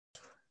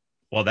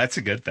Well, that's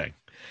a good thing.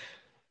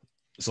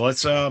 So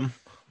let's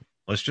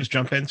just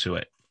jump into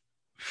it.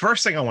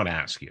 First thing I want to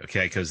ask you,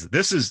 okay, because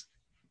this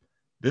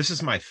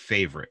is my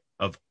favorite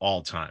of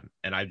all time,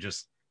 and I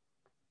just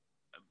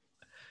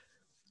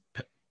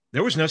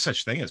there was no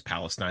such thing as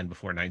Palestine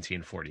before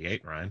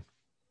 1948, Ryan.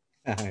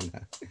 I know.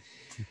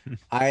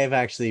 I have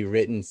actually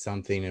written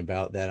something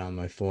about that on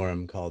my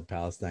forum called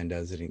Palestine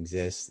Doesn't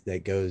Exist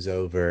that goes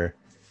over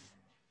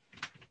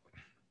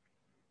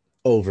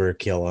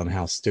overkill on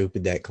how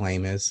stupid that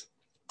claim is.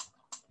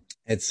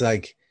 It's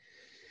like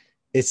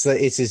it's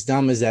as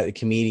dumb as that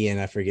comedian,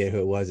 I forget who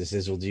it was, it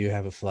says, well, do you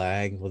have a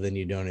flag? Well, then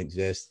you don't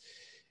exist.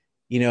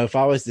 If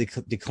I was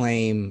to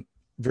claim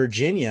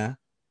Virginia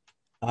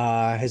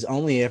has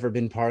only ever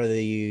been part of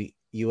the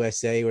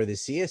USA or the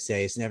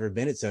CSA, it's never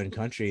been its own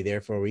country.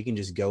 Therefore, we can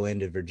just go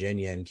into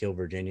Virginia and kill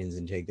Virginians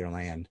and take their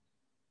land.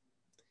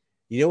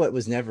 You know what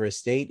was never a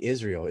state?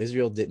 Israel.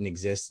 Israel didn't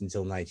exist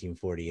until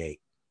 1948.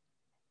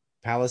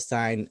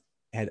 Palestine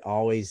had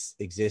always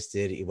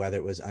existed, whether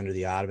it was under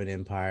the Ottoman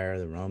Empire,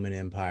 the Roman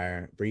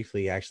Empire.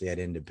 Briefly, actually had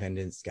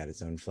independence, got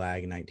its own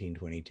flag in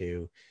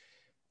 1922.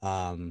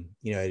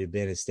 It had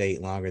been a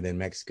state longer than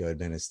Mexico had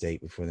been a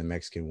state before the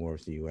Mexican War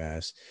with the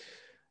U.S.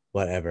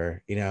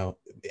 Whatever,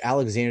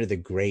 Alexander the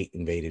Great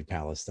invaded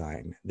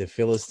Palestine. The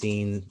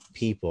Philistine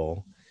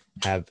people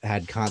have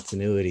had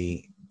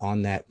continuity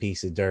on that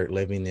piece of dirt,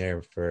 living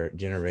there for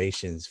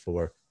generations,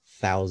 for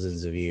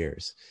thousands of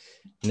years.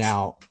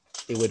 Now,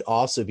 it would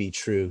also be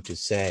true to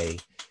say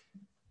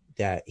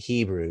that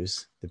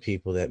Hebrews, the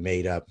people that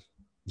made up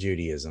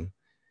Judaism,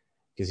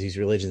 because these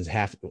religions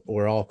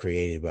were all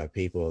created by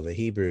people, the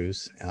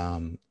Hebrews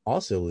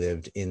also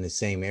lived in the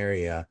same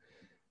area,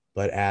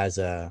 but as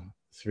a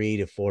 3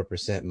 to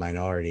 4%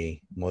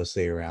 minority,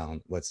 mostly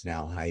around what's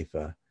now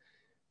Haifa.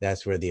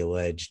 That's where the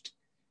alleged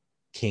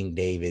King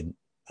David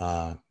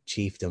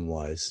chiefdom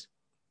was.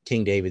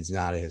 King David's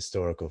not a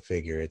historical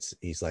figure.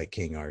 He's like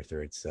King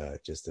Arthur. It's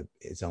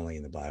only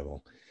in the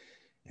Bible.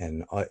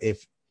 And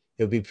if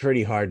it would be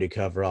pretty hard to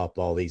cover up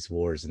all these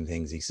wars and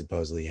things he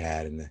supposedly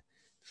had, and the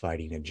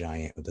fighting a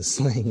giant with a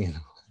sling and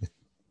all.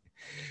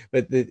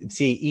 But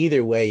see,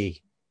 either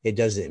way, it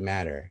doesn't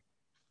matter.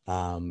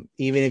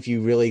 Even if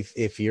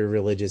you're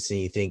religious and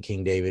you think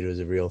King David was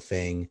a real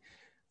thing,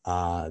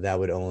 that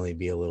would only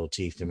be a little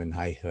chiefdom in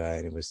Haifa,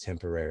 and it was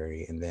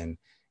temporary. And then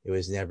it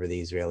was never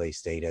the Israeli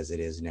state as it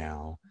is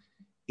now.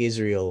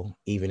 Israel,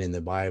 even in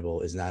the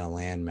Bible, is not a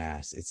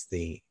landmass. It's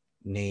the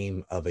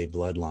name of a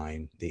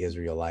bloodline, the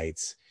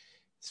Israelites.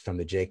 It's from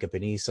the Jacob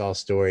and Esau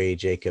story.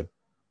 Jacob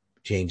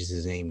changes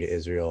his name to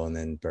Israel and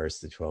then births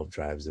the 12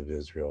 tribes of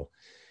Israel,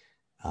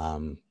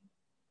 who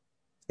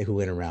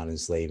went around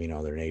enslaving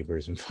all their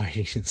neighbors and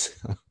fighting.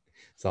 So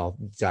it's all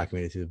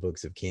documented through the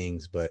books of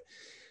Kings, but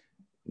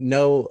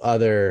no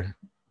other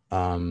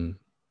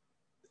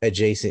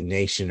adjacent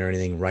nation or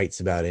anything writes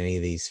about any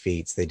of these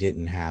feats. They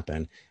didn't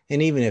happen.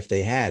 And even if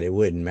they had, it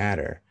wouldn't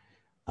matter.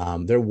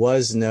 There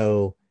was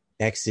no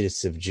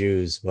exodus of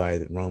Jews by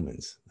the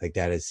Romans. Like,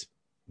 that is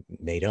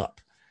made up.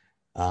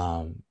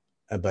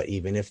 But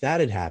even if that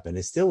had happened,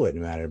 it still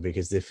wouldn't matter,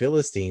 because the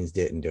Philistines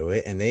didn't do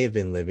it, and they have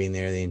been living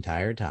there the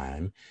entire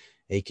time.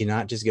 They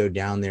cannot just go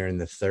down there in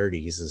the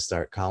 30s and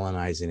start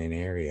colonizing an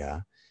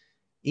area.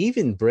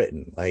 Even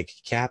Britain, like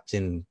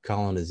Captain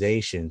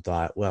Colonization,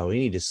 thought, well, we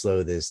need to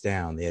slow this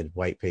down. They had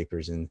white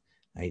papers in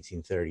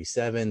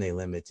 1937. They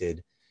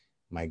limited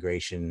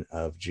migration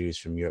of Jews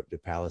from Europe to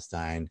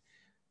Palestine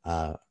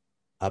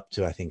up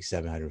to, I think,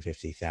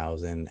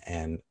 750,000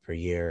 and per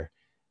year.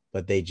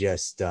 But they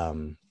just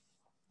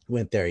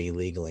went there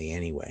illegally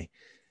anyway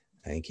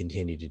and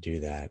continued to do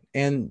that.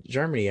 And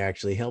Germany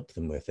actually helped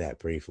them with that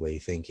briefly,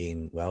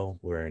 thinking, well,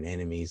 we're in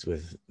enemies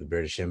with the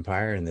British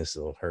Empire and this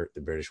will hurt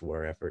the British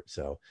war effort,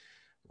 so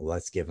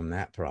let's give them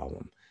that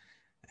problem.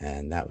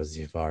 And that was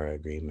the Yavara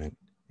Agreement.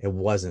 It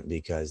wasn't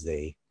because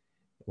they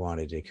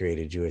wanted to create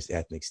a Jewish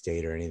ethnic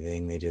state or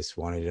anything. They just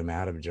wanted them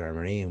out of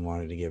Germany and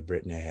wanted to give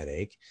Britain a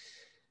headache.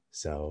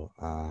 So,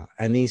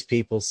 and these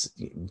people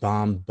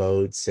bombed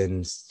boats,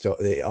 and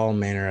all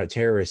manner of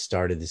terrorists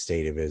started the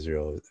state of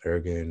Israel.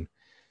 Irgun,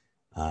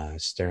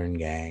 Stern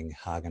Gang,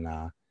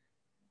 Haganah,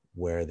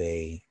 where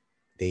they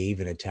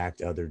even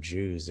attacked other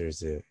Jews.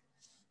 There's a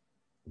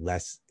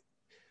less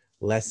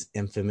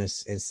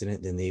infamous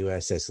incident than the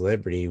USS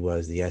Liberty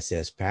was the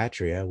SS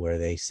Patria, where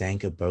they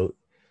sank a boat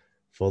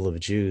full of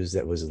Jews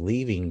that was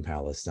leaving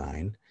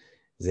Palestine.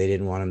 They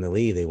didn't want them to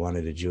leave. They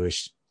wanted a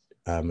Jewish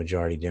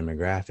majority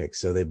demographic,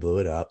 so they blew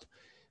it up.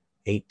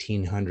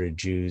 1,800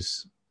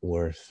 Jews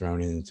were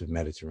thrown into the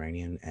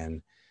Mediterranean,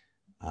 and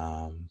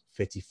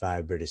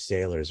 55 British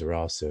sailors were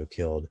also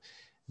killed.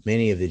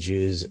 Many of the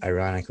Jews,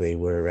 ironically,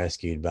 were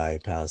rescued by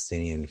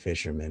Palestinian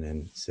fishermen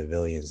and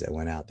civilians that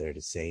went out there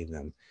to save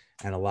them.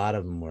 And a lot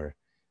of them were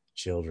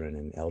children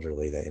and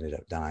elderly that ended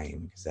up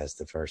dying, because that's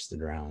the first to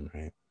drown,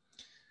 right?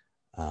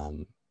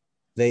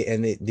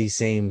 These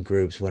same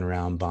groups went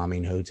around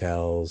bombing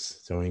hotels,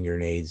 throwing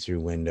grenades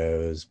through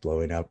windows,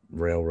 blowing up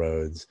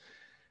railroads,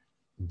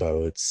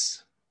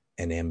 boats,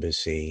 an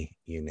embassy,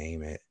 you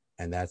name it.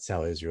 And that's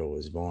how Israel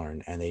was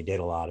born. And they did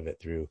a lot of it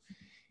through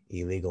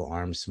illegal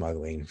arms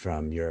smuggling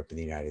from Europe and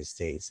the United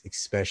States,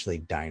 especially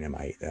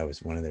dynamite. That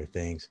was one of their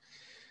things.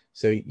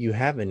 So you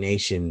have a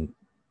nation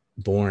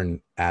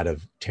born out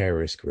of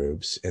terrorist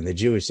groups, and the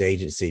Jewish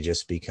Agency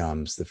just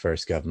becomes the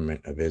first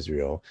government of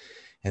Israel.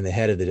 And the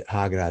head of the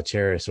Haganah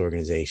terrorist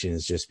organization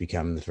has just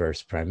become the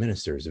first prime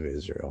ministers of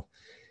Israel.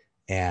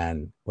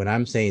 And when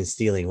I'm saying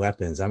stealing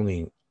weapons, I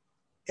mean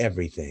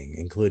everything,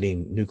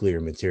 including nuclear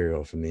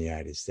material from the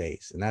United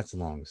States. And that's a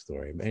long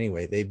story. But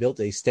anyway, they built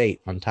a state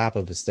on top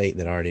of a state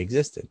that already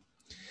existed.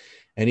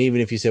 And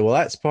even if you say, well,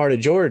 that's part of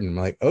Jordan, I'm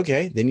like,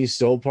 okay, then you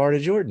stole part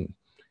of Jordan.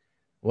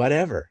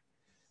 Whatever.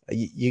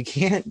 You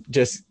can't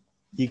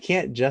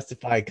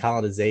justify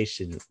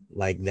colonization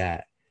like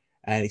that.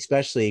 And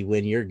especially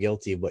when you're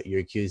guilty of what you're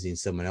accusing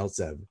someone else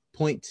of.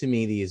 Point to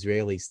me the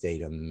Israeli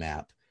state on the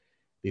map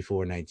before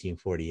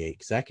 1948,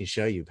 because I can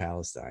show you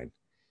Palestine.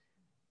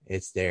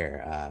 It's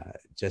there,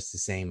 just the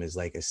same as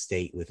like a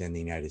state within the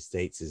United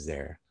States is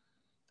there.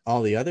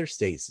 All the other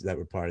states that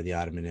were part of the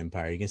Ottoman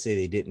Empire, you can say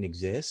they didn't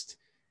exist,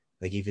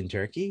 like even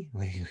Turkey,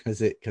 like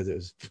because it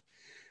was.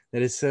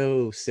 That is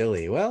so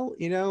silly. Well,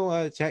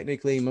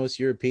 technically most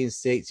European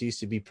states used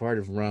to be part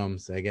of Rome,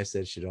 so I guess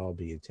that should all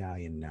be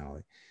Italian now.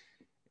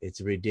 It's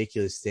a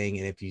ridiculous thing,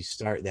 and if you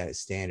start that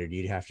standard,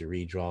 you'd have to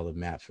redraw the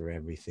map for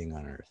everything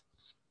on Earth.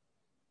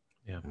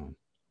 Yeah.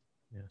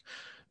 Yeah.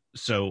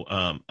 So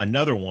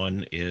another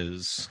one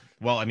is,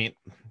 well, I mean,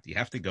 you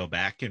have to go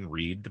back and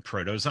read the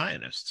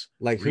proto-Zionists.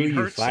 Like, who are Read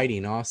you Herzl.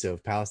 fighting also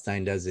if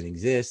Palestine doesn't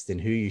exist,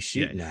 and who are you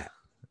shooting Yeah. at?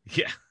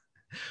 Yeah.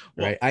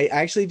 Well, Right. I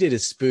actually did a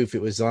spoof.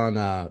 It was on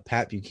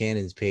Pat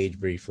Buchanan's page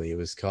briefly. It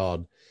was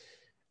called,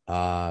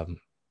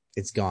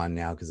 it's gone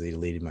now because they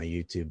deleted my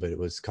YouTube, but it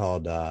was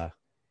called,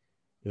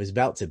 it was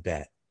about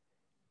Tibet.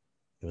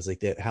 It was like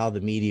that, how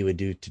the media would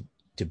do to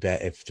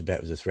Tibet if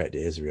Tibet was a threat to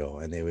Israel,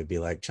 and they would be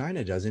like,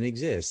 China doesn't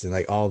exist, and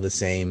like all the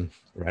same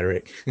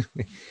rhetoric,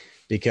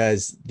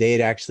 because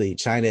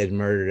China had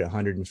murdered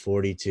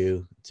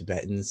 142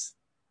 Tibetans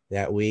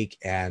that week,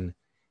 and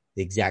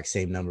the exact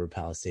same number of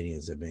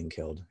Palestinians have been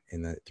killed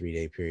in the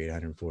 3-day period,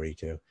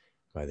 142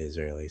 by the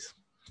Israelis.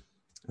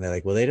 And they're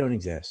like, well, they don't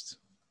exist.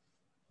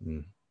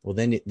 Well,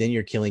 then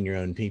you're killing your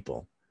own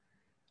people.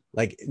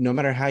 Like, no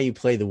matter how you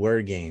play the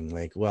word game,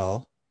 like,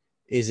 well,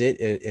 is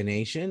it a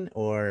nation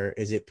or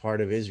is it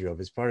part of Israel? If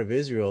it's part of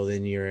Israel,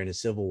 then you're in a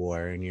civil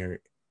war and you're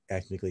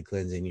ethnically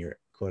cleansing your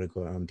quote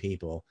unquote own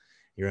people,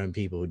 your own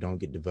people who don't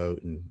get to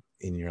vote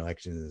in your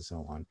elections and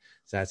so on.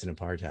 So that's an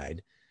apartheid.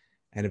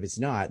 And if it's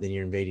not, then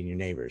you're invading your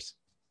neighbors,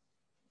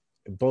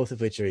 both of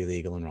which are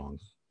illegal and wrong.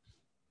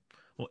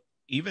 well,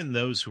 even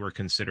those who are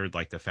considered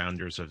like the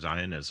founders of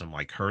Zionism,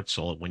 like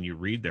Herzl, when you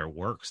read their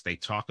works, they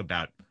talk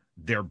about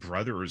their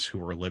brothers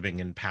who are living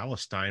in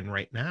Palestine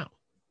right now.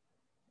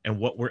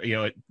 And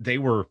they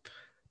were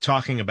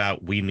talking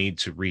about, we need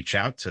to reach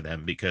out to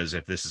them because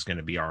if this is going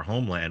to be our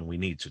homeland, we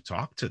need to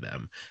talk to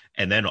them.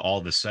 And then all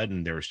of a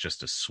sudden there's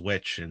just a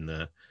switch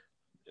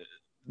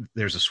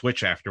there's a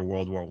switch after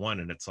World War I.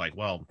 And it's like,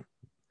 well,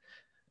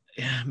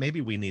 yeah,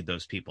 maybe we need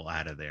those people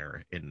out of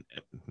there. And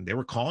they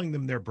were calling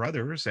them their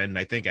brothers. And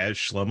I think, as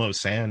Shlomo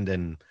Sand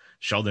and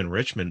Sheldon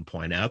Richman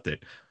point out,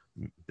 that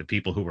the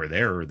people who were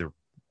there are the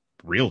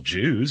real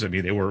Jews. I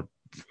mean,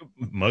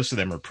 most of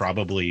them are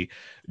probably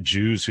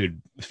Jews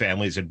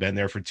families had been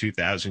there for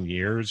 2,000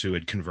 years, who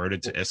had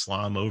converted to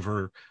Islam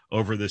over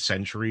the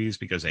centuries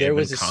because they There had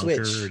been was a switch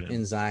conquered.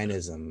 in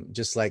Zionism,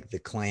 just like the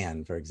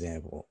Klan, for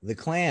example. The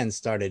Klan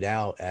started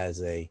out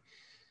as a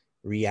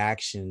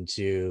reaction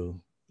to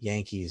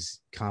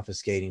Yankees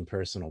confiscating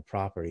personal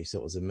property. So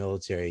it was a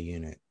military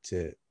unit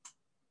to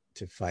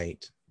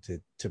fight,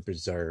 to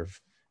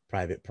preserve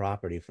private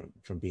property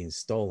from being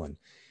stolen.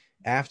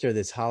 After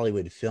this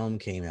Hollywood film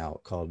came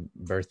out called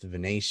Birth of a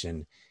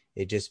Nation,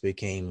 it just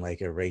became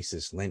like a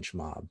racist lynch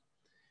mob.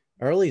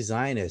 Early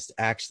Zionists,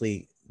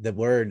 actually, the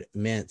word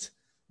meant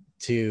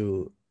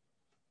to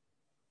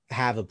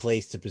have a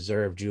place to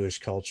preserve Jewish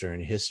culture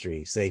and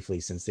history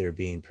safely, since they were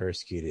being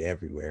persecuted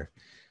everywhere.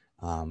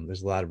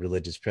 There's a lot of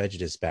religious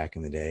prejudice back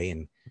in the day,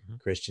 and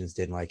Christians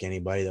didn't like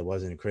anybody that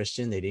wasn't a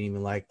Christian. They didn't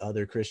even like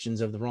other Christians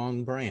of the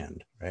wrong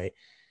brand, right?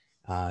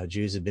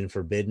 Jews have been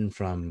forbidden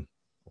from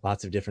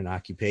lots of different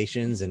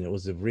occupations, and it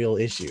was a real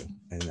issue.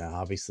 And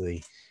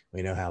obviously,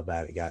 we know how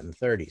bad it got in the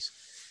 30s.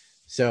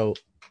 So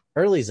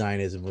early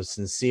Zionism was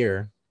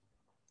sincere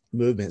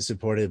movement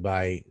supported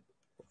by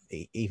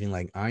even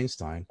like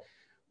Einstein,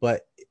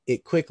 but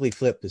it quickly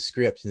flipped the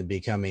script into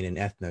becoming an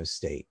ethno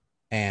state.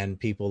 And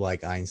people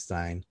like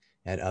Einstein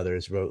and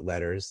others wrote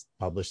letters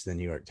published in the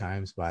New York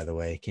Times, by the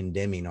way,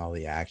 condemning all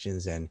the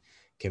actions and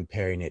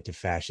comparing it to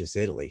fascist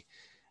Italy,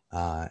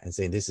 and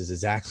saying this is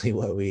exactly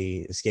what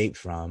we escaped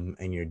from.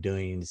 And you're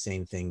doing the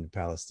same thing to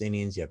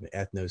Palestinians. You have an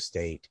ethno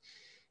state,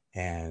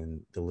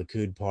 and the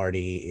Likud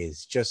party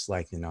is just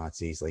like the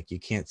Nazis. Like, you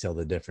can't tell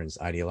the difference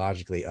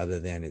ideologically other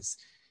than it's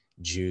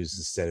Jews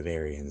instead of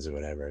Aryans or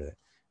whatever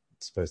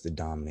that's supposed to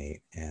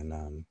dominate.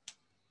 And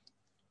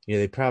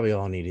they probably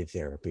all needed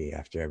therapy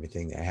after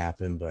everything that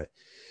happened, but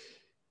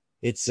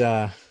it's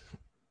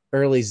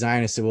early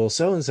Zionists said, well,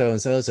 so and so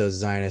and so and so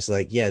Zionists,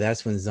 like, yeah,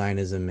 that's when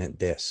Zionism meant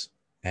this.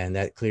 And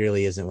that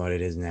clearly isn't what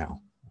it is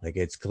now. Like,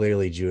 it's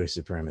clearly Jewish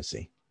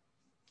supremacy.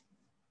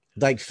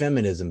 Like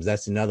feminism,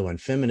 that's another one.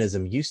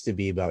 Feminism used to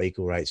be about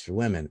equal rights for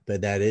women, but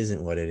that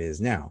isn't what it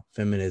is now.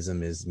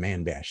 Feminism is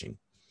man bashing.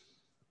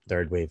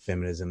 Third wave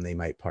feminism, they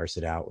might parse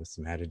it out with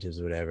some adjectives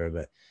or whatever.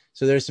 But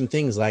so there's some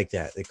things like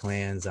that, the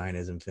Klan,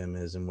 Zionism,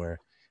 feminism, where,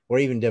 or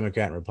even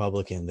Democrat and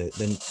Republican, that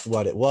then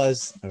what it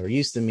was or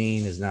used to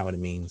mean is not what it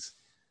means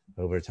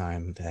over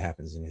time. That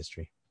happens in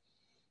history.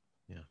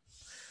 Yeah.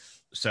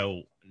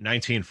 So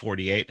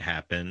 1948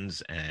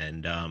 happens,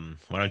 and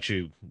why don't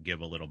you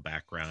give a little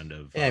background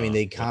of Yeah, I mean,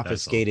 they what that's all?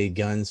 confiscated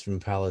guns from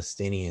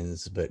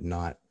Palestinians, but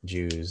not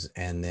Jews.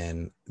 And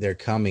then they're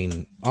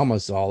coming,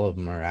 almost all of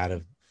them are out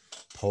of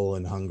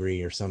Poland,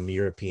 Hungary, or some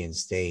European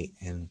state.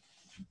 And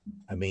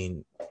I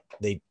mean,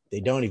 they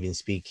don't even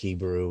speak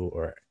Hebrew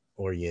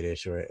or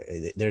Yiddish, or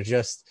they're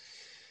just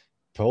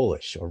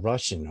Polish or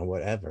Russian or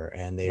whatever.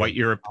 And they're White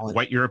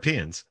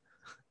Europeans.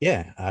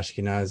 yeah,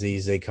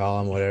 Ashkenazis, they call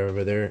them whatever,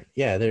 but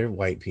they're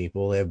white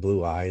people. They have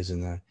blue eyes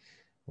and the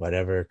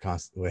whatever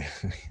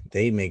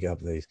they make up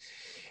these.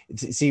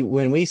 See,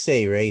 when we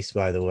say race,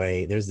 by the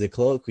way, there's the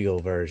colloquial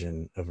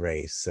version of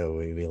race. So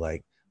we'd be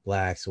like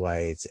blacks,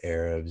 whites,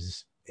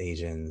 Arabs,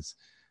 Asians,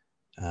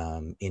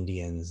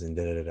 Indians, and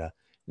da da da.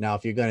 Now,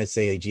 if you're going to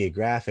say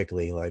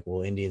geographically, like,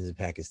 well, Indians and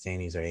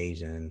Pakistanis are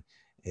Asian,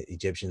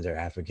 Egyptians are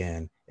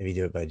African, if you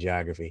do it by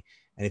geography.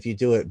 And if you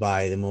do it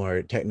by the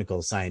more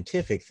technical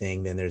scientific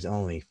thing, then there's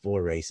only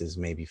four races,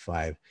 maybe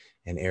five.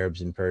 And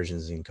Arabs and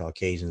Persians and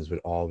Caucasians would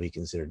all be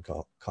considered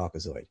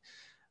Caucasoid.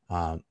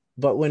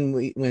 But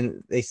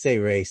when they say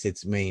race,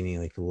 it's mainly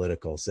like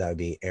political. So that would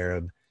be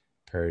Arab,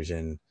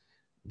 Persian,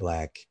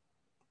 black,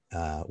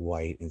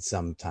 white, and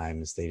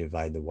sometimes they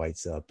divide the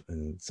whites up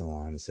and so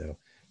on. So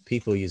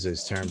people use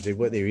those terms.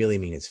 What they really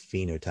mean is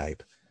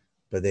phenotype,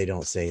 but they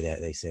don't say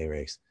that. They say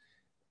race.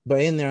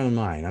 But in their own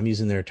mind, I'm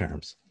using their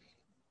terms.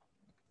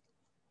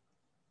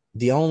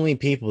 The only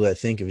people that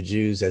think of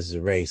Jews as a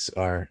race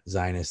are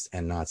Zionists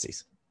and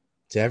Nazis.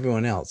 To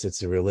everyone else,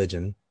 it's a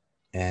religion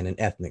and an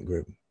ethnic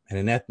group. And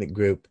an ethnic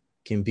group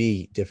can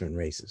be different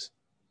races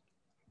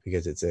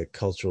because it's a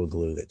cultural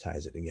glue that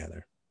ties it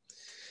together,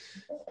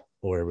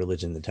 or a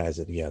religion that ties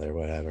it together,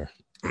 whatever.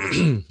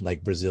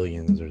 Like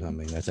Brazilians or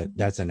something.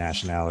 That's a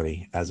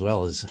nationality as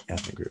well as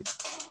ethnic group.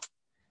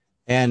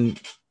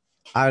 And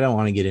I don't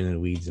want to get into the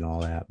weeds and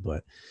all that,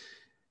 but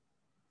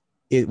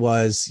it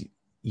was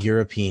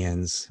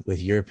Europeans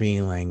with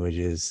European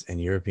languages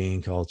and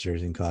European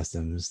cultures and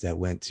customs that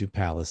went to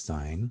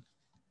Palestine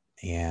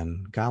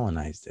and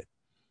colonized it.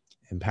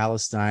 And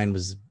Palestine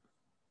was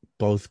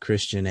both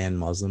Christian and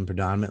Muslim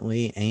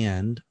predominantly,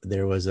 and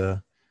there was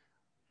a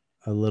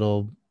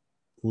little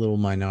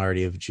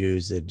minority of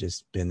Jews that had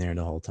just been there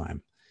the whole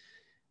time.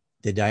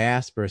 The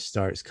diaspora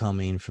starts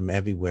coming from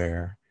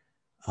everywhere,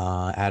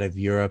 out of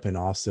Europe and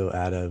also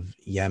out of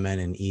Yemen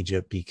and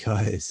Egypt,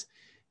 because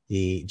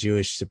the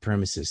Jewish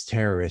supremacist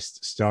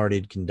terrorists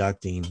started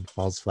conducting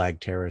false flag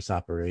terrorist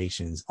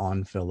operations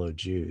on fellow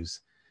Jews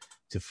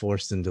to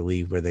force them to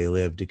leave where they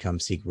lived to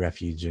come seek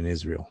refuge in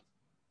Israel,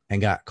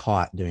 and got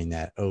caught doing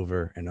that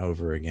over and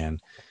over again.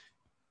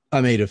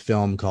 I made a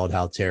film called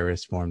How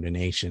Terrorists Formed a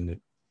Nation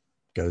that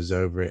goes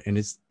over it, and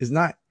it's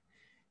not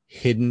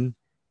hidden,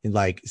 and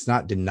like, it's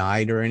not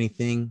denied or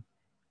anything.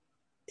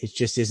 It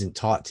just isn't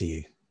taught to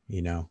you,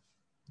 you know.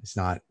 It's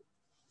not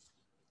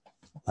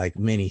like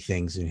many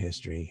things in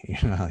history.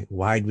 You know, like,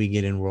 why'd we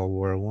get in World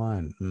War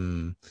One?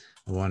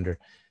 I wonder.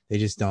 They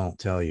just don't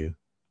tell you,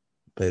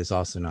 but it's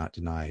also not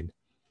denied.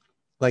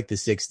 Like the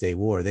 6 Day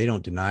War, they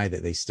don't deny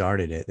that they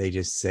started it. They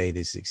just say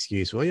this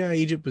excuse. Well, yeah,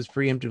 Egypt was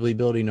preemptively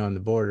building on the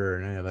border,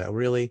 and I'm like, oh,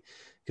 really?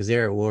 Because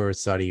they're at war with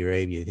Saudi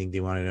Arabia. You think they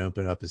wanted to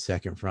open up a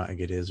second front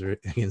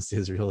against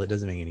Israel? It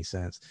doesn't make any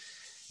sense.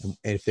 And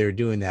if they're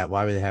doing that,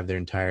 why would they have their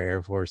entire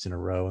Air Force in a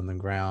row on the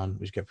ground,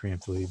 which got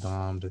preemptively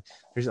bombed?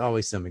 There's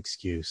always some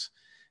excuse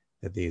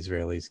that the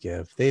Israelis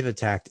give. They've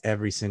attacked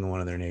every single one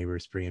of their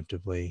neighbors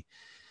preemptively.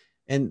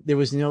 And there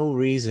was no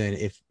reason,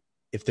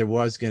 if there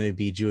was going to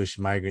be Jewish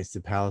migrants to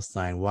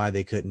Palestine, why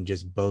they couldn't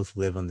just both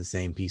live on the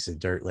same piece of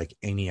dirt like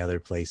any other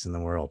place in the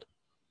world,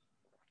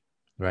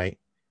 right?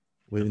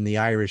 When the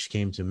Irish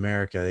came to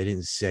America, they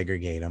didn't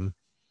segregate them.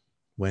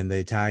 When the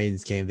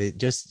Italians came, they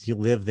just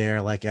live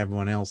there like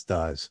everyone else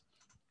does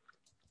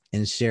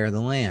and share the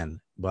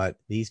land. But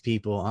these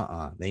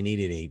people, they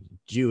needed a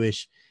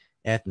Jewish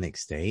ethnic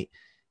state,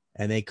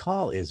 and they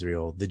call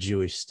Israel the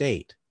Jewish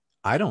state.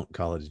 I don't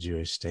call it a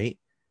Jewish state.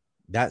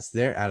 That's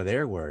their, out of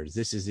their words.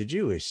 This is a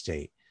Jewish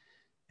state.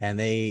 And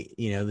they,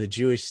 the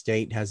Jewish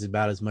state has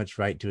about as much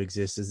right to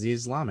exist as the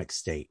Islamic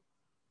state,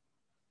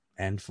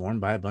 and formed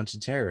by a bunch of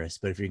terrorists.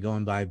 But if you're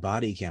going by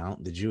body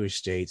count, the Jewish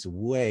state's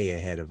way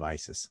ahead of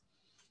ISIS.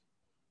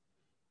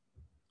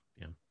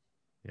 Yeah.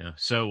 Yeah.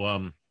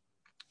 So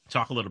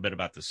talk a little bit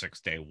about the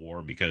 6 Day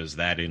War, because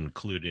that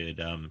included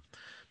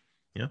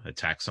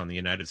attacks on the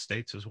United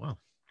States as well.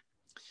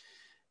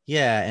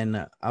 Yeah,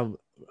 and I'll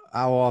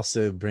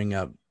also bring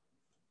up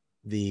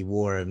the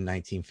war of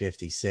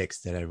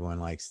 1956 that everyone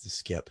likes to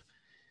skip.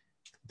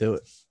 Though,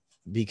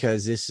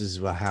 because this is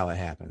how it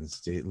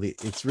happens.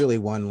 It's really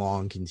one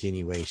long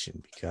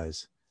continuation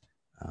because,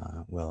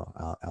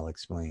 well, I'll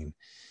explain.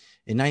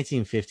 In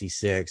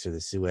 1956, or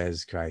the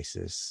Suez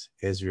Crisis,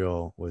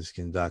 Israel was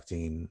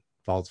conducting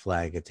false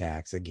flag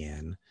attacks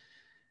again.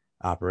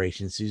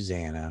 Operation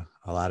Susanna.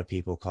 A lot of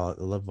people call it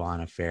the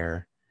Lavon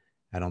Affair.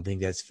 I don't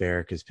think that's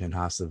fair because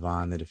Pinhas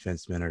Lavon, the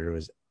defense minister,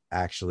 was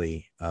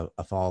actually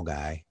a fall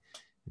guy.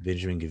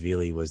 Benjamin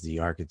Gavili was the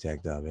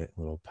architect of it,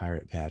 little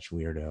pirate patch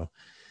weirdo.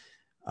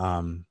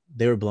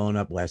 They were blowing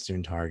up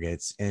Western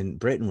targets, and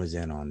Britain was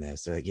in on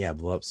this. They're like, yeah,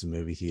 blow up some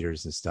movie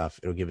theaters and stuff.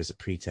 It'll give us a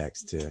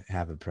pretext to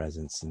have a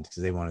presence, and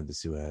because they wanted the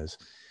Suez.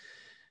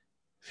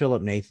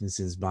 Philip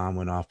Nathanson's bomb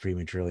went off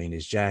prematurely in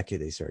his jacket.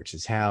 They searched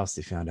his house.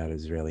 They found out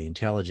Israeli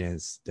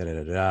intelligence. Da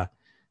da da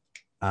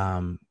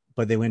da.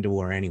 But they went to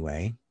war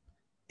anyway,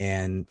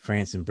 and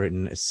France and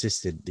Britain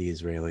assisted the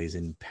Israelis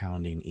in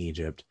pounding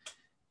Egypt.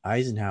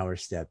 Eisenhower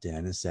stepped in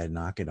and said,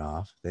 knock it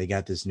off. They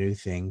got this new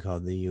thing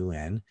called the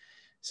UN.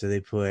 So they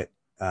put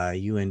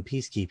UN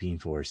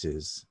peacekeeping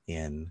forces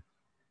in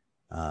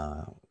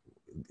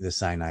the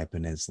Sinai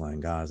Peninsula in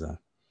Gaza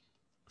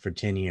for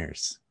 10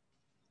 years.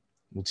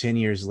 Well, 10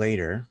 years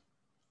later,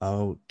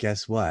 oh,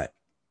 guess what?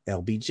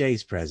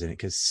 LBJ's president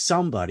because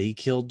somebody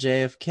killed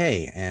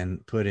JFK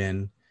and put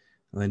in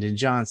Lyndon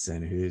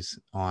Johnson, whose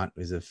aunt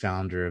was a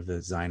founder of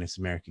the Zionist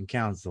American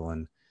Council.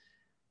 And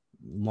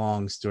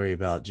long story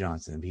about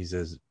Johnson. He's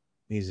a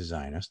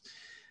Zionist.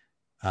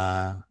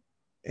 And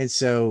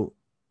so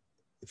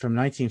from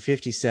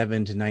 1957 to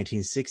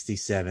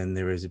 1967,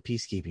 there was a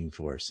peacekeeping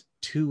force.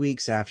 2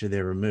 weeks after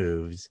they're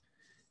removed,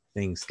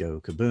 things go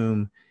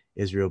kaboom.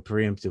 Israel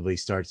preemptively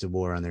starts a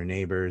war on their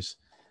neighbors.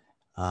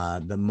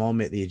 The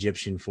moment the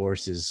Egyptian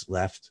forces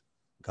left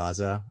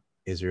Gaza,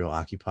 Israel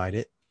occupied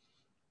it.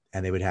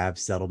 And they would have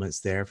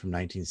settlements there from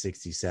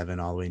 1967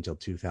 all the way until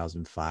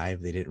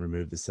 2005. They didn't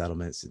remove the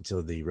settlements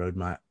until the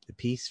roadmap to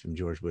peace from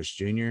George Bush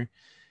Jr.,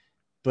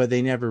 but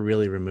they never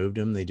really removed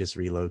them. They just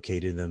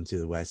relocated them to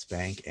the West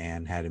Bank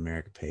and had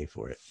America pay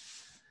for it.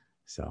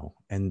 So,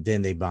 and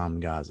then they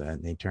bombed Gaza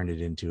and they turned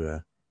it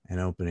into an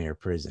open air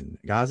prison.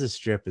 Gaza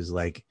Strip is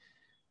like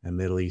a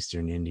Middle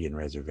Eastern Indian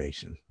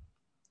reservation.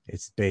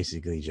 It's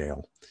basically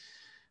jail.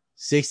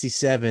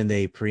 1967,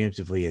 they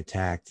preemptively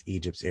attacked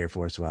Egypt's Air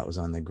Force while it was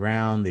on the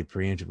ground. They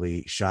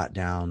preemptively shot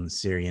down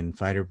Syrian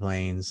fighter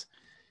planes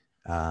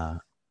who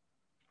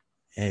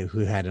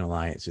had an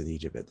alliance with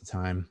Egypt at the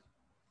time.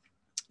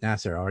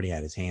 Nasser already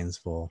had his hands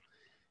full.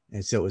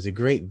 And so it was a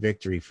great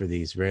victory for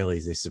the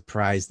Israelis. They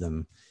surprised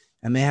them.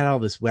 And they had all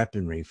this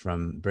weaponry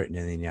from Britain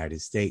and the United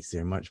States.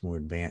 They're much more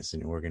advanced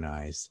and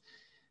organized.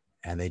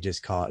 And they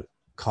just caught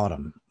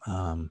them.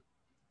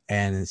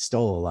 And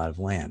stole a lot of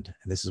land.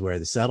 And this is where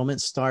the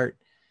settlements start.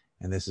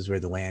 And this is where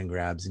the land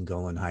grabs in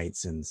Golan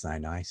Heights and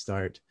Sinai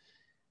start.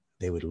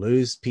 They would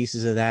lose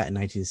pieces of that in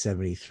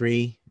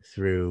 1973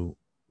 through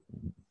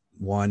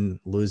one,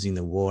 losing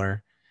the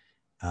war,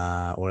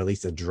 or at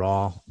least a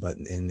draw. But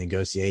in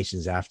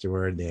negotiations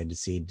afterward, they had to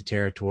cede the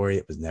territory.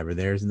 It was never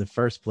theirs in the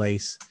first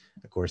place.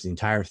 Of course, the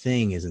entire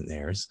thing isn't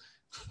theirs,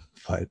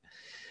 but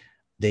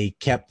they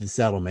kept the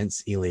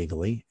settlements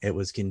illegally. It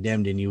was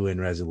condemned in UN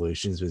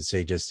resolutions, which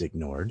they just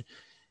ignored.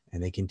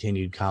 And they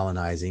continued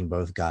colonizing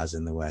both Gaza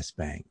and the West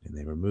Bank. And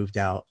they were moved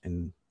out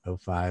in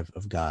 2005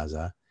 of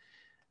Gaza.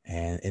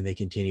 And they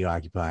continue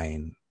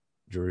occupying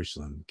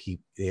Jerusalem.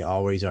 They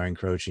always are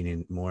encroaching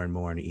in more and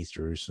more into East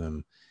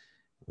Jerusalem.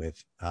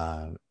 With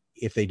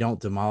if they don't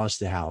demolish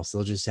the house,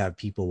 they'll just have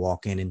people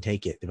walk in and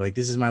take it. They're like,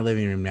 this is my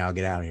living room now.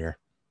 Get out of here.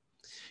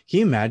 Can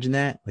you imagine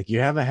that? Like you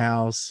have a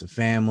house, a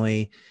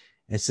family,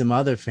 and some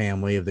other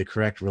family of the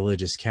correct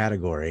religious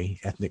category,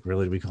 ethnic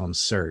religion, we call them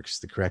Turks,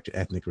 the correct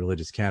ethnic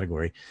religious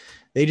category.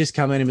 They just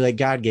come in and be like,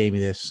 God gave me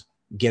this,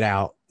 get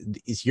out.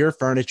 It's your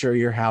furniture,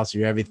 your house,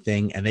 your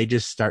everything. And they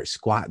just start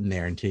squatting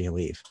there until you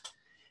leave.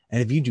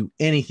 And if you do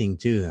anything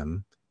to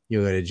them,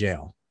 you'll go to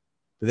jail.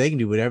 But they can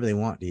do whatever they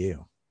want to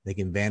you. They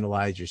can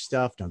vandalize your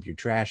stuff, dump your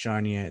trash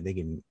on you. They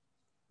can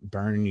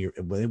burn your,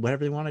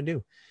 whatever they want to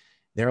do.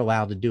 They're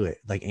allowed to do it,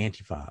 like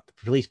Antifa. The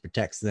police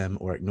protects them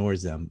or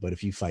ignores them, but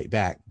if you fight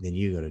back, then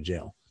you go to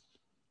jail.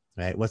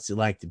 Right? What's it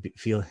like to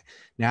feel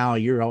now?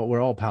 We're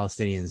all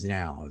Palestinians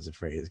now, as the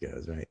phrase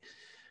goes, right?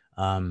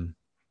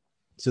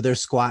 So they're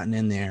squatting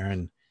in there,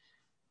 and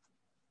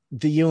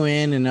the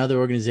UN and other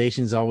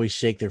organizations always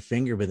shake their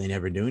finger, but they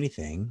never do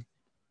anything,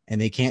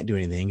 and they can't do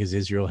anything because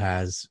Israel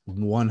has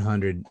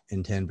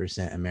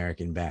 110%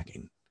 American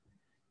backing,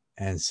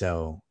 and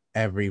so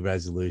every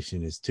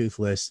resolution is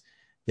toothless.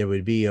 There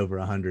would be over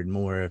 100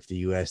 more if the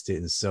U.S.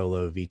 didn't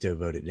solo veto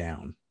vote it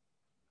down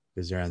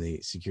because they're on the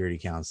Security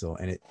Council.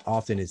 And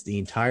often it's the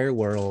entire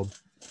world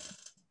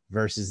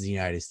versus the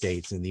United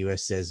States. And the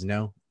U.S. says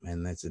no,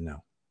 and that's a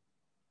no.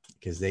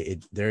 Because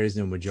there is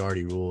no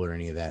majority rule or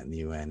any of that in the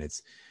UN.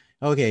 It's,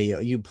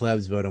 okay, you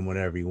plebs vote on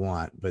whatever you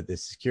want, but the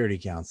Security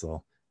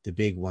Council, the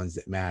big ones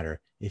that matter,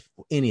 if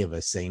any of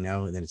us say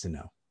no, then it's a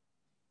no.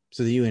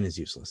 So the UN is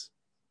useless.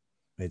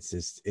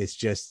 It's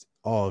just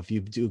oh, if you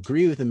do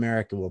agree with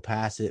America, we'll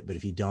pass it, but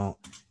if you don't,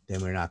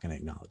 then we're not going to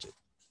acknowledge it.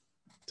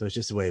 So it's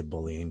just a way of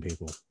bullying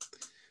people.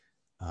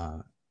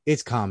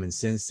 It's common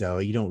sense, though.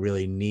 You don't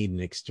really need an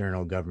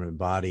external government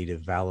body to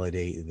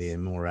validate the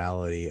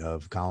immorality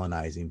of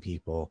colonizing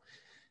people.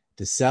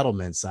 The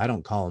settlements, I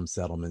don't call them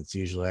settlements.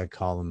 Usually I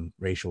call them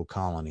racial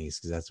colonies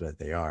because that's what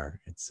they are.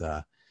 It's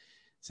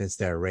since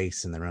they're a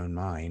race in their own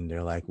mind,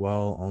 they're like,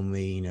 well,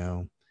 only,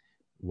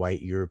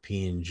 white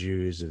European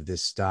Jews of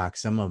this stock,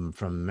 some of them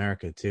from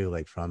America too,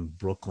 like from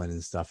Brooklyn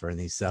and stuff, are in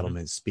these Mhm.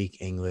 settlements,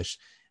 speak English,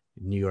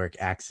 New York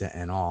accent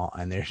and all,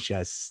 and they're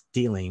just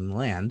stealing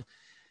land,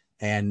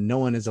 and no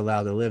one is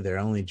allowed to live there.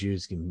 Only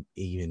Jews can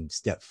even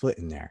step foot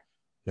in there.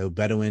 No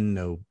Bedouin,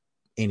 no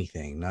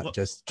anything, not Let,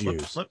 just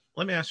Jews.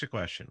 let me ask you a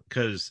question,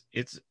 because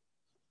it's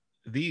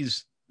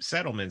these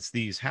settlements,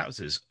 these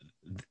houses,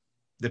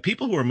 the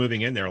people who are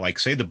moving in there, like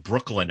say the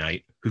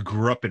Brooklynite who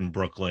grew up in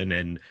Brooklyn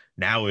and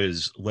now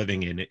is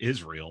living in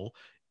Israel,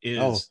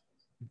 Oh, is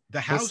the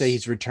he'll say house.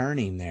 he's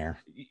returning there.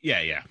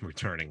 Yeah,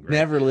 returning, right?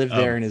 Never lived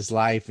there Um, in his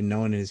life, and no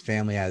one in his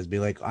family has. Be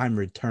like, I'm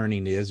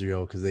returning to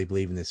Israel because they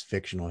believe in this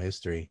fictional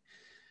history.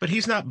 but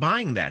he's not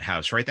buying that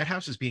house, right? That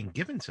house is being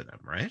given to them,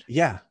 right?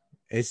 Yeah,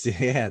 it's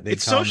yeah. They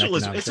It's call them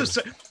socialism. economic It's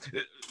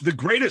service. the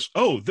greatest.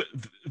 Oh,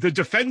 the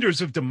defenders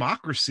of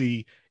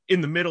democracy in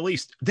the Middle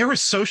East. They're a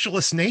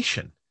socialist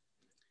nation.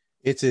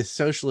 It's a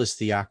socialist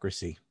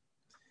theocracy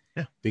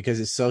Yeah. because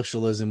it's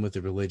socialism with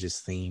a religious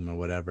theme or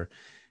whatever.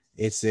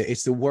 It's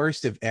the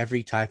worst of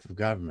every type of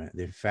government.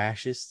 They're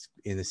fascist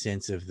in the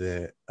sense of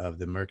the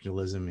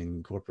mercantilism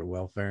and corporate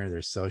welfare.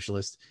 They're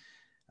socialist,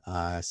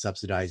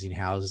 subsidizing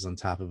houses on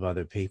top of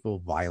other people,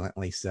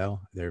 violently so.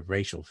 They're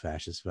racial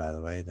fascists, by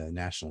the way, the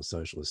National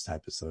Socialist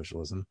type of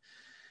socialism.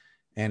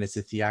 And it's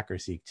a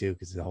theocracy too,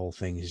 because the whole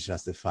thing is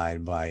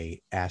justified by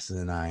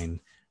asinine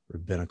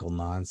rabbinical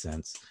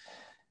nonsense.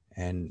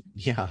 And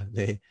yeah,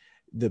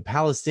 the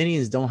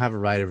Palestinians don't have a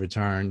right of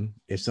return.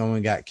 If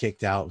someone got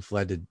kicked out and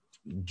fled to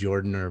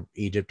Jordan or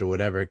Egypt or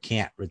whatever,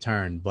 can't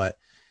return. But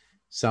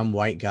some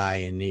white guy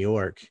in New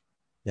York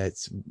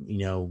that's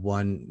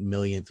 1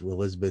 millionth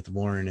Elizabeth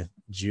Warren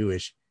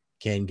Jewish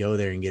can go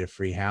there and get a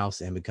free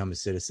house and become a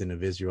citizen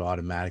of Israel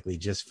automatically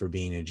just for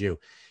being a Jew.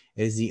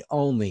 It is the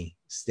only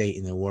state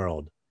in the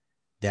world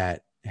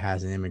that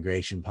has an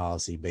immigration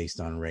policy based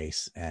on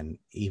race and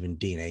even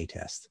DNA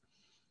test.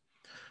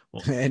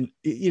 Well, And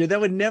that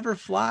would never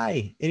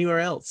fly anywhere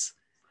else.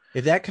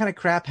 If that kind of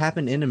crap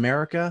happened in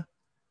America,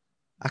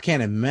 I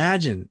can't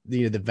imagine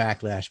the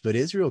backlash, but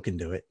Israel can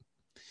do it,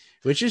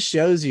 which just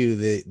shows you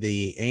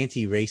the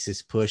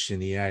anti-racist push in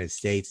the United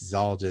States is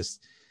all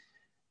just,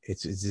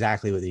 it's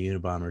exactly what the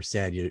Unabomber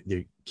said.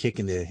 They're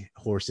kicking the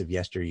horse of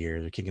yesteryear.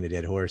 They're kicking a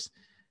dead horse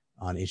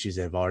on issues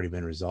that have already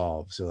been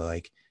resolved. So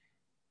like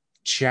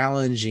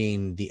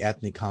challenging the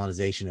ethnic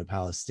colonization of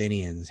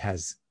Palestinians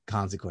has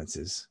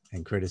consequences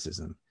and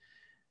criticism.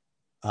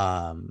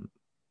 um,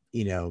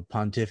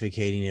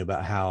 Pontificating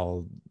about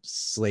how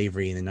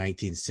slavery in the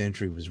 19th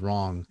century was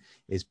wrong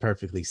is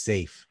perfectly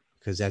safe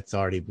because that's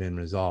already been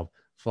resolved.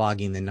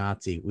 Flogging the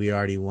Nazi, we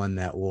already won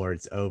that war.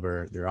 It's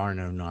over. There are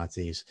no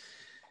Nazis.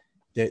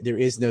 There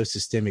is no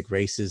systemic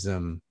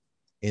racism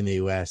in the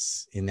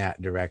US in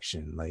that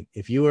direction. Like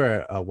if you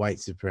were a white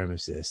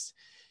supremacist,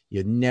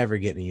 you'd never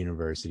get in a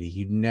university.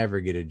 You'd never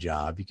get a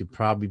job. You could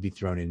probably be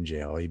thrown in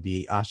jail. You'd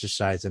be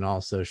ostracized on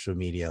all social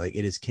media. Like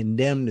it is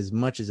condemned as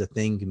much as a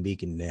thing can be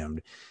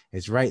condemned.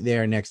 It's right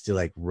there next to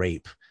like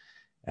rape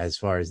as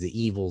far as the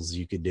evils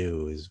you could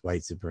do is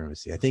white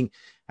supremacy. I think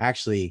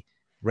actually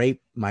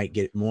rape might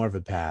get more of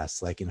a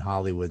pass, like in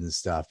Hollywood and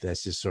stuff.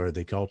 That's just sort of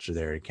the culture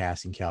there,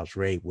 casting couch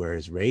rape,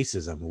 whereas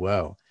racism,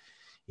 whoa,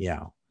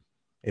 yeah,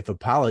 if a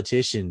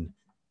politician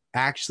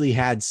actually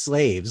had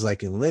slaves,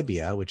 like in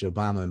Libya, which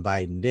Obama and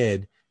Biden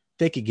did,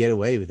 they could get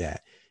away with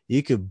that.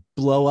 You could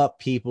blow up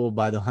people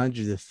by the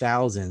hundreds of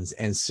thousands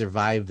and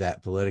survive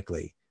that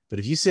politically. But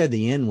if you said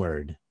the N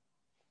word,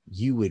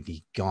 you would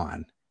be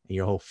gone and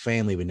your whole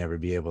family would never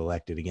be able to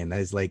elect it again. That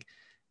is like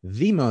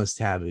the most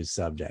taboo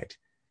subject,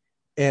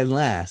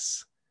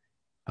 unless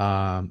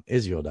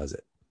Israel does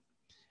it.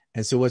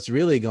 And so what's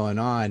really going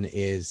on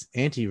is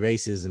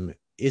anti-racism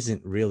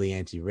isn't really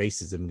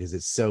anti-racism because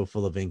it's so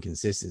full of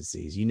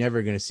inconsistencies. You're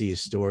never going to see a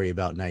story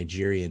about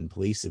Nigerian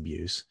police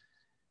abuse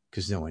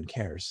because no one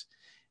cares.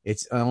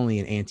 It's only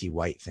an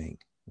anti-white thing.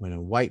 When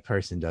a white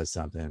person does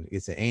something,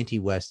 it's an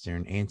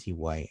anti-Western,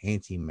 anti-white,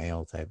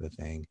 anti-male type of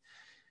thing,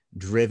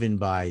 driven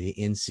by the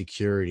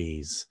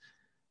insecurities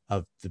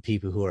of the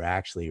people who are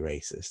actually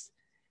racist.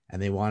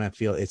 And they want to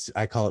feel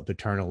I call it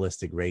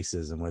paternalistic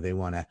racism, where they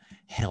want to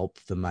help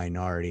the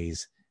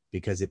minorities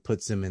because it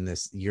puts them in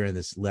this, you're in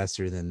this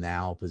lesser than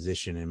thou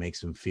position and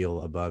makes them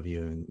feel above you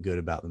and good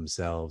about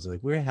themselves. Like,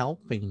 we're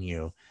helping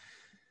you,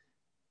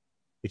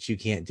 which you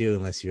can't do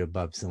unless you're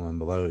above someone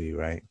below you,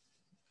 right?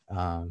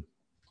 Um,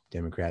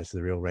 Democrats are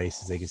the real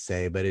racists, they could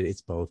say, but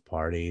it's both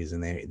parties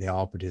and they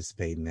all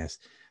participate in this.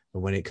 But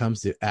when it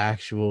comes to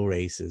actual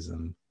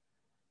racism,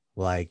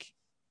 like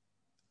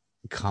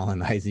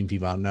colonizing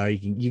people. No,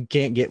 you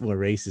can't get more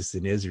racist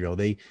than Israel.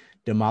 They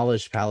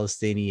demolished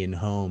Palestinian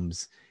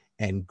homes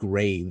and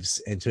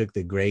graves and took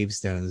the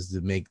gravestones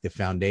to make the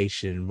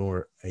foundation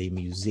more a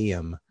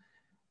museum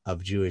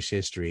of Jewish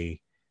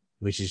history,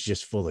 which is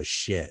just full of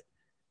shit.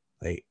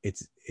 Like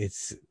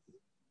it's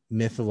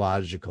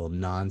mythological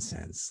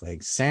nonsense.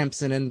 Like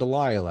Samson and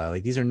Delilah.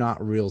 Like these are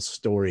not real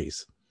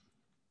stories.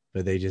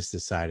 But they just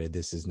decided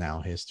this is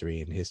now history,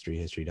 and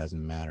history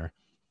doesn't matter.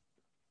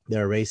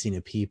 They're erasing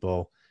a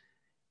people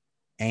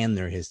and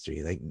their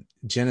history. Like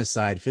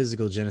genocide,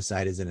 physical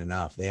genocide isn't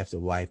enough. They have to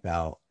wipe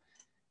out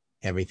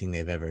everything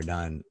they've ever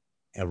done,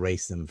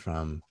 erase them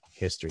from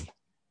history.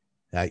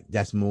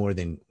 That's more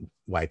than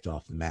wiped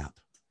off the map.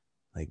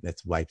 Like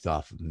that's wiped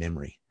off of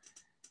memory.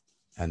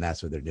 And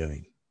that's what they're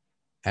doing.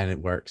 And it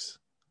works.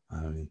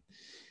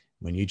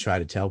 When you try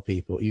to tell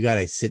people, you got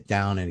to sit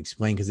down and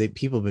explain, because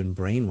people have been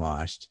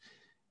brainwashed.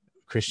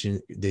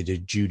 The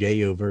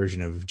Judeo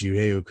version of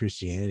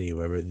Judeo-Christianity,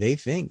 whatever, they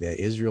think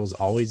that Israel's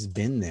always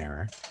been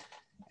there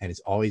and it's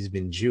always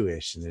been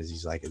Jewish, and there's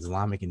these like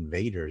Islamic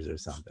invaders or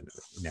something.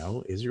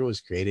 No, Israel was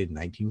created in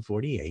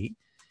 1948,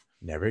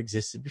 never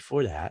existed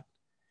before that.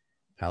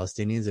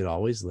 Palestinians had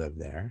always lived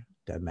there.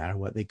 Doesn't matter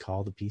what they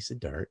call the piece of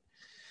dirt.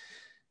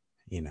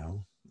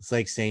 It's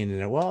like saying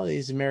that, well,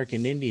 these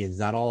American Indians,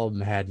 not all of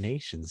them had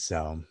nations.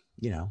 So,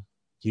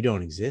 you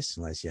don't exist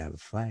unless you have a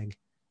flag.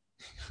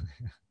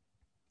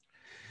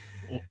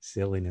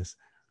 Silliness.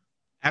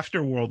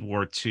 After World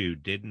War II,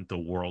 didn't the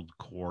World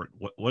Court,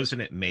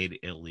 wasn't it made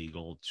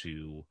illegal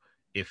to,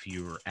 if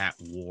you're at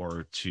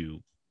war,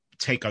 to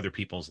take other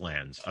people's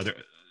lands,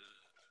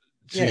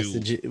 Yes, to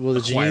the acquire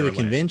Geneva land?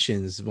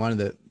 Conventions, one of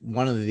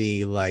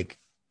the like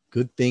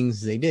good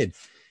things they did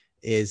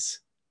is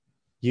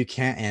you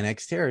can't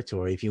annex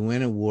territory. If you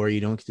win a war,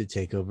 you don't get to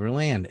take over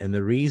land. And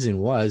the reason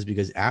was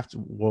because after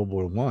World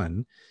War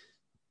I,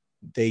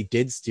 they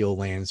did steal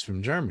lands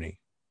from Germany,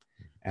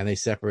 and they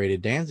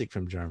separated Danzig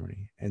from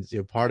Germany. And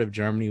part of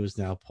Germany was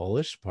now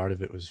Polish, part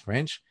of it was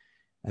French.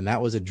 And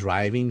that was a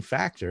driving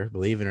factor,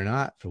 believe it or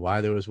not, for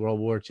why there was World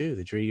War II.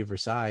 The Treaty of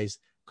Versailles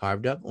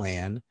carved up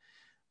land,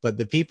 but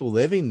the people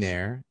living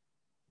there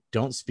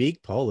don't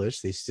speak Polish.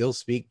 They still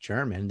speak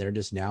German. They're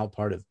just now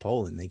part of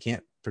Poland. They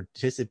can't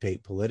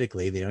participate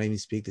politically. They don't even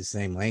speak the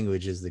same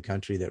language as the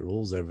country that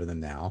rules over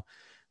them now.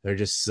 They're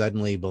just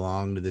suddenly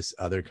belong to this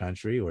other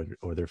country, or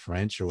they're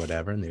French or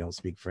whatever, and they don't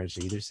speak French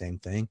either. Same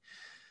thing.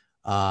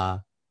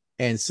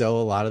 And so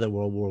a lot of the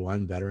World War I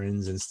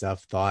veterans and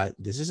stuff thought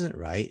this isn't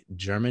right.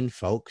 German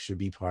folk should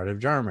be part of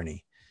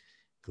Germany,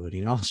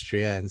 including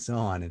Austria and so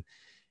on. And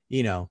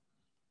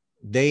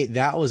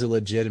that was a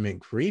legitimate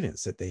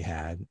grievance that they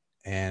had.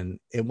 And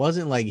it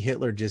wasn't like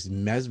Hitler just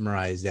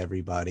mesmerized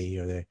everybody,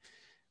 or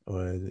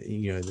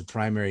the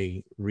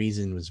primary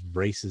reason was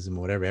racism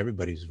or whatever.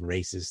 Everybody was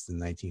racist in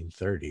the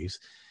 1930s.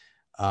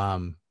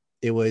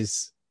 It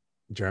was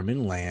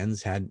German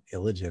lands had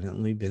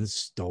illegitimately been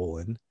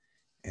stolen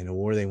in a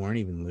war they weren't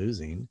even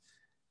losing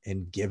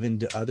and given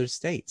to other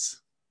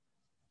states.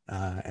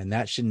 And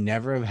that should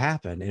never have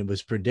happened. It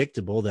was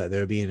predictable that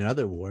there would be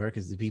another war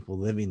because the people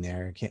living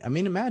there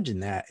imagine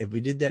that if we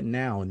did that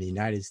now in the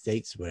United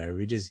States, whatever,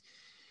 we just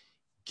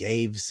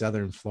gave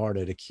southern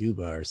Florida to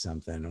Cuba or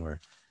something, or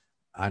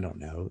I don't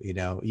know,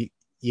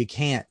 you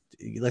can't,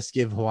 let's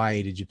give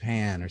Hawaii to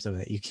Japan or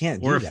something. You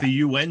can't Or do if the that.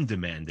 UN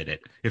demanded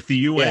it, if the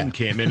UN Yeah,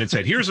 came in and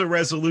said, "Here's a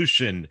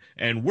resolution,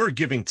 and we're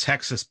giving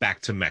Texas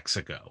back to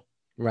Mexico,"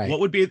 right. what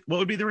would be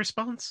the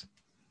response?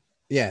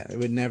 Yeah, it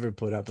would never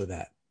put up with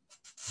that.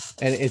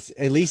 And it's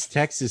at least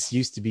Texas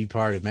used to be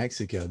part of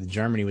Mexico. The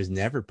Germany was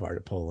never part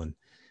of Poland,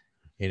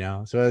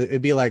 So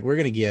it'd be like we're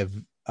gonna give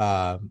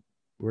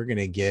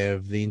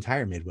the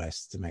entire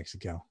Midwest to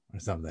Mexico or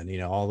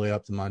something, all the way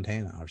up to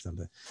Montana or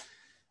something.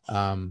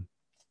 And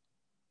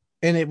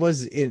it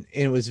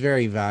was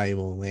very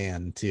valuable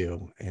land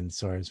too, and as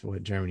far as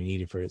what Germany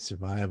needed for its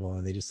survival,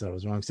 and they just thought it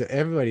was wrong. So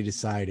everybody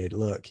decided,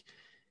 look,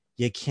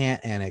 you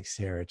can't annex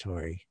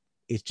territory.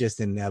 It's just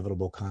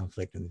inevitable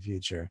conflict in the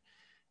future.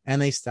 And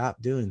they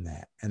stopped doing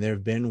that. And there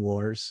have been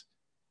wars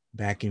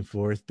back and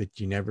forth, but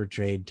you never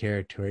trade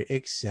territory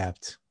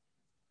except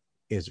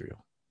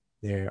Israel.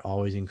 They're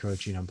always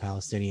encroaching on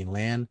Palestinian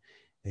land.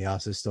 They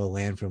also stole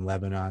land from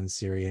Lebanon,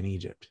 Syria, and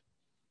Egypt.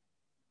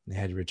 They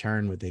had to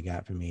return what they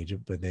got from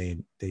Egypt, but they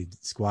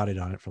squatted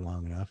on it for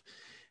long enough.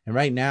 And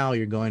right now,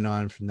 you're going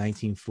on from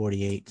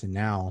 1948 to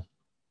now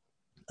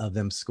of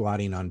them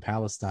squatting on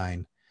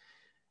Palestine.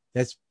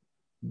 That's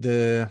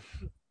the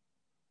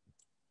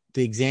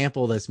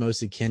example that's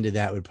most akin to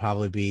that would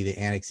probably be the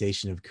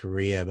annexation of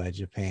Korea by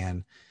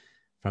Japan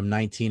from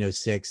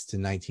 1906 to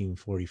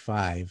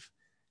 1945.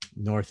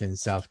 North and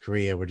South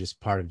Korea were just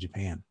part of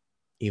Japan,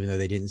 even though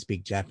they didn't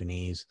speak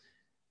Japanese,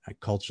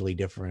 culturally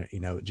different.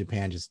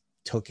 Japan just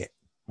took it,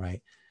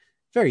 right?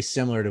 Very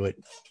similar to what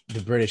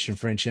the British and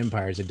French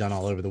empires had done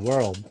all over the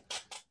world.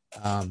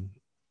 And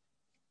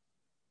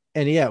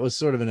yeah, it was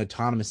sort of an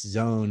autonomous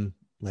zone.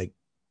 Like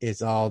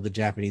it's all the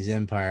Japanese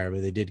empire,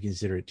 but they did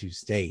consider it two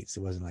states.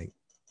 It wasn't like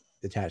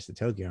attached to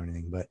Tokyo or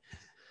anything, but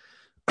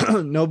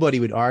nobody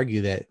would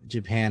argue that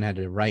Japan had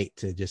a right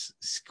to just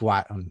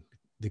squat on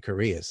the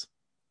Koreas,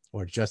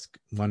 or just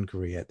one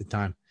Korea at the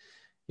time.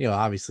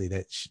 Obviously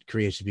that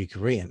Korea should be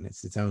Korean.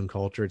 It's its own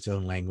culture, its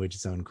own language,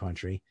 its own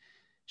country.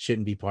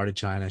 Shouldn't be part of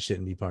China,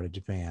 shouldn't be part of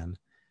Japan.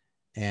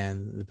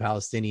 And the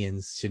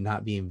Palestinians should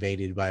not be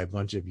invaded by a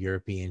bunch of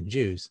European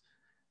Jews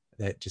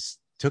that just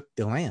took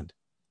the land.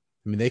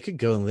 I mean, they could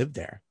go and live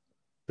there,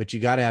 but you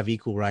got to have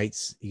equal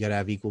rights. You got to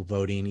have equal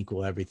voting,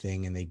 equal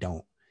everything, and they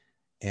don't.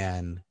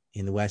 And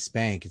in the West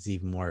Bank, it's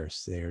even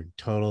worse. They're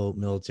total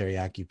military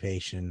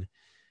occupation.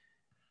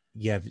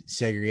 You have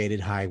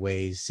segregated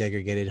highways,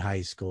 segregated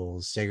high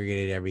schools,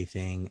 segregated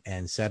everything,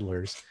 and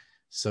settlers,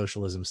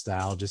 socialism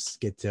style,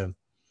 just get to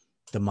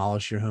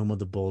demolish your home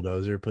with a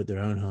bulldozer, put their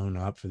own home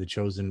up for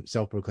the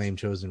self-proclaimed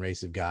chosen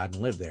race of God,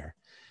 and live there.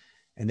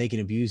 And they can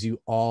abuse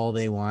you all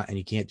they want, and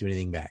you can't do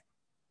anything back.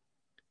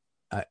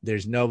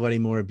 There's nobody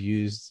more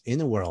abused in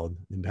the world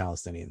than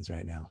Palestinians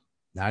right now.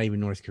 Not even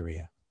North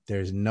Korea.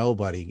 There's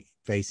nobody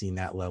facing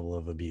that level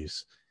of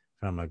abuse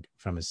from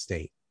a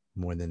state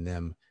more than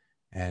them.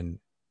 And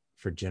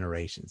for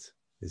generations,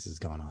 this has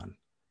gone on.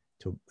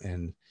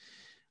 And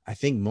I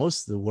think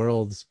most of the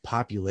world's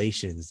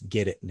populations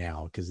get it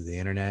now because of the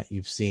internet.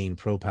 You've seen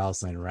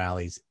pro-Palestine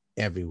rallies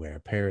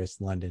everywhere: Paris,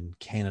 London,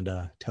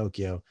 Canada,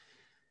 Tokyo.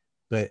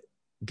 But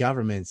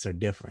governments are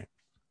different.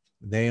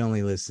 They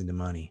only listen to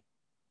money.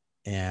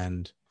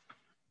 And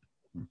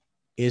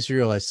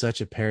Israel has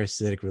such a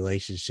parasitic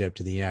relationship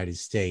to the United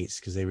States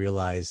because they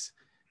realize,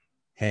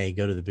 hey,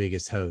 go to the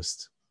biggest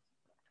host.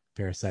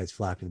 Parasites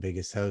flock to the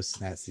biggest host,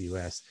 and that's the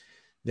U.S.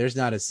 There's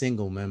not a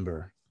single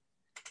member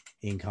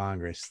in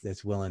Congress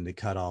that's willing to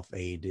cut off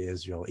aid to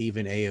Israel.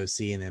 Even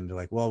AOC and them, they're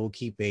like, well, we'll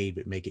keep aid,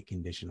 but make it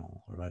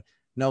conditional. Or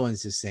no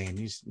one's just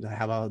saying,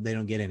 how about they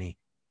don't get any,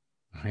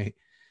 right?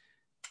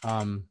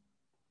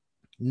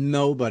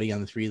 Nobody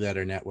on the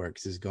three-letter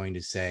networks is going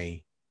to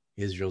say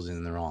Israel's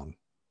in the wrong.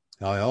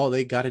 Oh,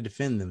 they got to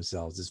defend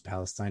themselves. Does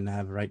Palestine not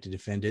have a right to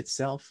defend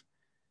itself?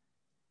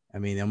 I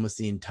mean, almost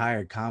the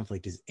entire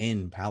conflict is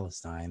in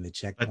Palestine. The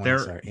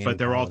checkpoints are in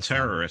they're all Palestine.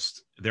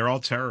 terrorists. They're all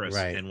terrorists.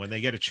 Right. And when they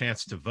get a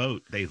chance to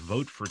vote, they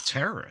vote for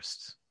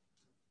terrorists.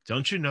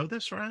 Don't you know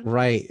this, Ryan?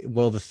 Right.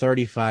 Well, the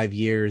 35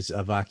 years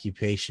of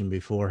occupation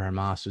before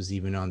Hamas was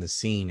even on the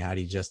scene, how do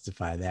you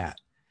justify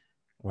that?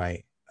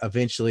 Right.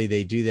 Eventually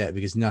they do that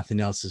because nothing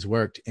else has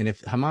worked. And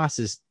if Hamas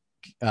is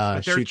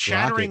shoots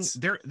rockets,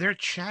 they're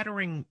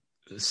chattering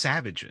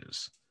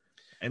savages.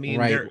 I mean,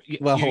 right.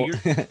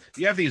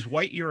 you have these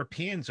white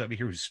Europeans over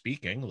here who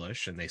speak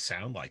English and they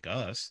sound like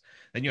us.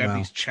 Then you have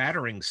these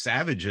chattering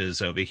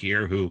savages over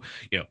here who,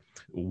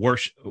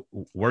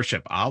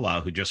 worship Allah,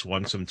 who just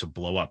wants them to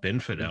blow up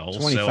infidels.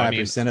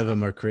 25% of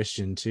them are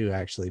Christian too.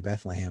 Actually,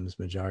 Bethlehem's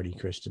majority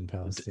Christian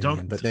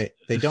Palestinian, but they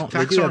do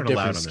have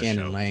different skin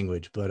and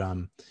language. But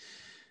a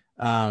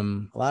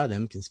lot of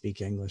them can speak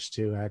English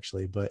too,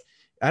 actually. But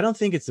I don't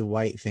think it's a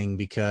white thing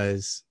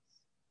because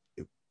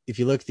if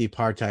you look at the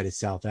apartheid of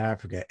South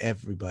Africa,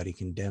 everybody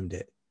condemned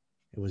it.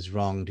 It was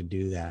wrong to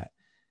do that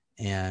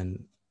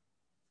and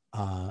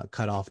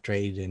cut off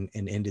trade and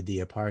ended the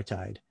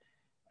apartheid.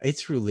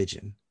 It's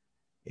religion.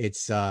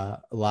 It's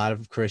a lot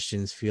of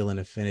Christians feel an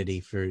affinity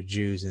for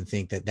Jews and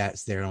think that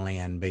that's their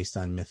land based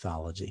on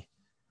mythology,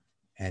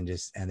 and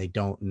they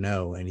don't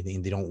know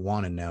anything. They don't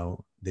want to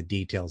know the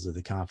details of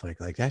the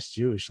conflict. Like, that's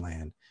Jewish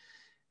land,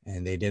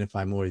 and they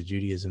identify more with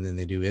Judaism than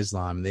they do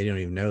Islam. And they don't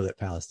even know that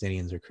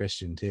Palestinians are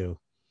Christian too.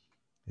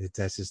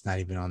 That's just not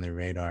even on their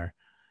radar.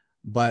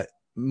 But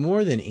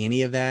more than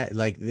any of that,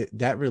 like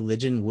that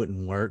religion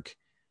wouldn't work.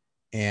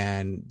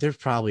 And there's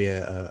probably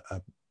a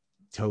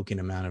token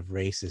amount of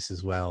racists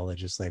as well. They're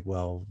just like,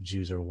 well,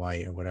 Jews are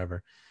white or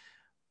whatever.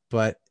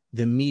 But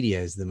the media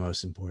is the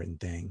most important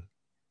thing.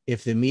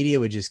 If the media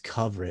would just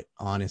cover it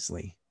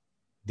honestly,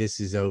 this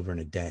is over in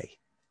a day.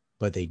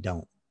 But they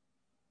don't.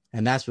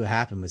 And that's what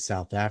happened with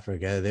South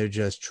Africa. They're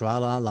just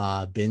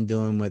tra-la-la, been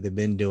doing what they've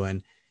been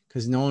doing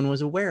because no one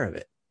was aware of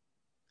it.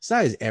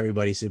 Besides,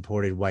 everybody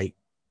supported white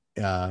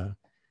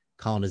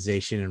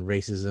colonization and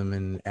racism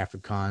and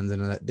Afrikaans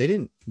and all that. They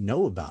didn't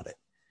know about it.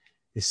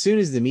 As soon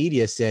as the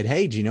media said,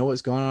 hey, do you know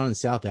what's going on in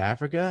South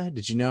Africa?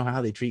 Did you know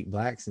how they treat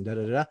blacks and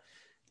da-da-da?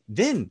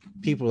 Then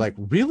people were like,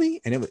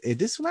 really? And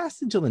this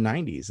lasted until the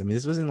 90s. I mean,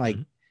 this wasn't like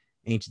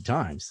ancient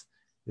times.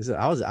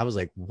 I was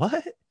like,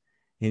 what?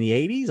 In the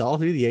 80s, all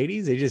through the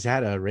 80s, they just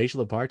had a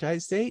racial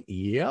apartheid state?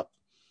 Yep.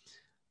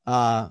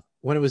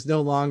 When it was no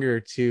longer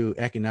to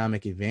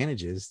economic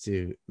advantages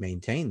to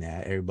maintain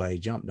that, everybody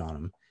jumped on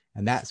them.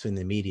 And that's when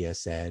the media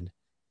said,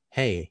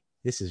 hey,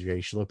 this is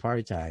racial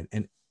apartheid.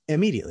 And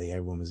immediately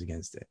everyone was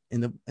against it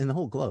in the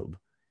whole globe,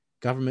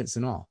 governments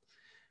and all.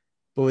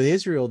 But with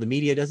Israel, the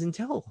media doesn't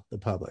tell the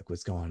public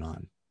what's going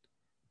on.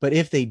 But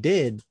if they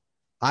did,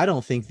 I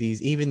don't think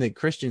even the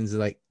Christians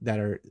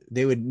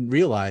they would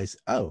realize,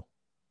 oh,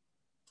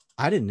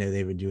 I didn't know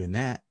they were doing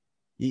that.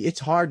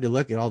 It's hard to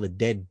look at all the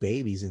dead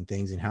babies and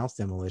things and house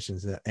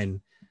demolitions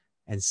and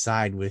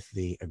side with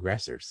the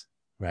aggressors,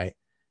 right?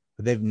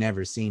 But they've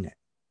never seen it.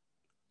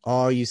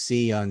 all you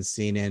see on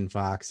CNN,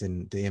 Fox,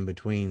 and the in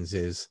betweens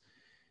is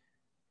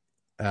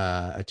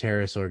a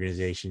terrorist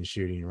organization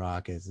shooting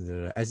rockets,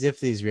 as if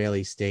the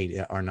Israeli state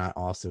are not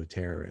also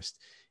terrorists.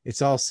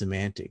 It's all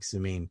semantics. I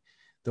mean,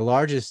 the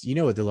largest, you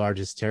know what the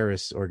largest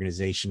terrorist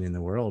organization in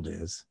the world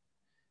is?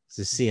 It's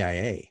the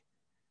CIA.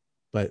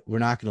 But we're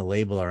not going to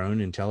label our own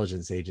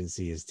intelligence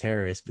agency as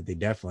terrorists, but they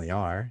definitely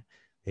are.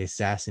 They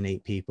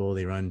assassinate people,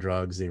 they run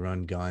drugs, they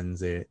run guns.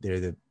 They're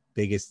the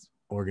biggest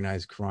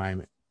organized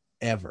crime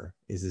ever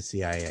is the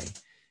CIA.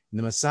 And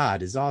the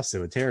Mossad is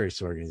also a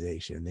terrorist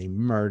organization. They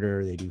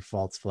murder, they do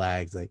false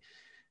flags. Like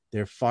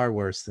they're far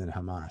worse than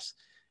Hamas.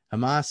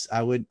 Hamas,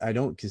 I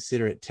don't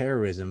consider it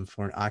terrorism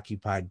for an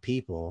occupied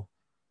people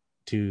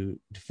to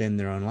defend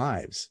their own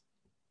lives.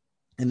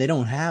 And they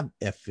don't have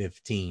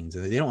F-15s.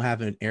 They don't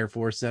have an Air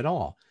Force at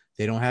all.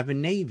 They don't have a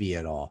Navy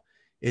at all.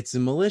 It's a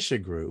militia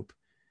group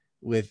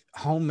with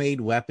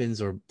homemade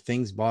weapons or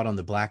things bought on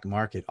the black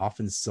market,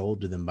 often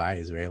sold to them by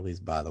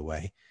Israelis, by the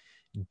way,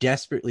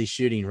 desperately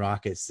shooting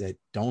rockets that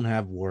don't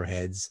have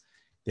warheads.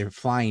 They're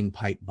flying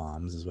pipe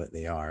bombs is what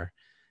they are.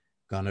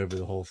 Gone over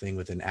the whole thing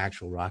with an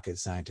actual rocket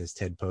scientist,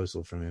 Ted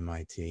Postel from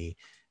MIT.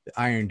 The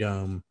Iron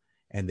Dome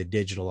and the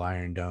digital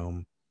Iron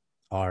Dome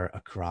are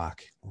a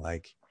crock.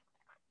 Like,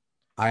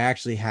 I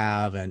actually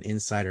have an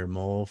insider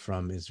mole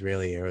from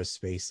Israeli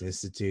Aerospace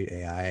Institute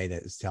AI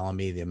that is telling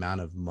me the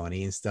amount of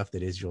money and stuff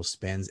that Israel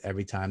spends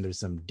every time there's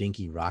some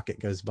dinky rocket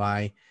goes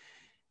by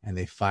and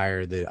they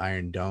fire the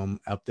Iron Dome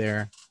up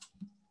there.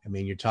 I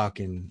mean, you're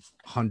talking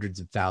hundreds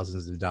of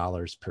thousands of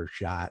dollars per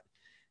shot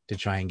to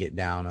try and get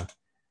down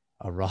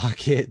a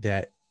rocket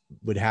that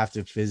would have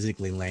to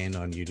physically land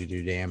on you to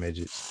do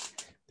damage.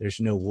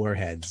 There's no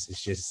warheads.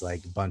 It's just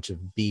like a bunch of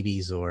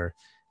BBs or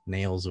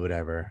nails or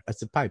whatever.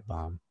 That's a pipe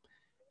bomb.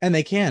 And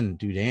they can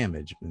do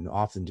damage and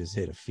often just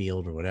hit a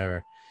field or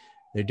whatever.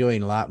 They're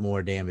doing a lot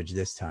more damage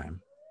this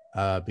time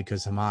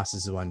because Hamas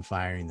is the one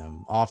firing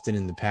them. Often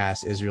in the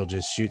past, Israel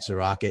just shoots a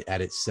rocket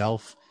at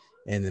itself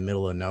in the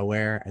middle of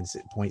nowhere and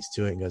points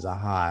to it and goes,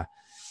 aha,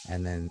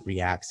 and then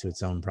reacts to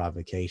its own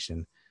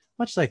provocation,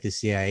 much like the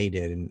CIA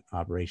did in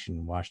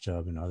Operation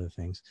Washtub and other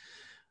things.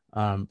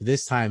 But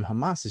this time,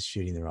 Hamas is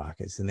shooting the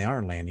rockets and they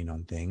are landing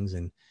on things.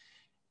 And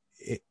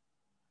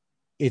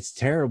it's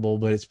terrible,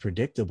 but it's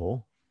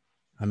predictable.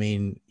 I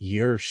mean,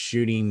 you're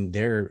shooting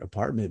their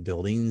apartment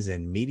buildings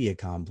and media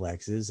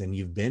complexes, and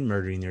you've been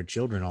murdering their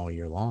children all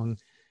year long,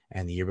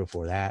 and the year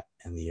before that,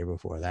 and the year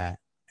before that,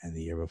 and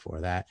the year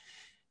before that.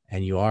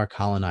 And you are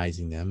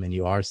colonizing them, and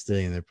you are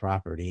stealing their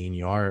property, and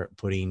you are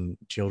putting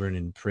children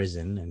in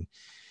prison, and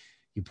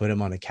you put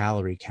them on a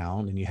calorie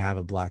count, and you have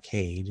a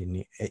blockade.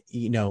 And,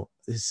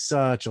 there's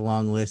such a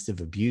long list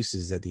of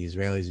abuses that the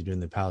Israelis are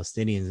doing to the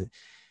Palestinians.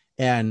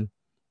 And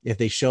if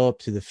they show up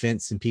to the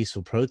fence in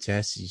peaceful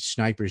protests,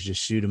 snipers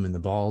just shoot them in the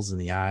balls and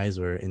the eyes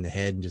or in the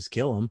head and just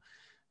kill them.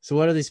 So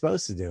what are they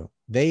supposed to do?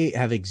 They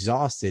have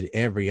exhausted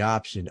every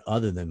option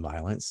other than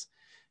violence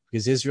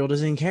because Israel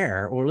doesn't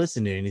care or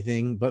listen to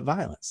anything but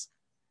violence.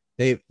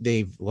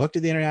 They've looked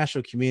at the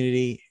international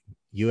community.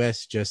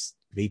 U.S. just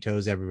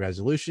vetoes every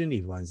resolution.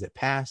 Even ones that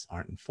pass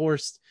aren't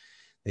enforced.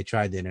 They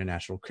tried the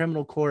International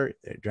Criminal Court.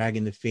 They're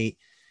dragging the feet.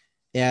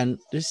 And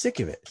they're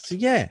sick of it. So,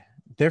 yeah,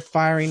 they're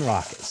firing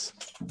rockets.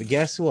 But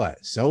guess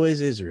what? So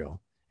is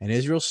Israel. And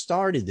Israel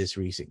started this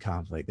recent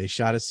conflict. They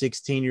shot a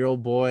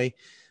 16-year-old boy.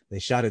 They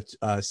shot a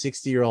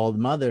 60-year-old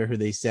mother who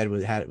they said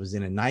was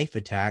in a knife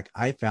attack.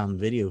 I found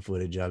video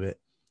footage of it.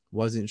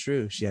 Wasn't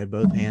true. She had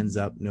both hands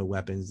up, no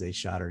weapons. They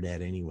shot her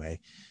dead anyway.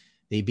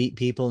 They beat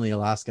people in the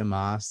Alaska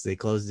mosque. They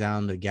closed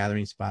down the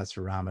gathering spots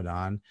for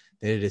Ramadan.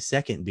 They did a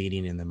second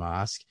beating in the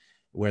mosque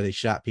where they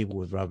shot people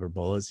with rubber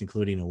bullets,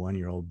 including a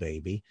 1-year-old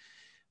baby.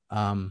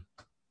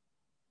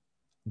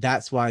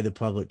 That's why the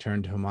public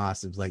turned to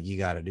Hamas and was like, you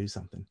got to do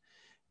something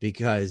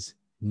because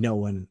no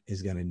one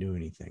is going to do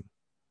anything.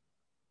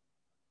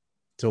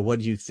 So what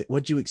do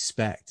you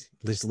expect?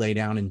 Just lay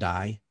down and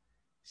die?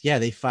 Yeah,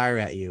 they fire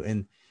at you.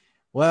 And,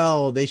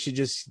 well, they should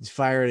just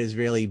fire at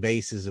Israeli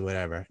bases or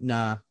whatever.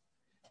 Nah,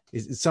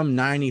 some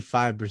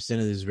 95%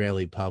 of the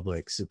Israeli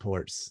public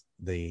supports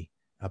the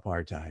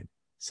apartheid.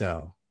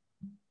 So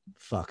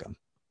fuck them.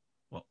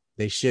 Well,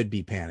 they should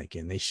be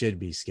panicking. They should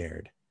be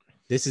scared.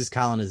 This is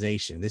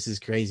colonization. This is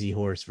Crazy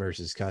Horse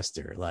versus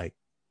Custer. Like,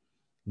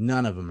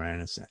 none of them are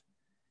innocent.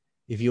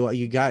 If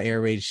you got air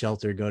raid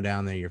shelter, go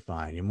down there, you're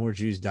fine. And more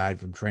Jews died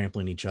from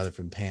trampling each other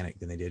from panic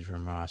than they did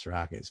from Ross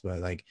rockets. But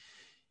like,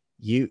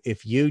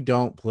 if you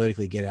don't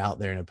politically get out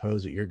there and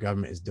oppose what your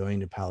government is doing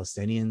to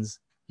Palestinians,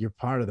 you're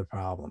part of the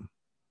problem.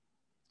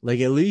 Like,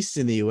 at least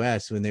in the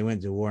U.S., when they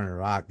went to war in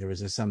Iraq, there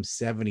was some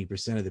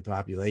 70% of the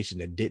population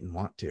that didn't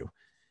want to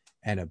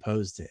and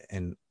opposed it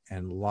and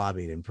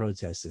lobbied and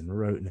protested and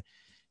wrote. And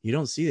you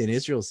don't see that in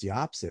Israel. It's the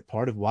opposite.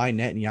 Part of why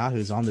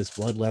Netanyahu's on this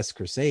bloodless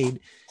crusade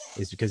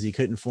is because he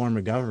couldn't form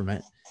a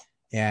government.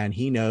 And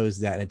he knows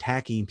that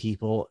attacking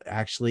people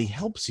actually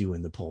helps you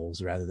in the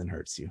polls rather than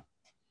hurts you.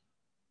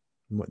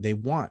 They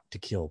want to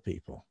kill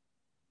people.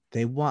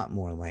 They want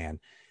more land.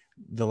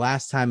 the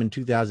last time in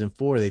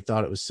 2004, they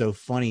thought it was so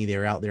funny. They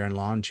were out there in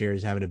lawn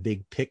chairs having a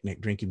big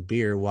picnic, drinking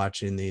beer,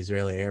 watching the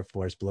Israeli Air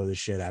Force blow the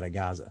shit out of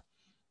Gaza,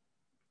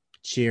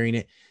 cheering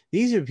it.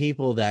 These are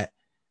people that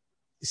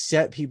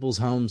set people's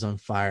homes on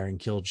fire and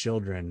kill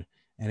children.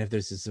 And if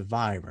there's a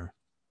survivor,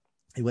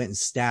 he went and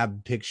stabbed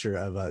a picture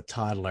of a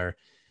toddler,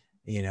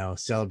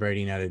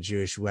 celebrating at a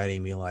Jewish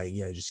wedding, being like,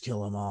 yeah, just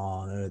kill them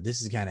all.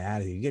 This is the kind of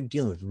attitude. You're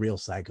dealing with real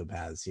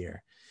psychopaths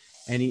here.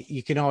 And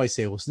you can always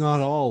say, well, it's not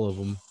all of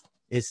them.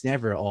 It's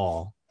never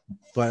all.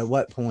 But at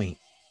what point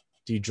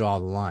do you draw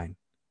the line,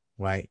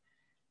 right?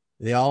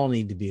 They all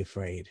need to be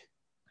afraid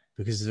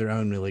because of their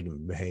own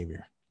malignant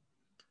behavior.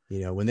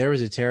 When there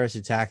was a terrorist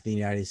attack in the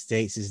United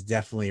States, is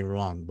definitely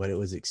wrong, but it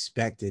was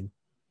expected.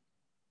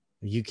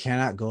 You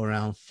cannot go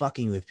around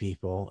fucking with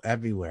people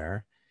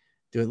everywhere.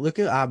 Dude, look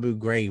at Abu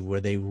Ghraib,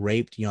 where they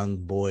raped young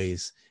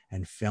boys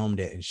and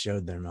filmed it and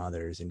showed their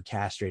mothers and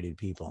castrated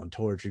people and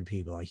tortured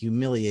people and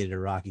humiliated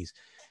Iraqis.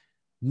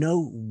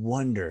 No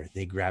wonder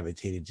they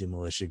gravitated to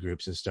militia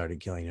groups and started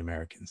killing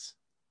Americans.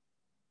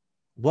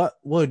 What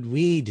would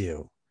we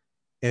do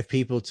if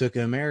people took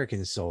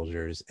American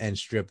soldiers and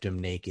stripped them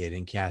naked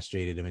and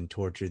castrated them and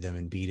tortured them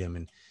and beat them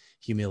and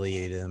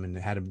humiliated them and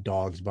had them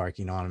dogs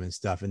barking on them and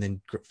stuff, and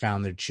then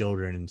found their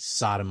children and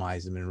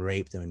sodomized them and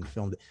raped them and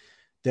filmed it?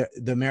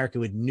 The America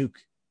would nuke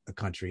a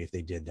country if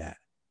they did that.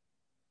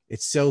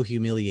 It's so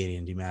humiliating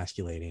and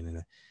demasculating,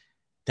 and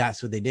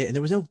that's what they did. And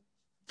there was no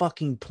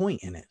fucking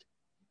point in it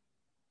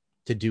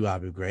to do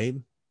Abu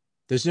Ghraib.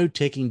 There's no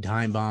ticking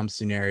time bomb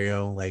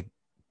scenario like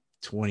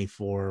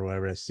 24 or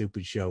whatever that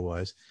stupid show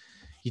was.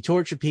 You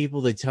torture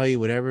people, they tell you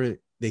whatever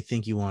they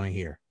think you want to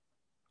hear.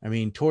 I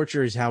mean,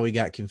 torture is how we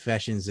got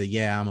confessions that,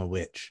 yeah, I'm a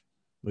witch,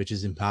 which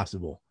is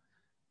impossible.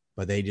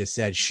 But they just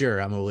said, sure,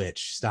 I'm a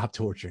witch. Stop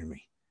torturing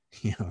me.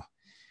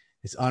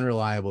 It's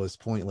unreliable, it's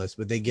pointless,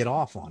 but they get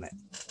off on it.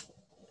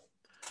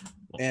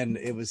 And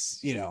it was,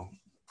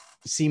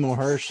 Seymour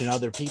Hersh and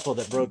other people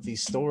that broke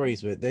these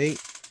stories, but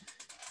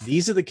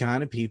these are the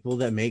kind of people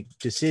that make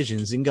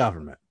decisions in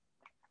government.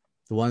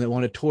 The one that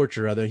want to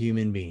torture other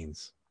human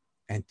beings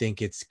and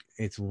think it's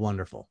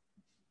wonderful.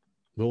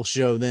 We'll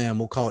show them,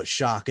 we'll call it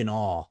shock and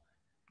awe.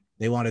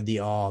 They wanted the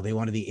awe, they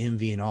wanted the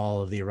envy and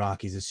awe of the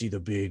Iraqis to see the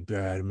big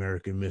bad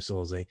American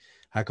missiles.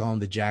 I call them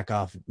the jack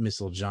off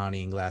missile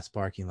Johnny in glass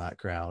parking lot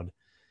crowd.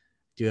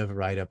 Do have a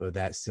write up of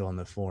that still on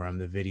the forum.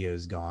 The video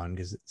is gone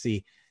because,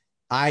 see,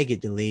 I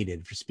get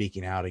deleted for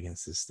speaking out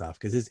against this stuff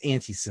because it's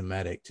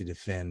anti-Semitic to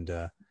defend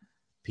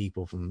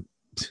people from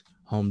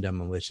home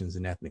demolitions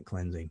and ethnic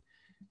cleansing.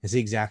 It's the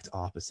exact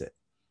opposite,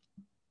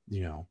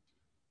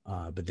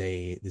 but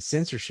the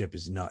censorship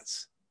is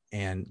nuts,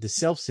 and the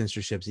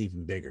self-censorship is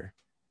even bigger.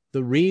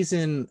 The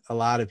reason a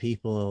lot of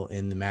people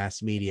in the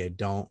mass media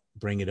don't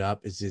bring it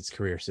up is it's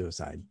career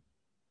suicide.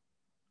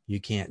 You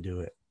can't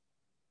do it.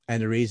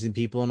 And the reason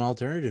people in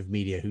alternative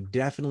media who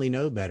definitely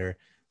know better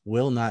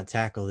will not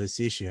tackle this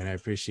issue, and I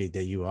appreciate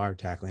that you are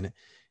tackling it,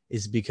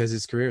 is because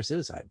it's career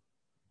suicide.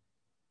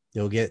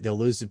 They'll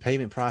lose the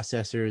payment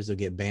processors. They'll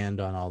get banned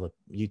on all the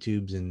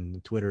YouTubes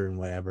and Twitter and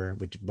whatever,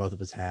 which both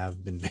of us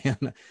have been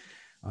banned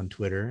on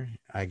Twitter.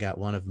 I got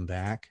one of them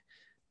back,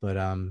 but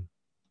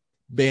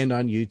banned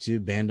on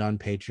YouTube, banned on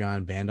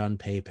Patreon, banned on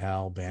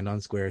PayPal, banned on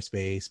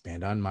Squarespace,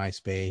 banned on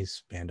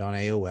MySpace, banned on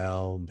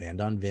AOL, banned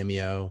on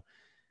Vimeo.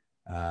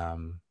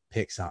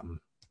 Pick something.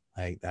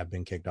 I've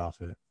been kicked off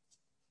of it,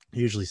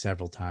 usually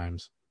several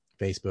times.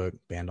 Facebook,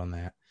 banned on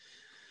that.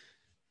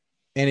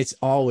 And it's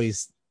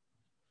always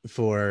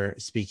for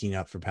speaking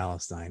up for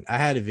Palestine. I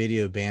had a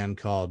video banned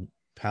called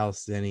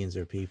Palestinians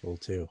Are People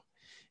too.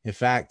 In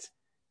fact,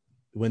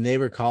 when they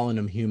were calling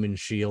them human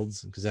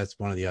shields, because that's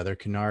one of the other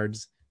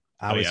canards,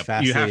 I was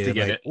fascinated. You have to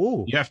get it.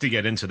 Ooh. You have to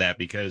get into that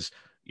because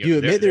you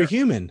admit they're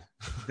human.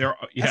 Yeah,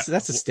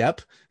 that's a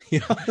step.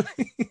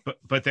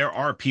 But there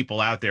are people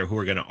out there who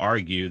are going to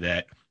argue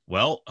that,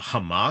 well,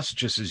 Hamas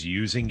just is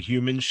using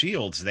human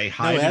shields. They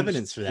hide no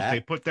evidence for that. They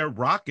put their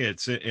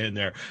rockets in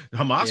there.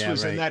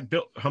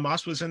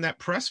 Hamas was in that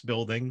press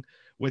building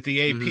with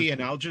the AP and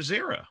Al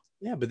Jazeera.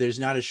 Yeah, but there's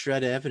not a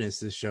shred of evidence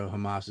to show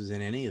Hamas was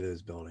in any of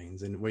those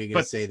buildings. And what are you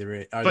going to say?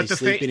 Are they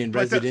sleeping in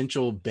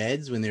residential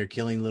beds when they're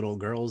killing little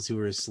girls who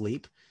are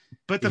asleep?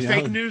 But the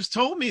fake news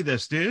told me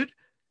this, dude.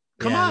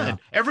 Come on. No.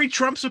 Every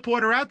Trump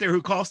supporter out there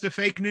who calls the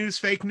fake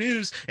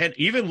news, and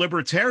even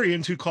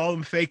libertarians who call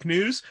them fake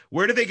news,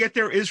 where do they get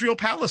their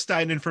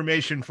Israel-Palestine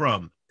information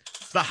from?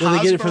 The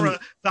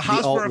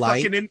Hasbara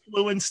fucking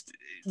influenced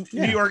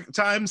New York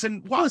Times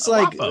and it's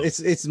like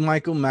it's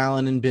Michael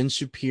Mallon and Ben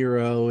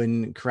Shapiro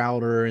and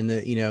Crowder and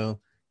the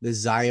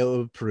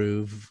Zio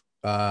approved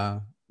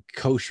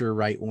kosher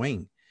right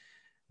wing.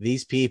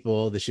 These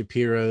people, the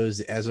Shapiros,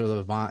 the Ezra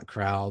Levant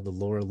crowd, the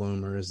Laura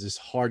Loomers, this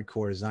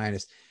hardcore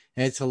Zionist.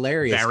 And it's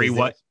hilarious.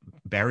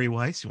 Barry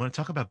Weiss. You want to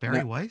talk about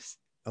Barry Weiss?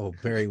 Oh,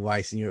 Barry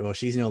Weiss. Well,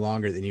 she's no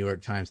longer at the New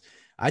York Times.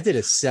 I did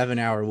a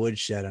 7-hour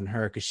woodshed on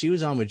her because she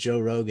was on with Joe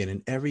Rogan,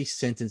 and every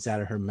sentence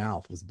out of her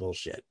mouth was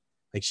bullshit.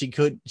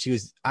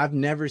 I've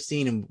never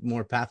seen a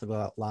more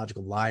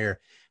pathological liar,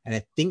 and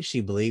I think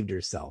she believed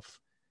herself.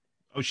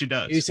 Oh, she You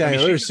does. I say mean,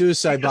 there are she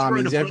suicide just wrote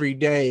a bombings book. every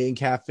day in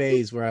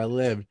cafes where I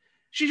lived.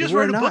 She But just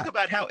we're wrote a book not.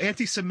 about how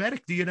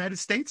anti-Semitic the United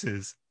States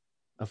is.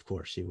 Of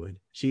course she would.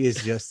 She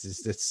is just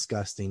this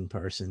disgusting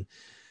person.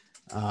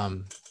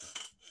 Um,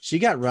 she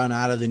got run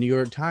out of the New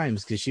York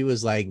Times because she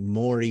was like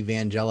more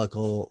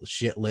evangelical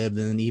shit lib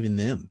than even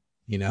them,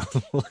 you know.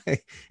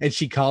 And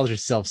she calls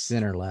herself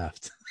center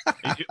left.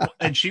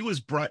 And she was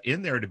brought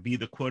in there to be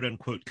the quote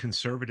unquote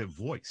conservative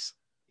voice.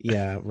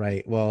 Yeah,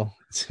 right. Well,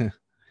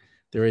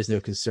 there is no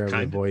conservative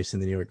Kind of. voice in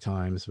the New York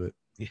Times, but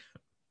Yeah.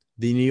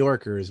 the New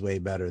Yorker is way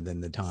better than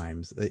the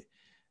Times.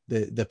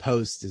 The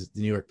Post is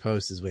the New York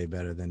Post is way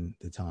better than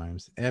the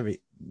Times.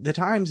 The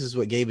Times is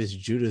what gave us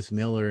Judith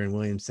Miller and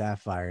William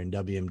Sapphire and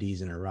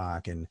WMDs in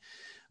Iraq and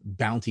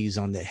bounties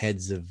on the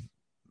heads of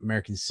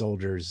American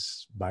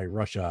soldiers by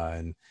Russia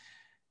and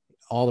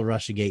all the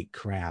Russiagate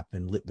crap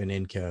and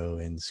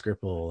Litvinenko and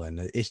Skripal, and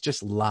it's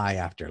just lie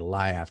after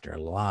lie after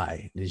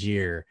lie. This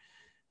year,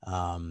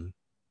 um,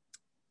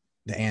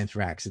 the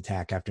anthrax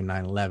attack after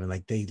 9/11,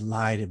 like they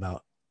lied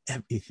about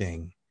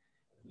everything.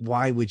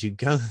 Why would you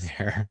go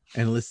there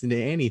and listen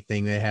to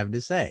anything they have to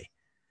say?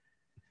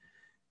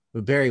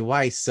 With Barry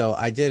Weiss, so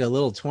I did a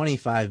little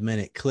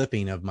 25-minute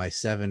clipping of my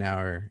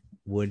 7-hour I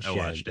woodshed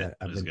watched it. that It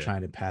I've was been good.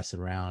 trying to pass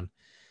around.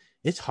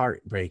 It's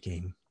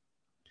heartbreaking.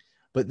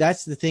 But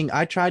that's the thing.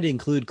 I tried to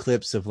include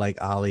clips of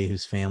like Ali,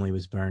 whose family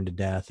was burned to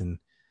death, and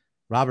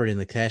Robert in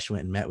the Kesh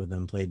went and met with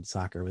him, played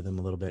soccer with him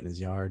a little bit in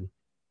his yard.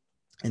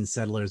 And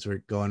settlers were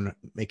going,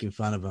 making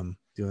fun of him,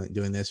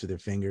 doing this with their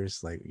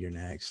fingers, like you're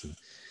next.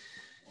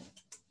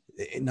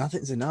 And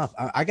nothing's enough.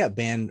 I got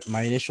banned.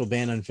 My initial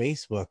ban on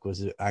Facebook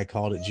was I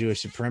called it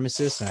Jewish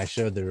supremacists, and I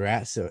showed the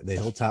rats, so the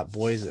hilltop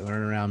boys that run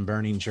around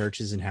burning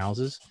churches and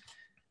houses. I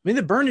mean,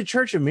 they burned a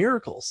Church of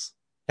Miracles.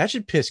 That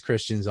should piss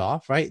Christians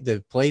off, right?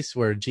 The place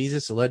where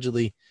Jesus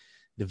allegedly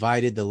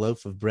divided the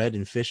loaf of bread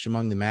and fish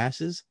among the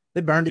masses.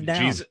 They burned it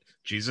down.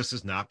 Jesus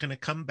is not going to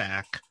come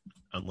back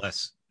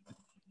unless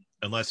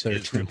Third Israel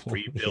temple.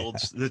 Yeah.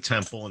 rebuilds the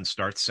temple and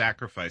starts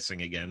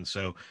sacrificing again.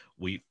 So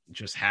we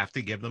just have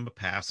to give them a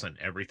pass on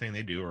everything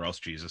they do, or else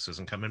Jesus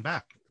isn't coming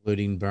back.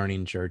 Including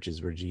burning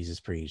churches where Jesus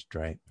preached,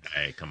 right?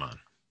 Hey, come on.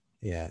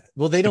 Yeah.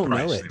 Well, they The don't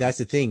know price it. they That's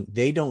the thing.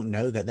 They don't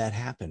know that that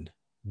happened.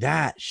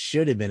 That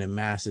should have been a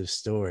massive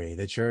story.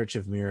 The Church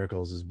of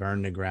Miracles was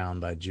burned to ground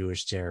by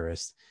Jewish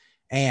terrorists,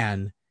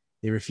 and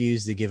they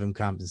refused to give them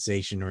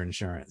compensation or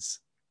insurance.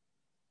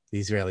 The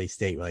Israeli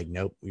state were like,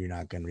 nope, you're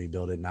not going to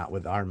rebuild it, not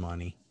with our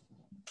money.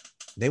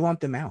 They want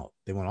them out.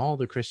 They want all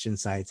the Christian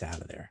sites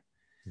out of there.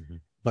 Mm-hmm.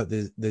 But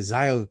the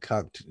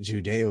Ziocuct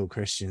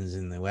Judeo-Christians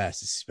in the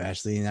West,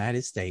 especially in the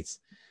United States,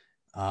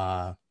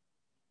 uh,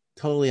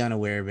 totally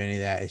unaware of any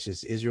of that. It's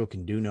just Israel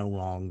can do no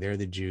wrong. They're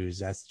the Jews.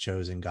 That's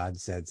chosen. God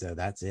said so.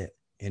 That's it.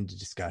 End of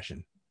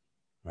discussion.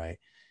 Right.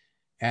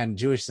 And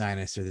Jewish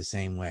Zionists are the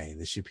same way.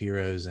 The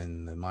Shapiros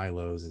and the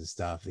Milos and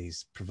stuff,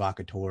 these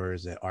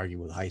provocateurs that argue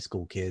with high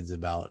school kids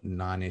about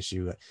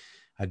non-issue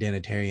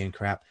identitarian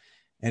crap.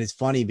 And it's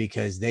funny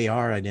because they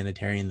are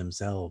identitarian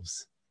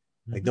themselves.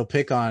 Like Mm-hmm. they'll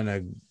pick on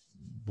a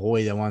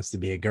boy that wants to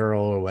be a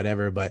girl or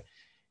whatever, but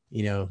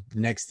you know, the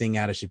next thing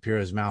out of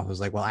Shapiro's mouth was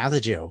like, well, as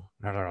a Jew,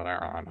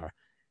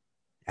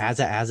 as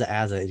a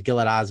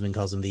Gilad Osman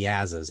calls them the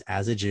asas,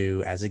 as a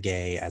Jew, as a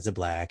gay, as a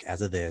black,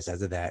 as a this,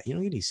 as a that. You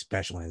don't get any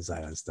special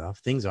insight on stuff.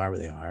 Things are what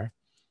they are.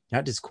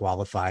 Not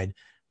disqualified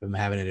from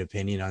having an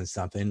opinion on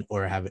something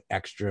or have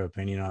extra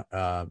opinion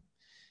on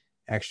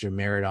extra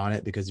merit on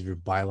it because of your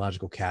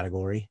biological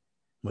category,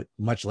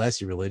 much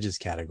less your religious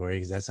category,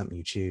 because that's something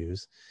you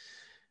choose.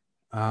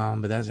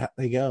 But that's how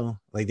they go.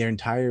 Like their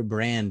entire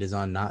brand is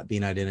on not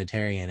being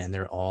identitarian, and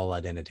they're all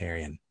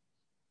identitarian.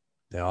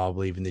 They all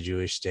believe in the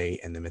Jewish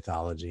state and the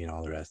mythology and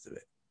all the rest of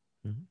it.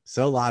 Mm-hmm.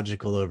 So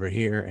logical over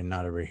here and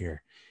not over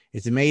here.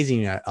 It's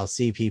amazing. I'll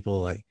see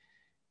people like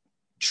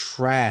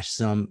trash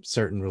some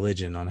certain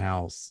religion on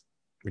how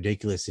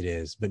ridiculous it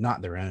is, but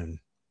not their own.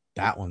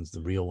 That one's the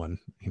real one,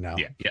 you know.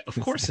 Yeah, yeah. Of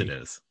It's course it like,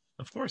 is.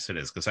 Of course it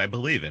is, because I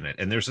believe in it.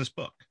 And there's this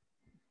book.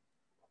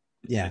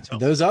 yeah, It's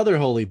those other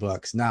holy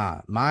books, nah,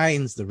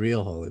 mine's the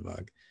real holy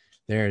book.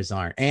 Theirs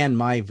aren't. And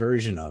my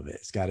version of it,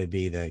 it's got to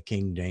be the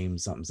King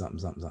James something, something,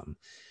 something, something,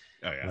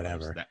 oh yeah,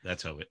 whatever.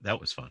 that's how that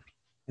was fun.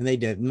 And they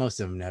did. Most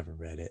of them never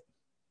read it.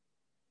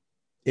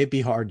 It'd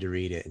be hard to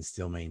read it and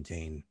still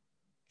maintain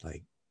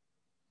like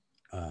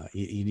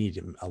you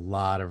need a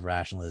lot of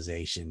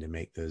rationalization to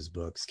make those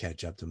books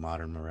catch up to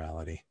modern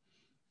morality.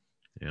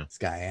 Yeah. It's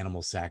got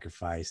animal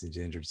sacrifice,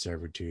 engendered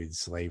servitude,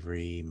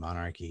 slavery,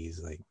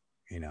 monarchies, like,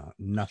 you know,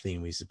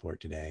 nothing we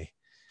support today.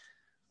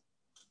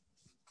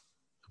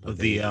 But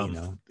they, The you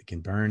know, they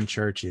can burn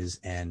churches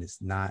and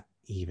it's not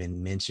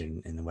even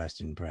mentioned in the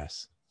Western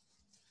press.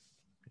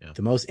 Yeah.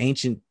 The most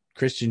ancient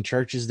Christian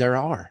churches there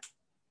are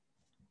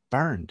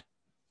burned.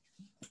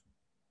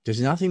 There's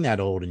nothing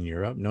that old in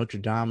Europe. Notre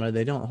Dame,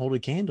 they don't hold a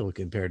candle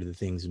compared to the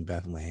things in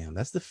Bethlehem.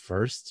 That's the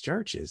first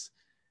churches.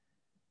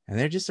 And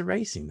they're just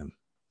erasing them.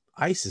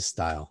 ISIS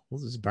style.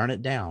 We'll just burn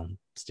it down,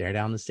 stare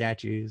down the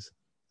statues,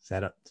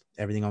 set up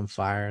everything on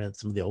fire. That's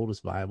some of the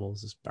oldest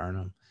Bibles, just burn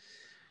them.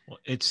 Well,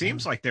 it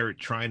seems like they're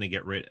trying to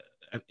get rid,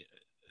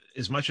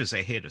 as much as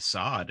they hate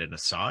Assad, and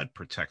Assad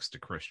protects the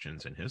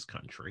Christians in his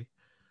country.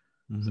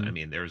 So, I Mm-hmm.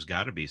 mean, there's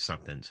got to be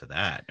something to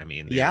that. I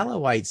mean, The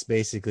Alawites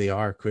basically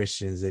are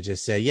Christians that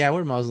just say, yeah,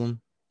 we're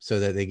Muslim, so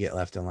that they get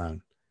left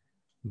alone.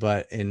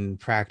 But in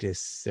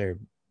practice, they're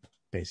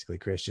basically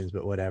Christians,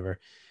 but whatever.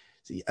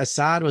 See,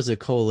 Assad was a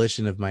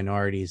coalition of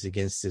minorities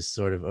against this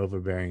sort of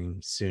overbearing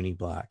Sunni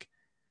bloc.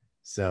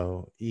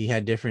 So he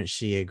had different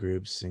Shia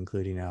groups,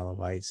 including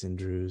Alawites and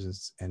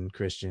Druze and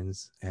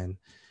Christians, and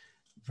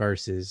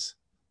versus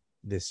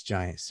this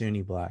giant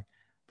Sunni bloc.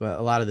 But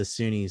a lot of the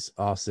Sunnis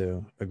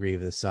also agree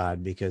with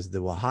Assad because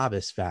the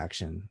Wahhabist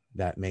faction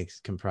that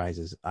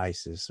comprises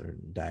ISIS or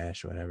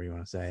Daesh, whatever you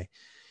want to say,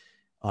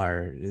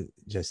 are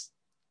just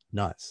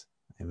nuts.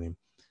 I mean,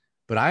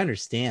 but I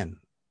understand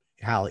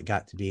how it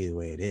got to be the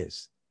way it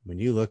is. When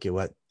you look at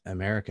what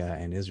America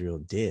and Israel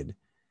did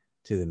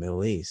to the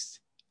Middle East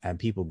and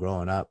people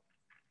growing up,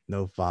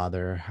 no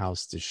father,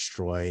 house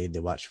destroyed, they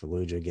watched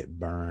Fallujah get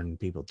burned,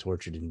 people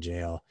tortured in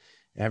jail,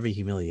 every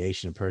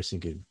humiliation a person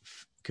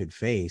could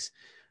face,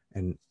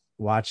 and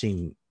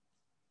watching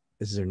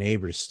as their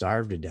neighbors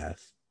starve to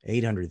death.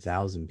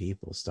 800,000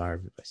 people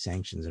starved by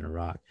sanctions in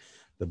Iraq,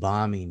 the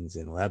bombings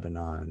in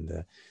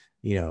Lebanon,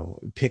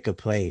 pick a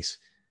place.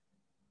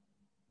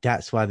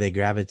 That's why they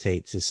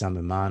gravitate to some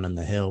imam on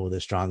the hill with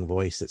a strong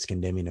voice that's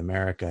condemning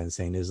America and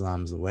saying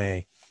Islam's the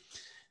way.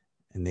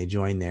 And they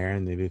join there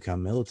and they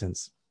become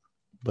militants.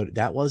 But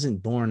that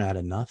wasn't born out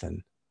of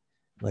nothing.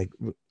 Like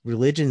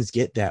religions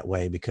get that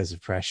way because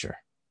of pressure.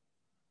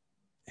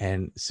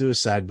 And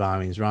suicide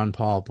bombings, Ron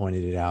Paul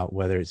pointed it out,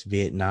 whether it's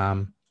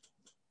Vietnam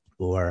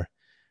or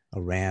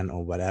Iran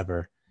or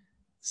whatever,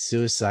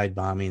 suicide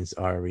bombings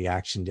are a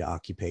reaction to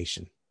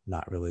occupation,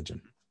 not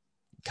religion.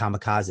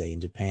 Kamikaze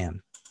in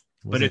Japan.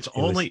 but it's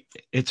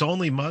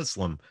only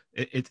Muslim.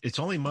 It's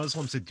only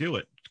Muslims that do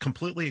it.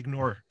 Completely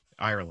ignore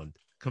Ireland.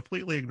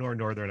 Completely ignore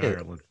Northern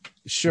Ireland.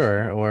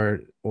 Sure,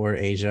 or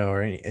Asia,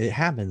 or it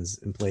happens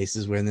in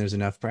places where there's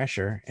enough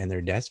pressure and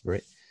they're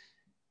desperate.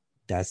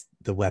 That's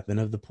the weapon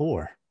of the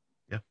poor.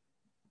 Yeah,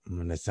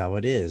 and that's how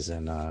it is.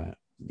 And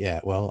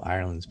yeah, well,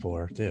 Ireland's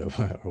poor too,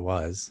 or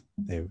was.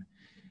 They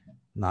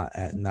not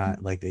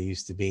like they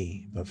used to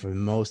be, but for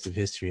most of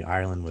history,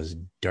 Ireland was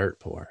dirt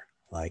poor,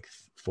 like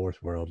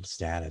fourth world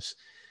status,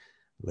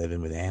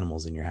 living with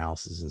animals in your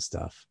houses and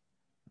stuff.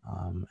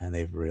 And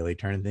they've really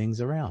turned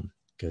things around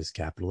because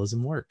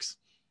capitalism works.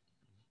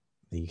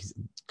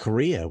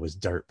 Korea was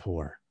dirt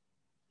poor.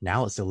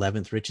 Now it's the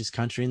 11th richest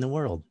country in the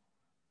world.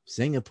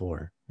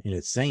 Singapore, and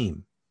it's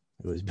same.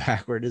 It was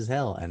backward as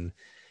hell. And,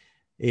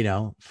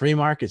 free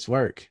markets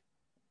work.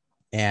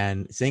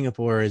 And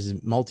Singapore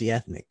is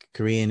multi-ethnic.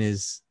 Korean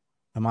is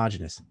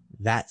homogenous.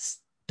 That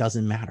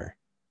doesn't matter,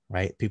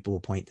 right? People will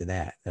point to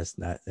that.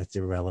 That's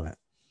irrelevant.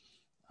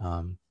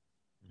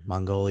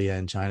 Mongolia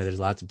and China, there's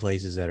lots of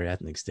places that are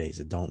ethnic states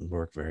that don't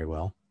work very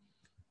well.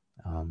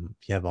 You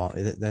have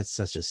that's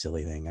such a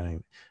silly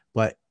thing.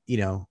 But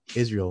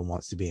Israel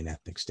wants to be an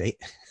ethnic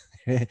state,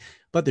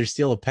 but there's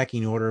still a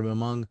pecking order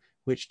among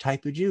which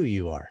type of Jew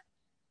you are,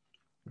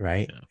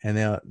 right? yeah.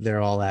 And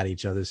they're all at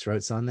each other's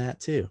throats on that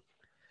too.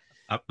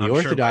 The I'm sure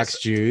Orthodox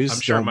Jews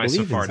I'm sure don't my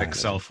believe in Sephardic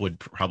Zionism. self would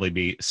probably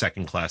be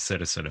second class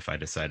citizen if I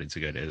decided to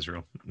go to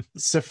Israel.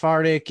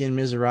 Sephardic and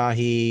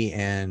Mizrahi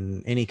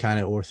and any kind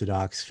of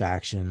Orthodox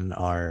faction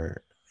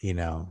are,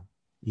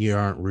 you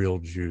aren't real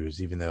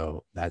Jews, even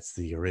though that's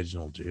the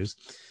original Jews.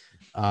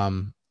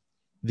 The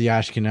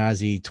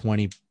Ashkenazi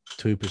 22%,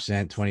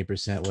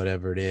 20%,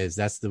 whatever it is,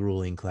 that's the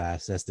ruling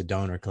class. That's the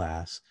donor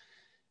class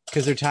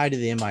because they're tied to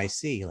the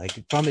MIC.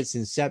 Like from its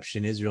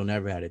inception, Israel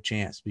never had a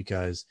chance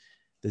because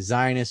the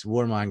Zionist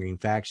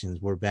warmongering factions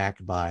were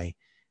backed by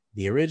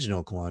the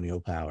original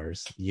colonial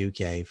powers, the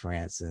UK,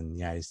 France, and the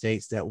United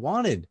States, that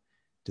wanted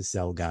to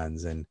sell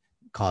guns and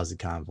cause a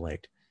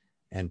conflict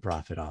and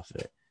profit off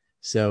of it.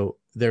 So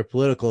their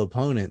political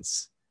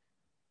opponents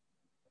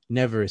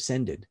never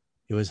ascended.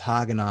 It was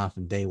Haganah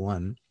from day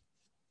one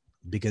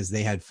because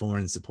they had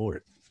foreign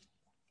support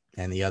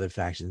and the other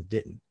factions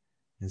didn't.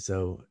 And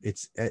so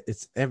it's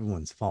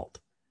everyone's fault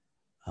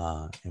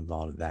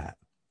involved in that.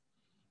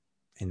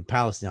 In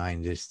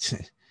Palestine, just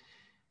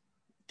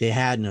they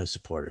had no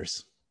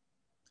supporters.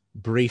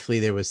 Briefly,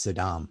 there was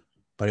Saddam,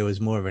 but it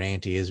was more of an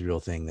anti-Israel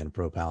thing than a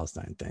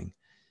pro-Palestine thing.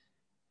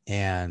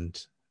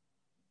 And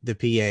the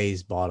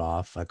PAs bought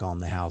off. I call them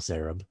the House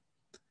Arab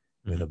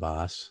with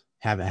Abbas.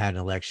 Haven't had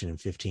an election in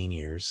 15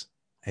 years.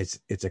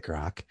 It's a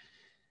crock.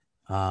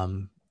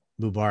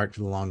 Mubarak for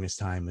the longest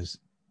time was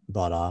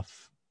bought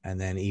off. And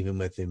then even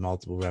with the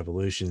multiple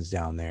revolutions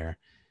down there,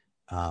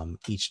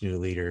 each new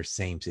leader,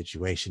 same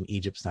situation.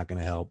 Egypt's not going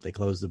to help. They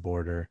closed the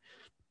border.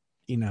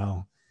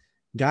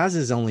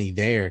 Gaza's only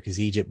there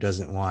because Egypt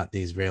doesn't want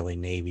the Israeli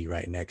Navy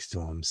right next to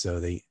them. So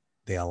they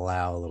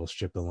allow a little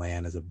strip of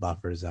land as a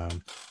buffer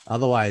zone.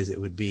 Otherwise, it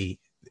would be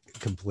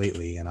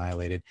completely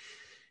annihilated.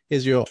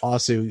 Israel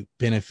also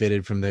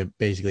benefited from the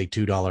basically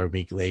 $2 a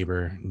week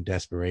labor and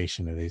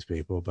desperation of these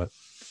people. But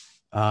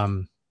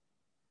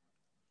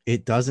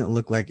It doesn't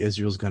look like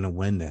Israel's going to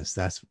win this.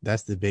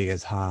 That's the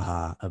biggest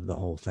ha of the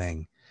whole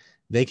thing.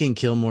 They can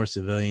kill more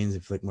civilians,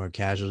 inflict more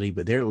casualty,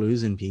 but they're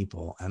losing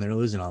people and they're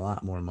losing a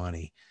lot more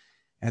money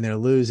and they're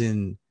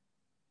losing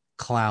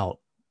clout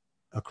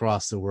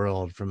across the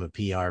world from a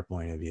PR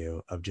point of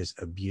view of just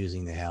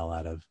abusing the hell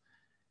out of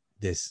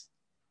this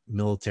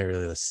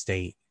militaryless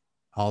state.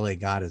 All they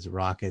got is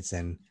rockets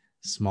and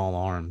small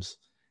arms.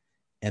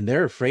 And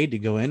they're afraid to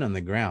go in on the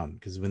ground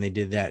because when they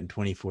did that in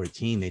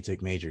 2014, they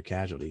took major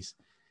casualties.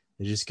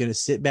 They're just going to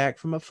sit back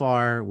from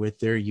afar with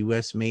their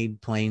US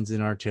made planes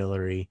and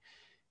artillery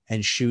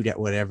and shoot at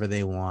whatever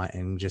they want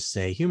and just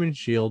say human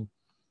shield,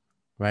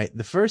 right?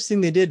 The first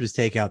thing they did was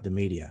take out the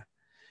media.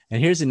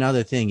 And here's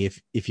another thing.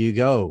 If you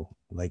go,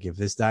 like if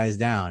this dies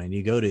down and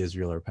you go to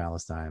Israel or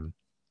Palestine,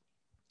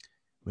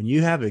 when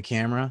you have a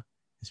camera,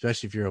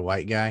 especially if you're a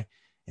white guy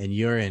and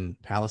you're in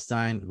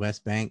Palestine,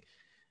 West Bank,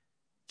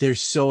 they're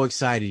so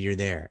excited you're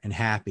there and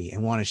happy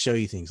and want to show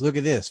you things. Look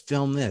at this,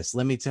 film this.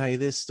 Let me tell you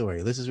this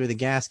story. This is where the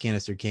gas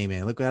canister came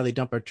in. Look how they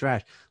dump our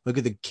trash. Look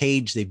at the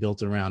cage they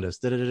built around us.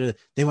 Da-da-da-da.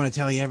 They want to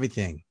tell you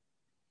everything.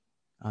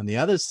 On the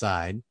other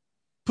side,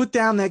 put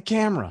down that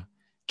camera.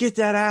 Get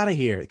that out of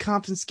here.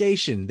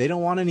 Confiscation. They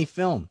don't want any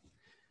film.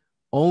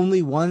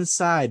 Only one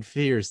side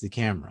fears the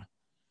camera,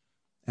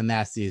 and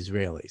that's the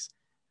Israelis.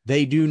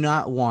 They do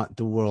not want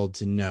the world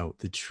to know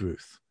the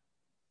truth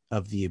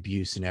of the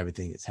abuse and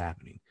everything that's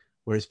happening.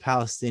 Whereas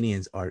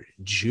Palestinians are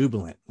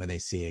jubilant when they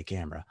see a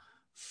camera.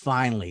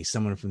 Finally,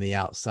 someone from the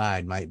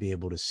outside might be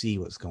able to see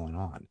what's going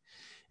on.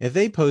 If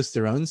they post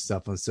their own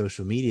stuff on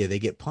social media, they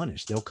get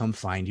punished. They'll come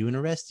find you and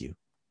arrest you.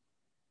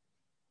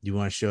 You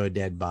want to show a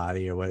dead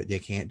body or what? They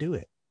can't do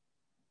it.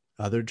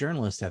 Other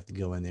journalists have to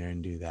go in there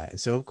and do that. And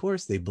so, of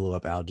course, they blew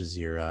up Al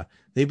Jazeera.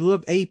 They blew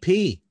up AP.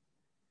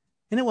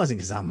 And it wasn't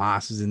because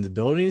Hamas was in the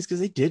building. It's because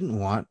they didn't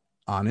want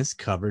honest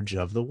coverage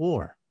of the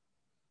war.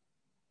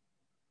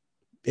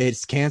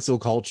 It's cancel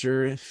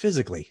culture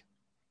physically.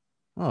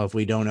 Well, if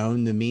we don't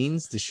own the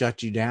means to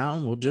shut you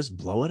down, we'll just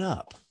blow it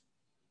up.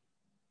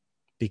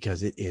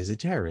 Because it is a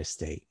terrorist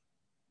state.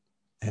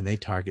 And they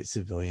target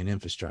civilian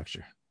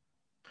infrastructure.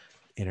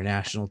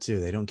 International,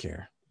 too. They don't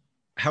care.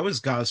 How is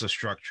Gaza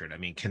structured? I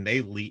mean, can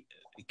they leave?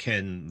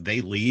 Can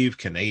they leave?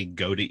 Can they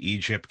go to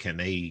Egypt? Can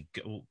they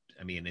go?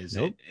 I mean, is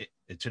Nope.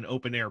 it's an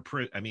open air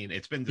prison? I mean,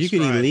 it's been You could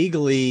described.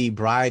 illegally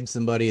bribe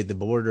somebody at the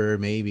border,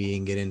 maybe,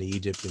 and get into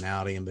Egypt and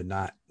out of him, but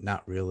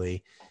not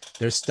really.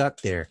 They're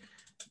stuck there.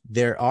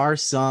 There are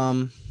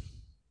some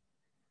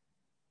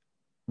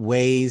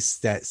ways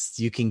that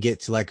you can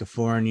get to like a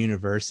foreign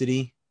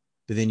university,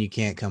 but then you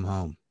can't come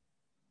home.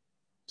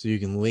 So you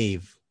can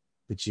leave,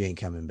 but you ain't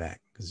coming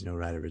back because no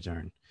right of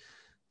return.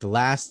 The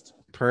last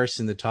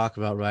person to talk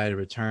about right of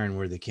return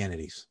were the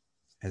Kennedys,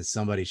 and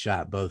somebody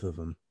shot both of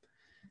them.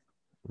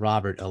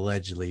 Robert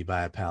allegedly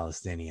by a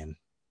Palestinian.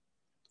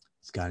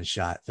 He's gotten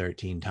shot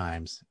 13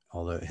 times,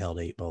 although it held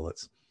 8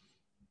 bullets.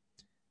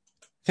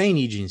 Thane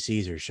Eugene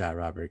Caesar shot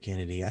Robert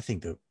Kennedy. I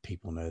think the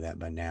people know that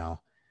by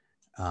now.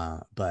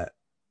 But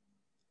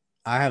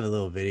I have a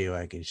little video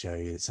I can show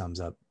you that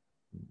sums up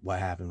what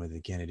happened with the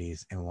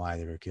Kennedys and why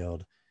they were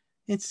killed.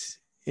 It's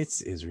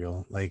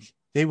Israel. Like,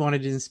 they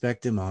wanted to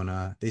inspect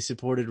Dimona. They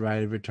supported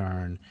right of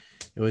return.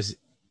 It was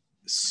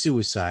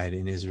suicide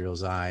in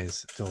Israel's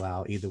eyes to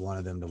allow either one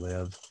of them to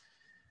live.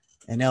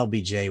 And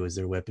LBJ was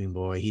their whipping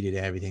boy. He did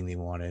everything they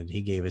wanted.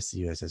 He gave us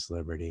the USS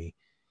Liberty.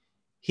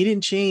 He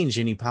didn't change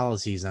any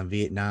policies on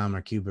Vietnam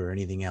or Cuba or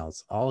anything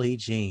else. All he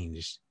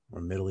changed were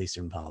Middle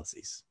Eastern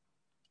policies.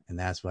 And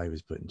that's why he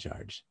was put in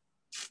charge.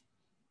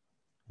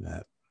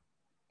 But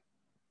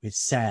it's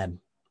sad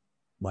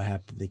what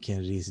happened to the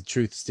Kennedys. The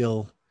truth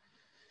still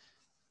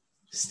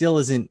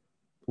isn't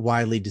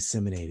widely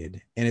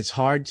disseminated. And it's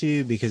hard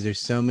to, because there's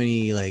so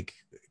many like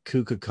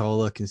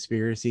Coca-Cola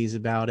conspiracies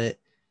about it,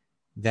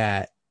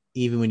 that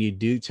even when you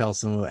do tell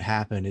someone what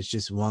happened, it's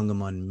just one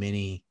among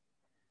many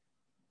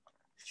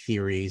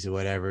theories or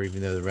whatever,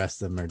 even though the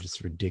rest of them are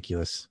just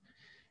ridiculous.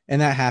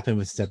 And that happened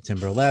with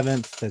September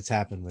 11th. That's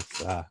happened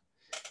with,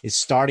 it's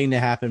starting to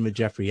happen with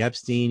Jeffrey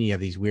Epstein. You have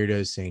these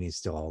weirdos saying he's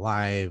still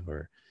alive,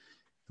 or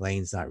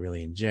Lane's not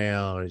really in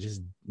jail, or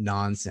just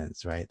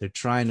nonsense, right? They're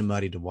trying to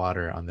muddy the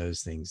water on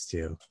those things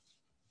too.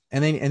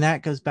 And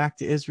that goes back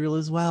to Israel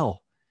as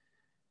well.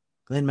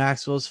 Glenn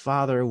Maxwell's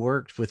father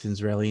worked with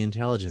Israeli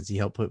intelligence. He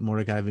helped put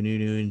Mordecai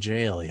Vanunu in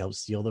jail. He helped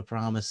steal the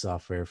Promise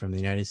software from the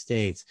United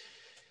States.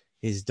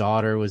 His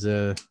daughter was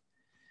a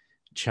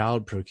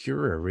child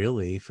procurer,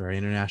 really, for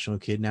international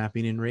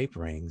kidnapping and rape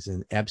rings.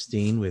 And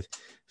Epstein, with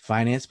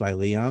financed by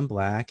Leon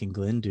Black and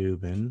Glenn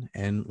Dubin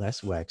and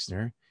Les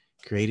Wexner,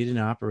 created an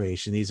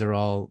operation. These are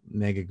all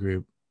mega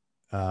group,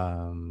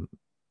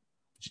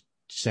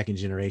 second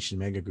generation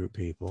mega group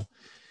people.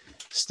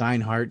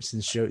 Steinhardts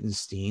and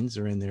Schoensteins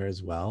are in there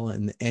as well,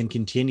 and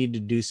continued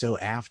to do so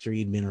after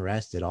he'd been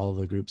arrested. All of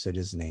the groups I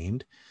just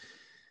named,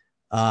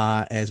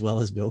 as well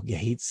as Bill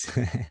Gates.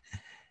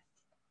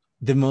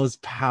 The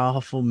most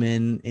powerful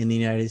men in the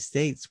United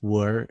States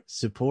were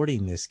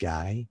supporting this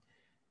guy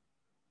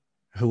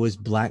who was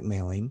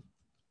blackmailing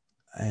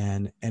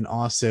And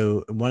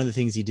also one of the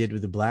things he did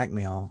with the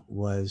blackmail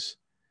was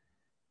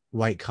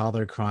white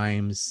collar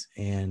crimes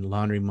and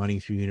laundering money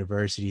through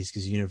universities,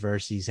 because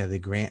universities have the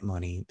grant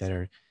money that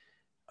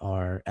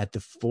are at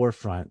the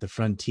forefront, the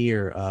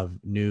frontier of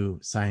new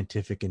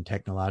scientific and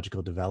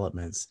technological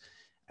developments.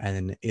 And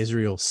then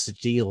Israel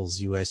steals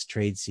U.S.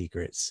 trade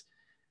secrets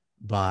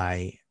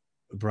by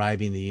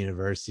bribing the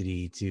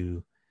university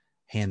to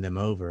hand them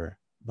over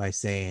by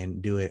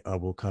saying, do it or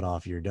we'll cut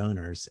off your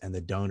donors. And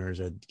the donors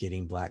are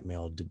getting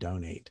blackmailed to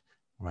donate,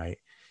 right?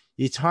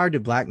 It's hard to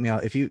blackmail.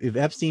 If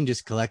Epstein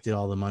just collected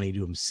all the money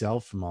to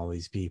himself from all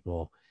these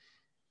people,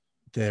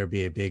 there'd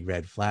be a big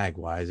red flag.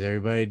 Why is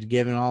everybody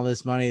giving all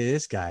this money to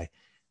this guy?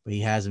 But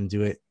he has them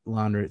do it,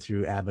 launder it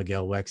through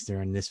Abigail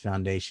Wexner and this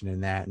foundation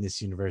and that and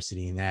this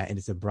university and that. And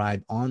it's a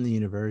bribe on the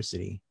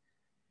university,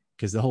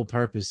 because the whole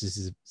purpose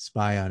is to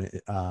spy on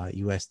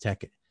U.S.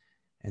 tech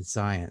and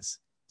science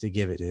to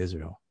give it to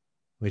Israel,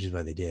 which is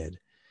what they did.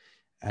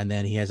 And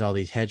then he has all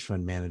these hedge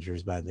fund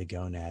managers by the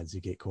gonads who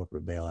get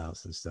corporate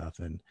bailouts and stuff,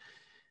 and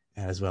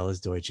as well as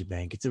Deutsche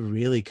Bank. It's a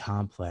really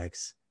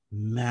complex,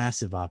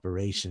 massive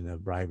operation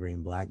of bribery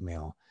and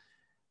blackmail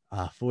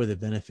for the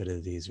benefit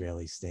of the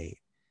Israeli state.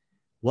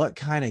 What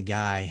kind of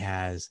guy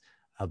has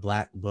a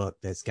black book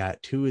that's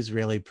got 2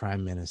 Israeli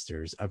prime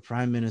ministers, a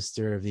prime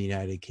minister of the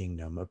United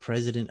Kingdom, a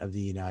president of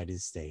the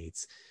United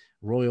States,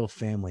 royal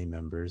family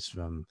members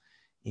from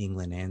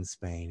England and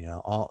Spain,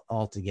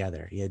 all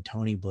together? He had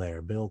Tony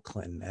Blair, Bill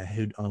Clinton,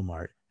 Ehud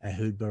Omar,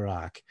 Ehud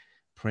Barak,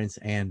 Prince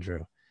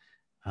Andrew,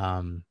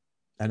 and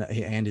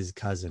his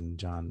cousin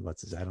John.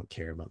 I don't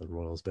care about the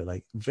royals, but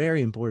like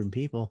very important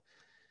people.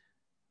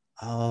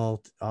 He's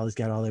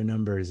got all their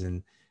numbers,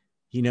 and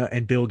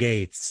and Bill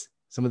Gates,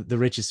 some of the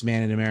richest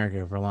man in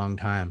America for a long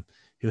time,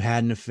 who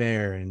had an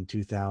affair in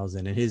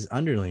 2000, and his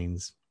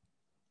underlings,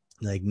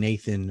 like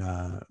Nathan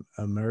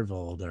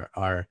Mervold,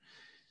 are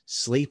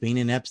sleeping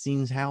in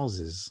Epstein's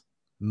houses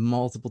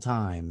multiple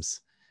times,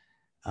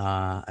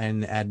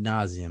 and ad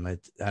nauseum.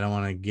 I don't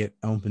want to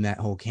open that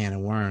whole can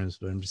of worms,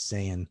 but I'm just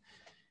saying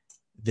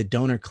the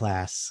donor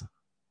class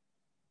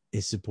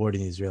is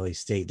supporting the Israeli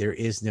state. There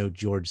is no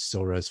George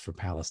Soros for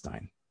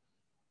Palestine,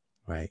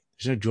 right?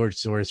 There's no George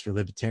Soros for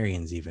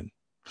libertarians even.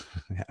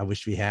 I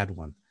wish we had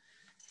one.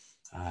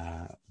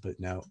 But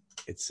no,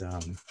 it's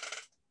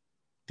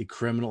the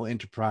criminal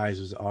enterprise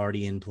was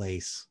already in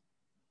place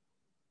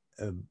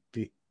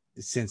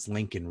since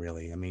Lincoln,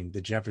 really. I mean,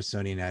 the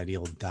Jeffersonian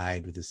ideal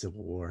died with the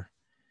Civil War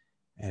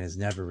and has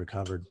never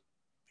recovered.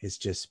 It's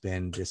just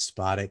been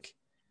despotic,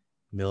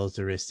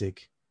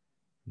 militaristic,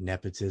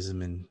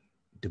 nepotism, and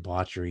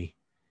debauchery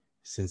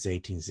since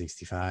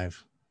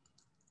 1865.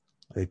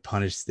 They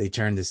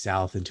turned the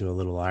South into a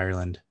little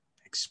Ireland,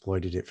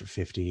 exploited it for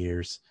 50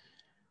 years.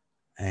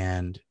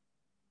 And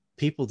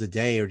people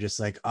today are just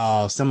like,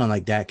 oh, someone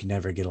like that can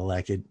never get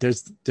elected.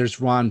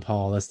 There's Ron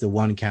Paul. That's the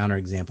one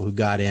counterexample, who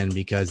got in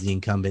because the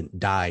incumbent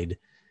died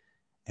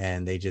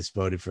and they just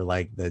voted for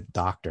like the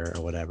doctor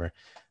or whatever.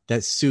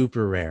 That's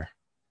super rare.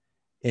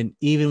 And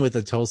even with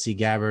a Tulsi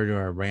Gabbard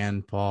or a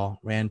Rand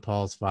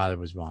Paul's father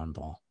was Ron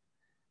Paul.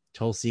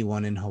 Tulsi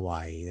won in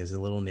Hawaii. There's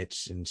a little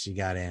niche, and she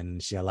got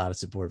in. She had a lot of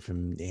support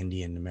from the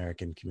Indian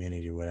American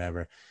community or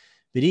whatever.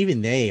 But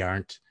even they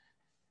aren't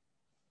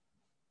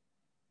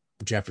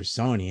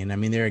Jeffersonian. I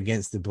mean, they're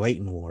against the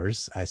blatant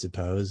wars, I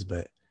suppose,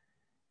 but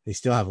they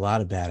still have a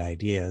lot of bad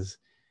ideas.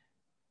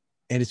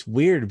 And it's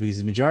weird because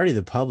the majority of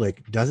the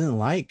public doesn't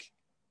like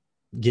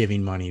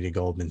giving money to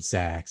Goldman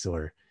Sachs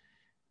or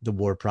the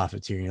war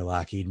profiteering of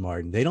Lockheed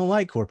Martin. They don't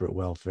like corporate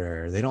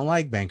welfare. They don't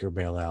like banker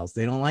bailouts.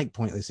 They don't like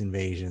pointless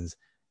invasions,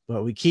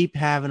 but we keep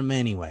having them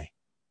anyway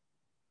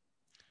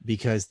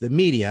because the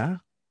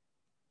media,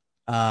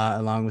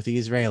 along with the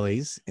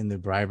Israelis in the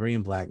bribery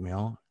and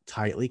blackmail,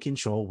 tightly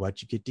control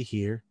what you get to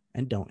hear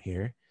and don't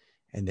hear,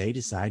 and they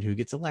decide who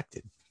gets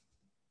elected.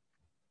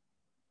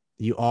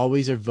 You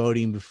always are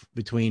voting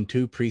between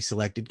 2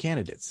 pre-selected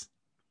candidates.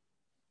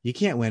 You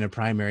can't win a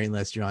primary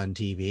unless you're on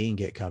TV and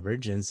get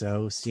coverage. And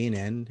so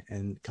CNN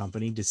and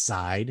company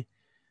decide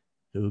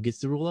who gets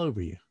to rule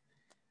over you.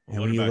 Well, and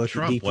what when you about look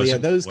Trump? deeply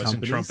at those Wasn't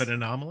companies, Trump an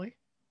anomaly?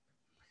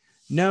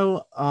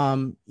 no,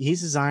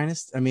 he's a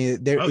Zionist. I mean,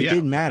 Oh it yeah,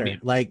 didn't matter. I mean,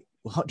 Like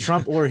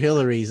Trump or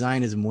Hillary,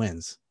 Zionism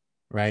wins,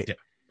 right? yeah.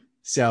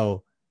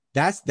 So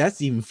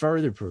that's even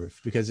further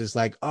proof, because it's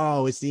like,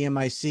 oh, it's the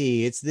MIC,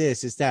 it's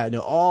this, it's that.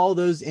 No, all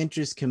those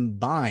interests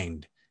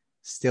combined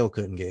still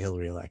couldn't get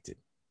Hillary elected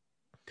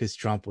because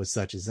Trump was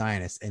such a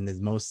Zionist, and the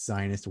most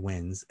Zionist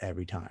wins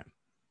every time.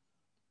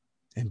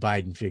 And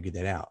Biden figured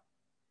that out.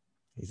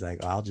 He's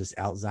like, I'll just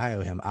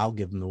out-Zio him. I'll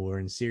give him the war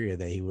in Syria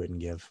that he wouldn't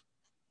give,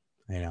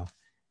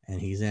 and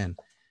he's in.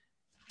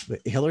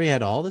 But Hillary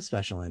had all the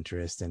special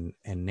interest and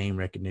name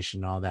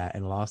recognition and all that,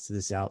 and lost to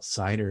this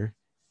outsider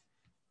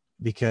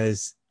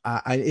because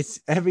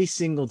it's every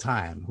single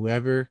time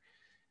whoever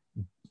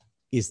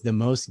is the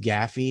most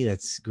gaffy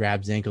that's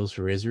grabs ankles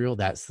for Israel,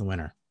 that's the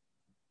winner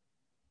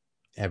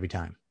every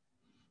time.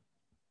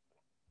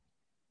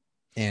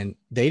 And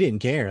they didn't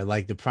care.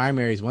 Like the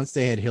primaries, once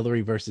they had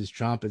Hillary versus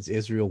Trump, it's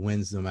Israel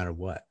wins no matter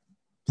what.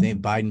 Saying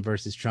Biden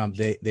versus Trump,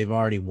 they've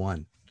already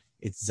won.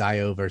 It's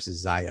Zio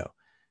versus Zio.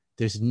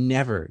 There's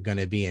never going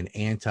to be an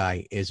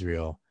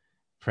anti-Israel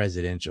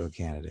presidential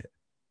candidate.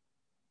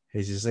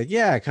 He's just like,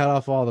 yeah, cut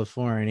off all the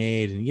foreign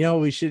aid,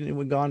 and we shouldn't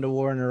have gone to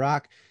war in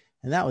Iraq,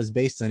 and that was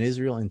based on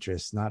Israel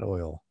interests, not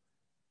oil.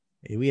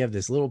 We have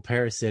this little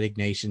parasitic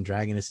nation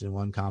dragging us into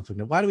one conflict.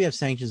 Now, why do we have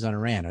sanctions on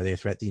Iran? Are they a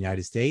threat to the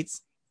United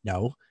States?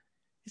 No,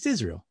 it's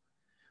Israel.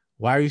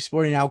 Why are you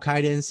supporting Al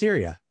Qaeda in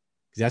Syria?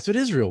 Because that's what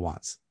Israel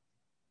wants,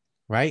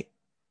 right?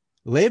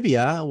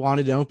 Libya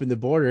wanted to open the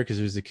border because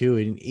there was a coup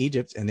in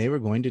Egypt, and they were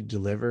going to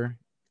deliver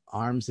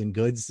arms and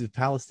goods to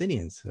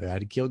Palestinians. They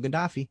had to kill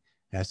Gaddafi.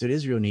 That's what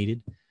Israel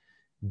needed.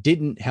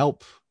 Didn't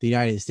help the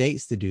United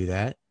States to do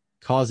that,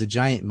 caused a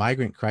giant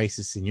migrant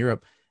crisis in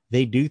Europe.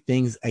 They do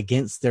things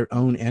against their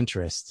own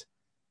interest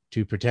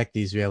to protect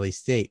the Israeli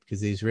state,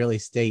 because the Israeli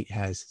state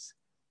has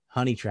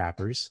honey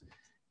trappers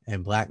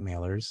and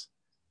blackmailers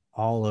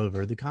all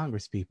over the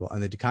Congress people.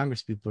 And the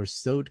Congress people are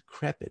so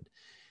decrepit.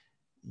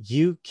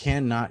 You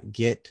cannot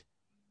get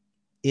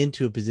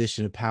into a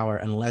position of power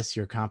unless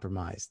you're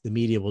compromised. The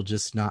media will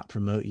just not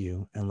promote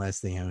you unless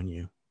they own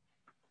you.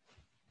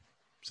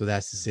 So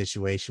that's the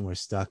situation we're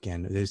stuck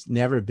in. There's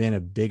never been a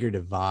bigger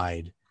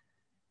divide.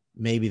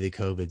 Maybe the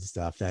COVID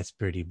stuff, that's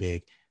pretty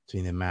big,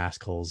 between the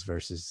mask holes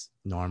versus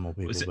normal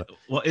people.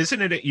 Well,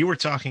 isn't it? You were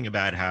talking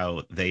about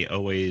how they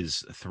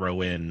always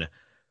throw in,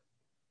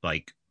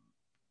 like,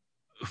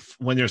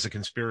 when there's a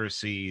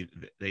conspiracy,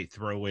 they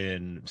throw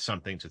in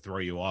something to throw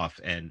you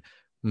off. And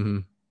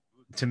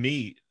to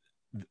me,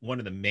 one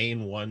of the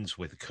main ones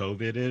with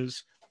COVID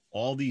is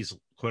all these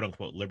quote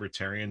unquote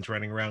libertarians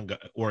running around,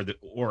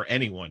 or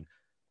anyone.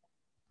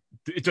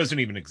 It doesn't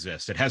even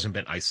exist. It hasn't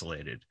been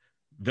isolated.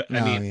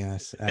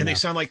 Yes, and they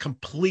sound like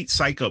complete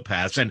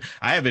psychopaths. And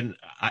I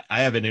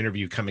have an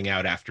interview coming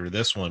out after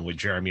this one with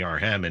Jeremy R.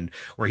 Hammond,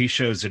 where he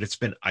shows that it's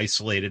been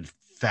isolated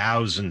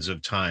thousands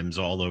of times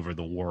all over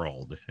the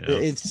world.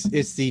 It's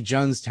the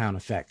Jonestown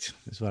effect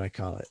is what I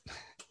call it,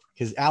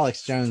 because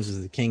Alex Jones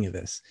is the king of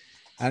this,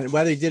 and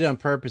whether he did it on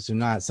purpose or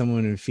not,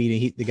 someone would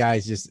feed it. The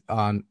guy's just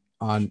on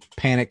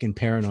panic and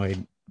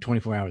paranoid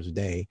 24 hours a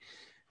day.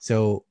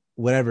 So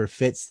whatever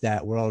fits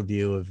that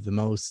worldview of the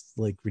most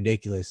like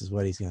ridiculous is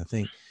what he's going to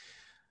think.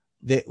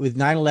 That with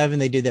 9/11,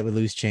 they did that with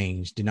loose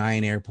change,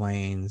 denying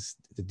airplanes,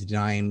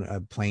 denying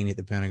a plane at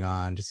the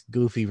Pentagon, just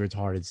goofy,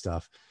 retarded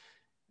stuff.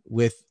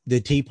 With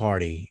the Tea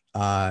Party,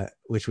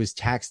 which was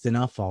taxed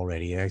enough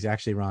already, it was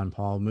actually Ron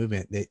Paul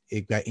movement, that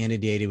it got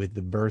inundated with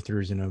the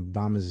birthers and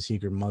Obama's a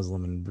secret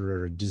Muslim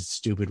and just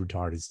stupid,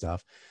 retarded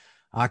stuff.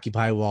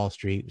 Occupy Wall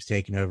Street was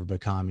taken over by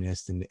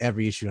communists, and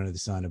every issue under the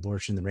sun,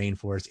 abortion, the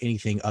rainforest,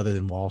 anything other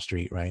than Wall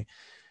Street, right?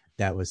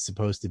 That was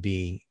supposed to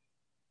be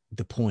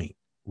the point,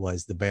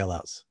 was the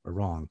bailouts are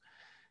wrong.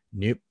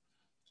 Nope.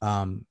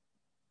 And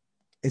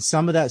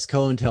some of that's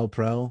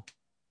COINTELPRO,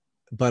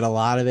 but a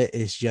lot of it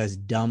is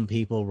just dumb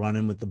people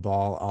running with the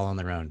ball all on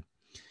their own.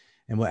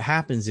 And what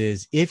happens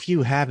is, if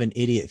you have an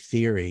idiot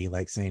theory,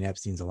 like saying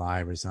Epstein's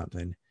alive or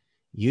something,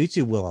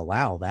 YouTube will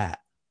allow that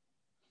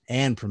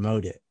and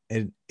promote it.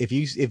 And if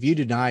you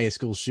deny a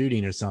school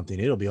shooting or something,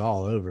 it'll be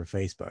all over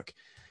Facebook.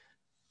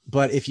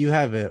 But if you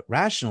have a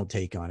rational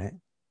take on it,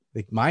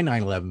 like my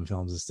 9/11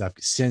 films and stuff,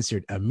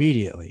 censored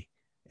immediately,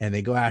 and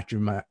they go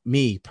after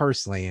me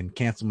personally and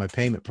cancel my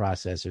payment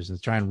processors and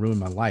try and ruin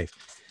my life.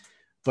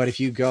 But if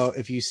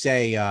you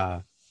say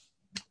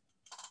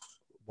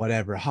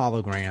whatever,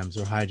 holograms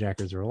or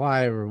hijackers are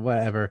alive or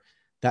whatever,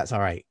 that's all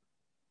right,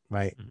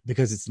 right?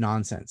 Because it's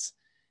nonsense.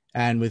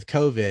 And with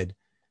COVID,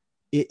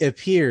 it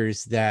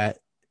appears that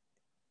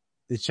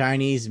the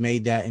Chinese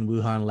made that in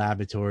Wuhan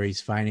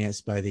laboratories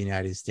financed by the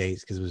United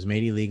States because it was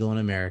made illegal in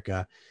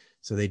America.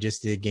 So they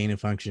just did gain of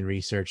function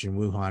research in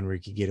Wuhan where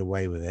you could get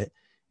away with it.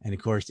 And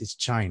of course, it's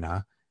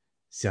China.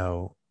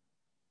 So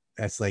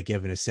that's like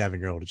giving a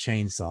 7-year-old a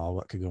chainsaw.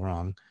 What could go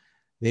wrong?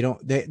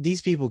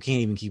 These people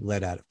can't even keep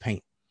lead out of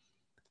paint.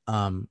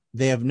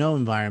 They have no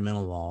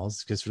environmental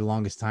laws because for the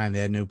longest time they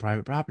had no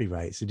private property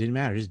rights. It didn't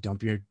matter. Just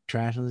dump your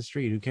trash on the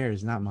street. Who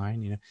cares? Not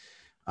mine,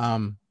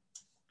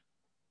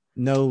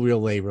 No real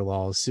labor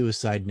laws,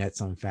 suicide nets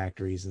on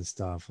factories and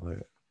stuff.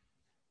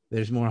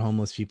 There's more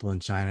homeless people in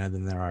China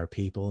than there are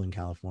people in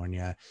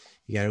California.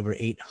 You got over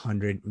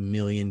 800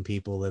 million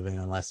people living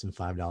on less than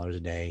 $5 a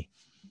day.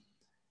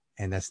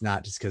 And that's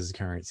not just because of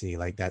currency.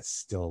 Like, that's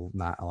still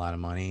not a lot of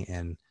money.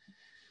 And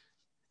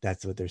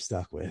that's what they're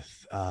stuck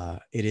with.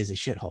 It is a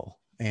shithole,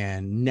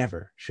 and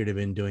never should have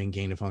been doing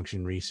gain of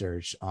function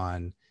research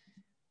on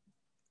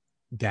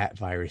that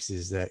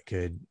viruses that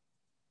could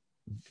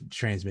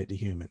transmit to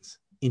humans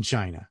in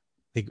China.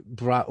 They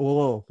brought,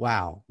 oh,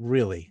 wow,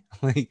 really?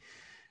 Like,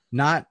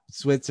 not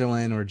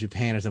Switzerland or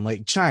Japan or something,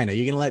 like China.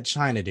 You're going to let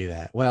China do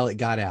that? Well, it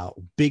got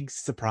out. Big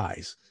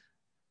surprise,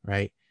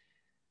 right?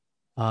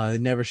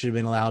 It never should have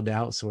been allowed to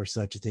outsource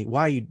such a thing.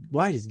 Why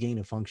does gain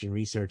of function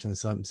research on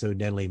something so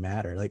deadly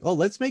matter? Like, oh,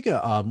 let's make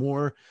a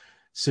more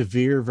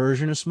severe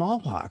version of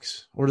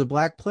smallpox or the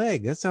Black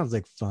Plague. That sounds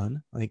like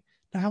fun. Like,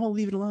 no, how about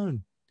leave it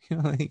alone?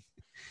 Like,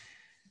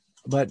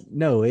 But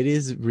no, it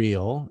is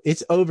real.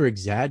 It's over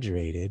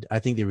exaggerated. I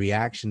think the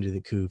reaction to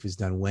the coup has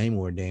done way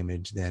more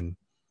damage than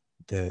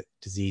the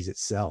disease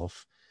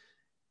itself.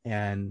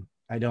 And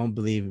I don't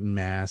believe in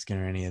masking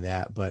or any of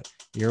that. But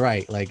you're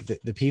right. Like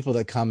the people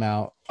that come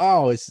out,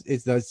 oh, it's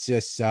that's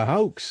just a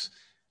hoax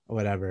or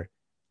whatever,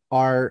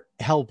 are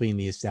helping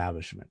the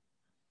establishment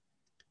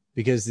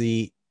because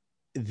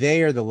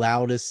they are the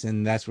loudest,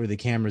 and that's where the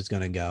camera's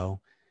going to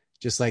go.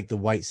 Just like the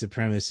white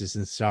supremacists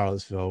in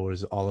Charlottesville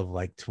was all of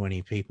like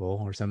 20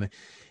 people or something.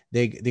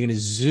 They're going to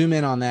zoom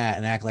in on that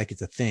and act like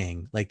it's a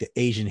thing, like the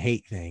Asian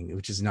hate thing,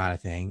 which is not a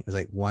thing. It was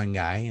like one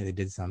guy and they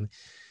did something.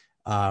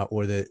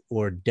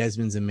 Or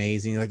Desmond's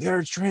amazing. Like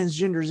there's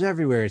transgenders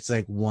everywhere. It's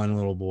like one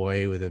little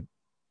boy with a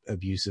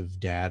abusive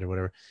dad or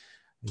whatever,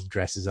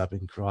 dresses up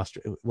in cross,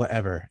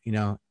 whatever,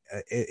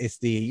 it's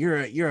the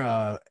you're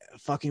a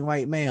fucking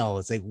white male.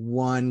 It's like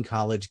one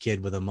college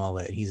kid with a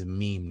mullet. He's a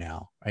meme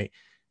now, right?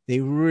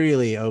 They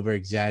really over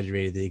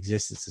exaggerated the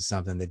existence of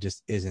something that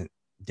just isn't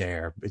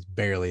there. It's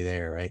barely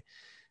there, right?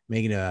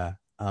 Making a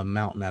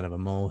mountain out of a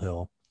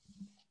molehill.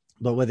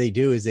 But what they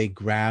do is they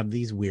grab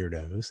these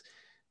weirdos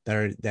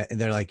that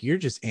they're like, you're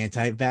just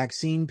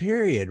anti-vaccine,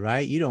 period,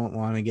 right? You don't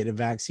want to get a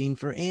vaccine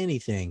for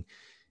anything.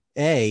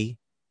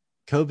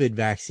 COVID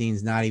vaccine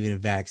is not even a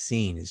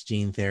vaccine; it's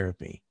gene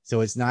therapy.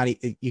 So it's not.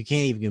 You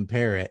can't even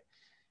compare it.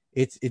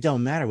 It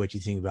don't matter what you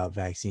think about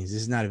vaccines.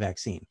 This is not a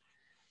vaccine,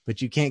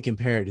 but you can't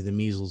compare it to the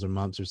measles or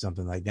mumps or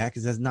something like that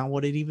because that's not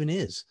what it even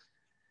is.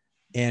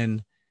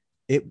 And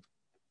it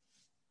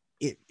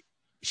it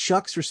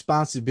shucks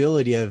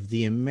responsibility of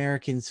the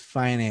Americans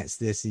finance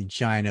this in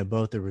China.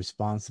 Both are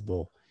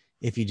responsible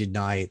if you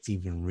deny it's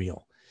even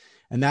real.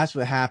 And that's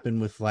what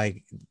happened with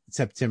like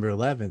September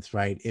 11th,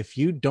 right? If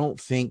you don't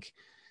think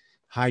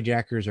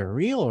hijackers are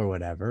real or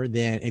whatever,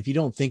 then if you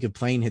don't think a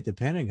plane hit the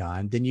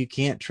Pentagon, then you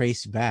can't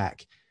trace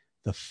back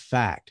the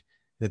fact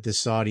that the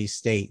Saudi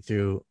state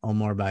through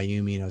Omar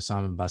Bayoumi and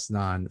Osama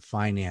Basnan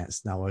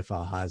financed Nawaf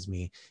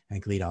al-Hazmi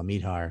and Khalid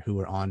al-Midhar, who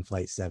were on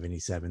Flight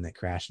 77 that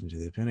crashed into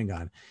the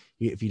Pentagon.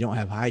 If you don't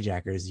have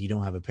hijackers, you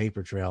don't have a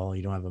paper trail,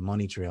 you don't have a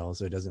money trail,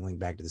 so it doesn't link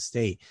back to the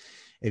state.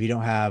 If you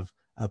don't have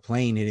a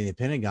plane hitting the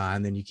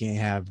Pentagon, then you can't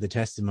have the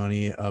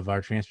testimony of our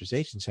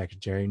transportation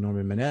secretary,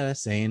 Norman Mineta,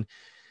 saying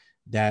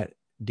that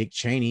Dick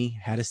Cheney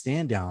had a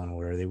stand down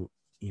order.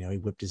 He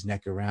whipped his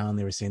neck around.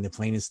 They were saying the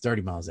plane is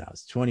 30 miles out.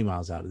 It's 20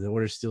 miles out. The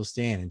orders still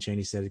stand. And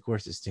Cheney said, of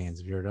course it stands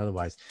if you heard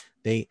otherwise.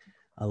 They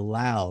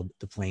allowed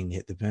the plane to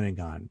hit the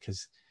Pentagon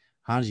because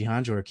Hanji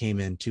Hanjor came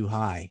in too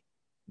high,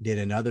 did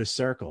another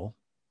circle,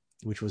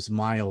 which was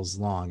miles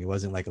long. It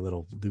wasn't like a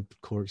little loop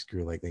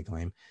corkscrew like they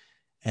claim,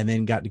 and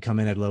then got to come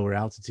in at lower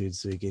altitude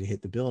so he could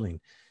hit the building.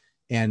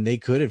 And they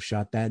could have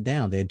shot that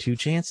down. They had two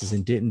chances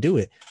and didn't do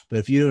it. But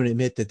if you don't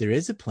admit that there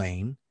is a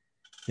plane,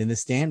 then the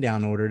stand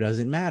down order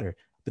doesn't matter.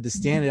 But the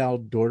stand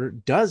down order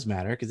does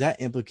matter because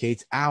that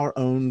implicates our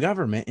own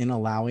government in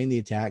allowing the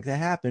attack to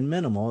happen,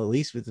 minimal, at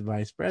least with the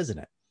vice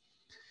president.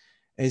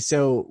 And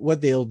so what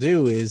they'll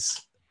do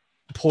is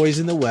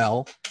poison the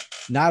well,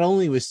 not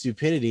only with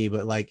stupidity,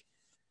 but like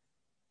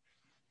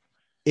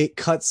it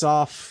cuts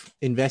off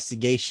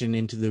investigation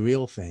into the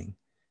real thing.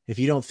 If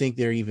you don't think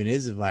there even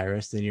is a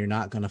virus, then you're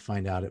not going to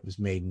find out it was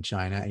made in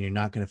China, and you're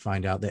not going to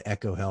find out that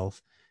EcoHealth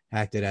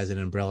acted as an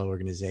umbrella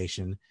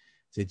organization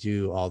to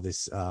do all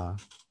this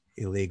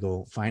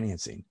illegal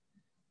financing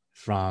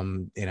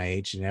from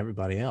NIH and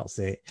everybody else.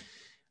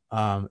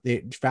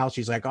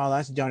 Fauci's like, oh,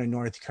 that's done in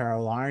North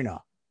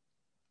Carolina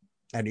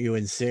at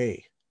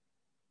UNC.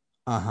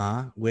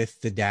 With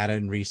the data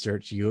and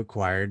research you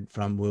acquired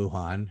from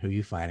Wuhan, who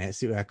you financed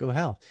through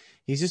EcoHealth.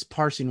 He's just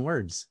parsing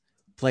words,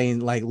 playing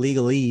like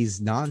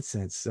legalese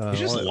nonsense. He's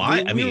just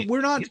lying. I mean, he's been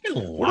We're not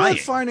lying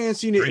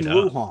financing it in straight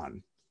up.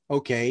 Wuhan.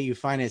 Okay, you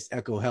financed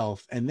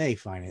EcoHealth, and they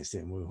financed it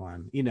in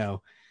Wuhan.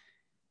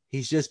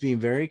 He's just being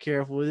very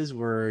careful with his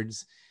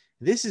words.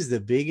 This is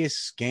the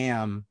biggest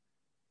scam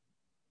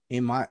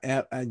in my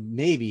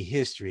maybe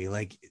history.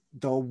 Like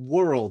the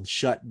world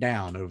shut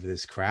down over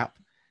this crap,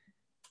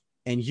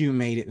 and you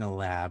made it in a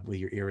lab with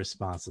your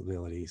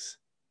irresponsibilities.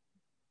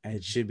 And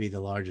it should be the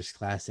largest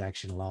class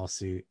action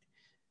lawsuit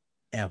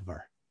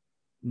ever.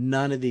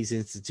 None of these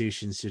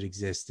institutions should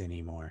exist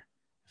anymore.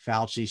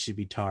 Fauci should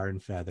be tarred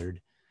and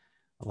feathered.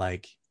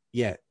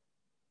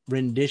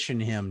 Rendition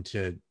him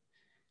to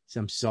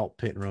some salt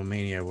pit in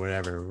Romania or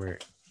whatever, where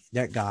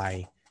that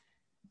guy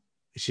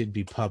should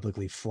be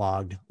publicly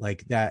flogged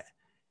like that.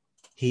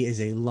 He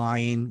is a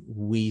lying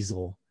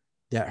weasel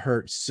that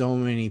hurt so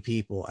many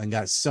people and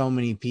got so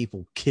many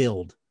people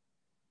killed.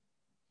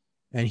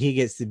 And he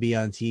gets to be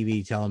on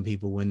TV telling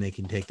people when they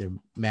can take their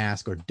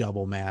mask or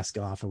double mask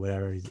off or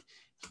whatever.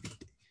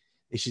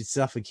 They should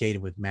suffocate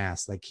him with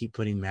masks. Like keep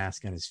putting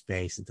mask on his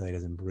face until he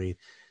doesn't breathe.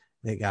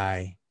 That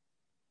guy.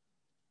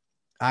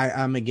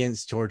 I'm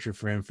against torture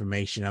for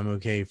information. I'm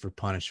okay for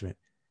punishment.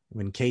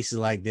 When cases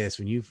like this,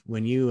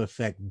 when you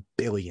affect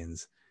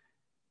billions,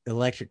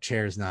 electric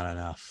chair is not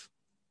enough.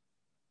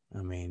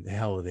 I mean, the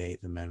hell with the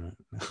Eighth Amendment.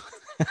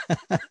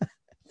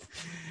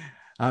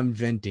 I'm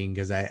venting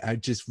because I'm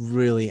just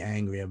really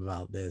angry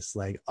about this.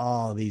 Like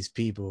all these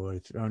people are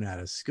thrown out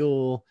of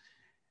school,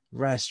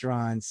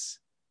 restaurants,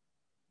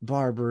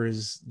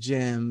 barbers,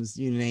 gyms,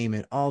 you name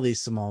it, all these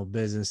small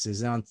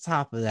businesses. And on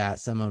top of that,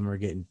 some of them are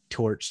getting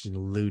torched and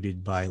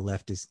looted by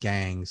leftist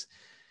gangs.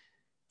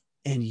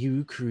 And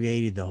you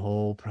created the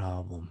whole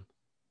problem.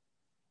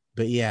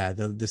 But yeah,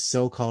 the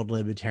so-called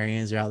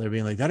libertarians are out there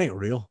being like, that ain't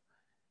real.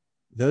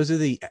 Those are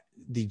the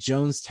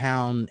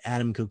Jonestown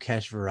Adam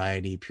Kokesh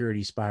variety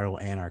purity spiral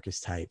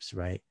anarchist types,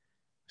 right?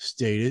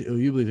 Statist. Oh,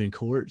 you believe in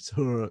courts?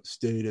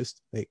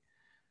 Statist. Like,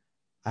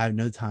 I have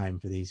no time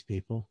for these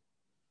people.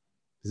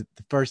 The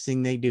first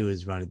thing they do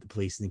is run at the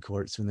police and the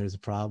courts when there's a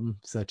problem.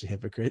 Such a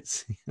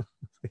hypocrites.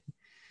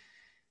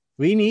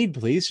 We need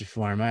police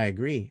reform. I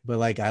agree. But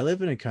like, I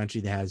live in a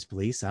country that has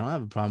police. I don't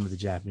have a problem with the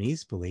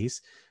Japanese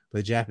police, but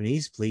the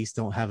Japanese police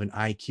don't have an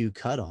IQ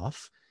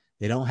cutoff.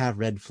 They don't have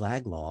red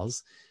flag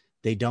laws.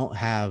 They don't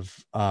have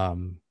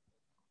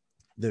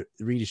the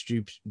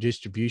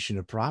redistribution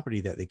of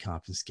property that they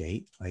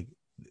confiscate. Like,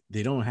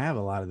 they don't have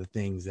a lot of the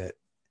things that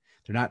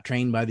they're not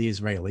trained by the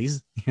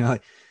Israelis. You know,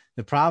 like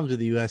the problems with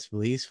the U.S.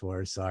 police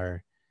force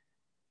are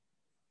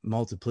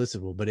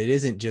multiplicable, but it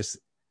isn't just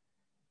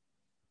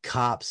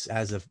cops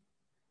as a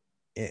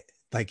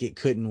like it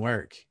couldn't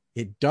work.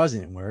 It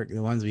doesn't work.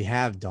 The ones we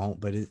have don't,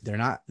 but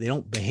they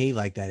don't behave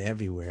like that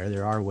everywhere.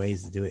 There are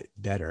ways to do it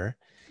better.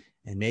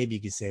 And maybe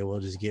you could say, well,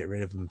 just get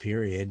rid of them,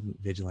 period.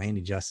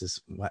 Vigilante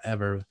justice,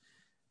 whatever.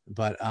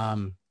 But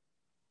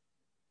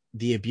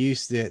the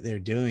abuse that they're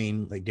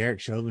doing, like Derek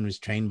Chauvin was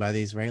trained by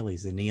the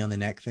Israelis. The knee on the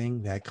neck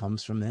thing, that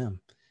comes from them.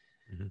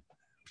 Mm-hmm.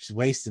 Which is a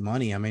waste of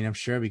money. I mean, I'm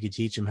sure we could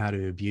teach them how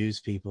to abuse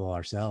people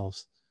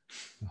ourselves.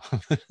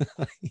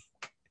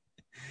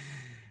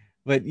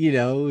 But, you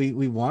know,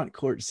 we want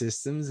court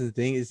systems. The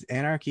thing is,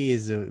 anarchy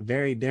is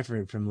very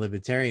different from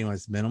libertarian.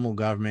 It's minimal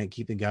government,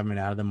 keep the government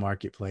out of the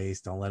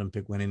marketplace. Don't let them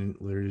pick winning and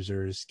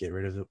losers. Get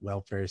rid of the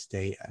welfare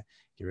state.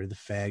 Get rid of the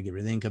Fed. Get rid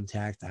of the income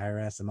tax, the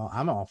IRS.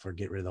 I'm all for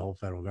get rid of the whole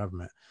federal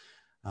government.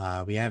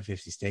 We have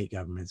 50 state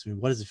governments. I mean,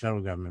 what is the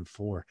federal government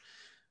for?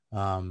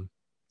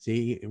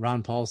 See,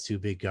 Ron Paul's too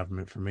big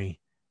government for me.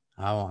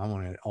 I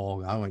want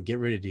to get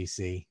rid of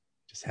DC.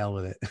 Just hell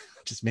with it.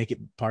 Just make it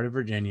part of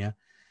Virginia.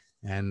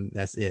 And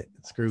that's it.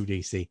 Screw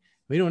DC.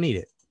 We don't need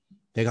it.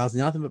 They cause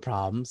nothing but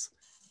problems.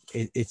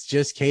 It's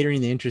just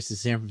catering the interests of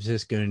San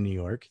Francisco and New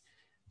York.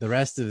 The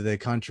rest of the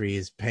country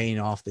is paying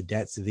off the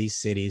debts of these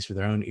cities for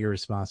their own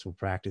irresponsible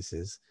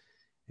practices.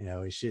 You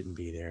know, it shouldn't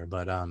be there.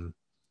 But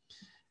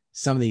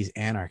some of these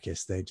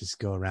anarchists, they just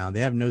go around. They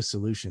have no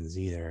solutions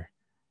either.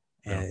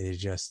 And it's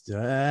just,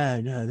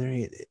 no,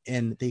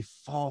 and they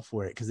fall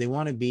for it because they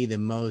want to be the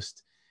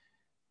most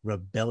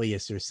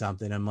rebellious or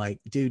something. I'm like,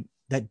 dude,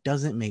 that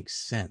doesn't make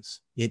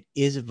sense. It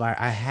is a virus.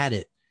 I had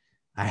it.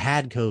 I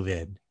had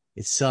COVID.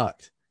 It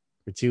sucked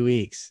for 2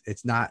 weeks.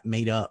 It's not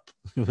made up.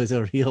 It was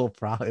a real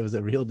problem. It was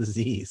a real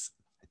disease.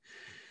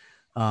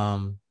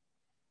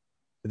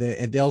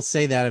 They'll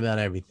say that about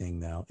everything,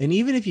 though. And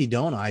even if you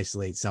don't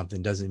isolate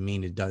something, doesn't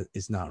mean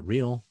it's not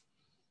real.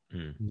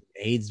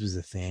 AIDS was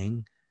a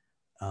thing.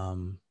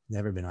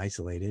 Never been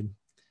isolated.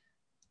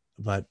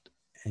 But,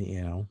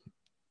 you know,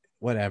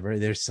 whatever.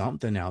 There's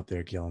something out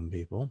there killing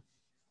people.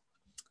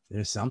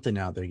 There's something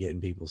out there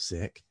getting people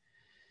sick.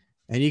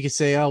 And you could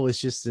say, oh,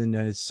 it's just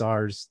in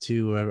SARS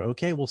too.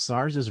 Okay, well,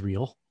 SARS is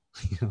real.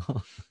 You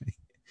know?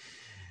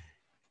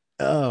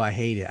 Oh, I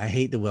hate it. I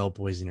hate the well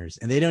poisoners.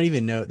 And they don't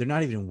even know. They're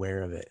not even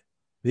aware of it.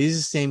 These are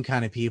the same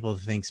kind of people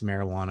that thinks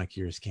marijuana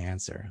cures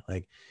cancer.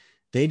 Like,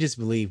 they just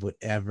believe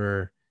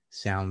whatever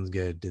sounds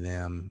good to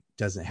them,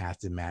 doesn't have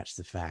to match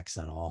the facts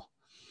at all.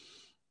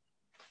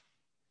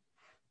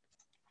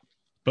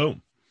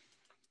 Boom.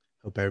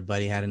 Hope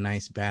everybody had a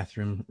nice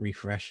bathroom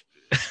refresh.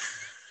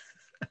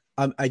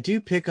 I do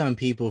pick on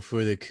people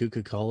for the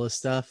Coca-Cola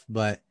stuff,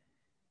 but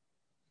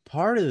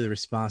part of the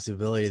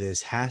responsibility of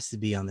this has to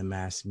be on the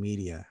mass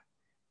media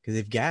because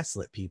they've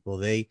gaslit people.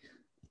 They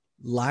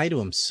lie to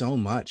them so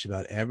much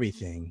about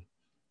everything,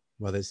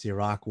 whether it's the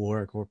Iraq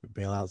War or corporate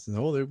bailouts,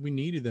 and we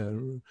needed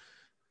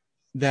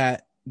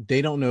that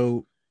they don't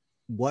know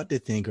what to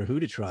think or who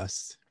to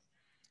trust.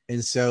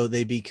 And so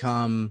they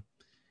become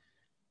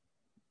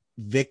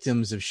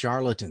victims of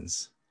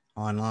charlatans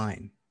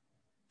online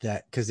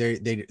that because they're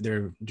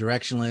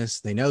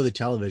directionless. They know the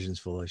television's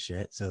full of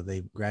shit, so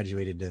they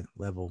graduated to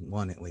level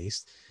 1 at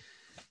least,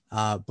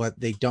 but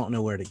they don't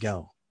know where to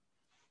go.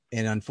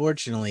 And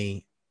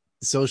unfortunately,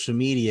 social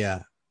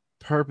media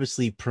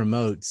purposely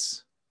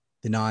promotes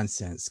the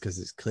nonsense because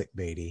it's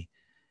clickbaity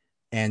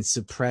and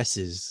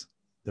suppresses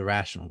the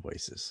rational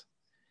voices.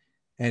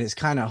 And it's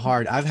kind of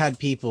hard. I've had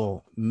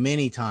people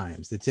many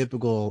times, the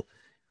typical,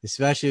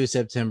 especially with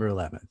September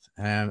 11th.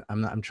 And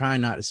I'm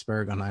trying not to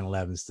spurg on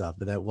 9/11 stuff,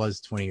 but that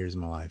was 20 years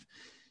of my life.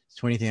 It's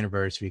 20th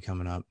anniversary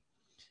coming up.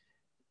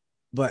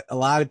 But a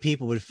lot of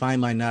people would find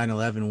my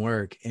 9/11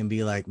 work and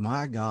be like,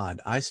 my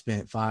God, I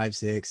spent 5,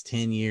 6,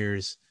 10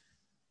 years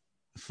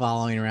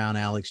following around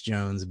Alex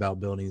Jones about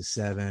Building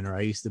 7, or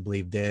I used to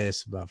believe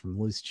this about from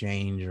Loose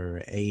Change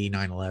or AE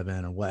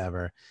 9/11 or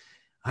whatever.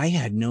 I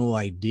had no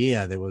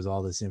idea there was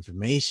all this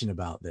information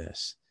about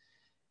this.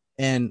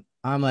 And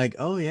I'm like,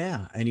 oh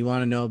yeah. And you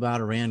want to know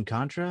about Iran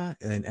Contra?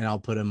 And I'll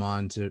put him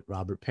on to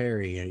Robert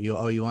Perry. You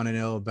want to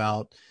know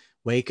about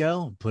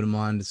Waco? Put him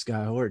on to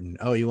Sky Horton.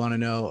 Oh, you want to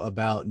know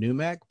about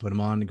NUMEC? Put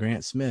him on to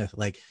Grant Smith.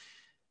 Like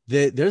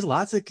there's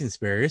lots of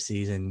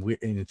conspiracies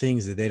and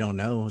things that they don't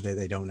know that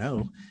they don't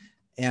know.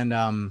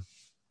 And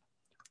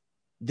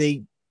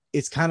they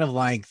it's kind of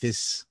like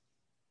this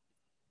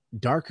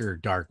dark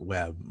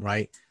web,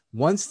 right?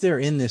 Once they're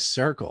in this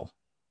circle,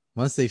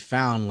 once they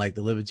found like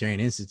the Libertarian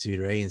Institute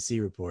or ANC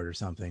report or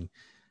something,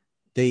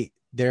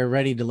 they're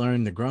ready to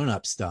learn the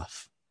grown-up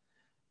stuff.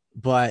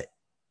 But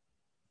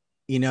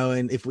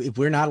and if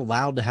we're not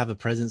allowed to have a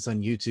presence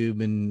on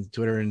YouTube and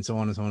Twitter and so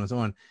on and so on and so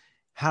on,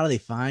 how do they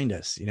find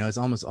us? It's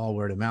almost all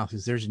word of mouth,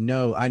 because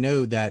I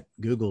know that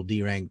Google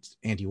deranked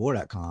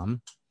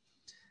antiwar.com.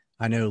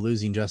 I know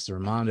losing Justin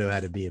Raimondo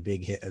had to be a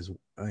big hit, as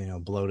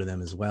blow to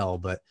them as well,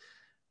 but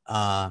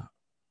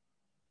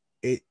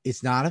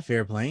it's not a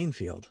fair playing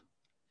field.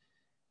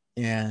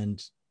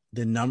 And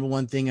the number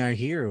one thing I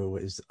hear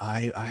was,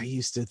 I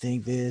used to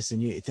think this,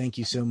 and thank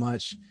you so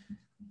much.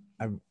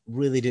 I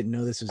really didn't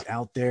know this was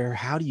out there.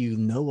 How do you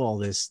know all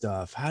this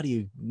stuff? How do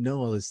you know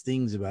all these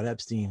things about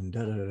Epstein? Da,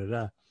 da, da,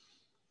 da.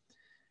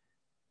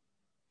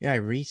 Yeah, I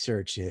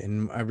research it,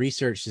 and my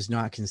research does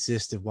not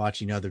consist of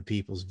watching other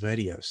people's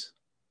videos.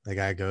 Like,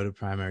 I go to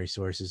primary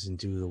sources and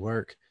do the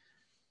work,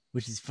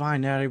 which is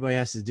fine. Not everybody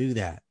has to do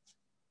that.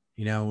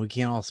 We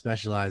can't all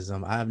specialize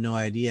them. I have no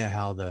idea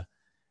how the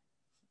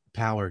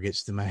power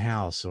gets to my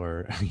house,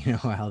 or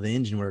how the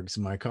engine works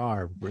in my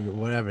car,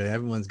 whatever.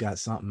 Everyone's got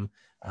something.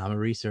 I'm a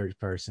research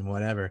person,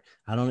 whatever.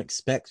 I don't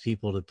expect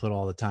people to put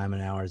all the time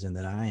and hours in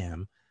that I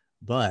am,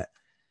 but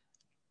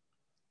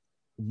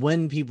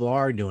when people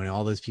are doing it,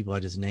 all those people I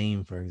just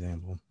named, for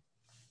example,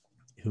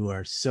 who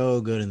are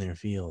so good in their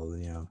field,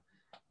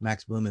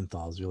 Max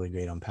Blumenthal is really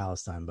great on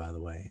Palestine, by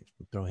the way.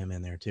 Throw him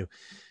in there too.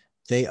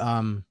 They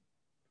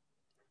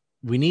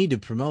we need to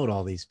promote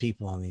all these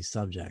people on these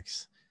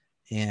subjects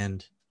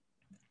and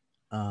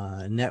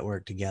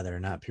network together,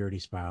 not purity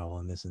spiral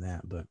and this and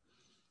that. But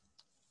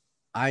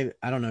I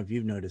don't know if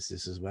you've noticed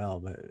this as well,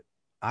 but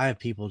I have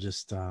people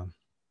just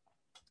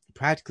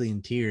practically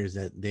in tears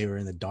that they were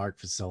in the dark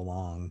for so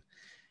long,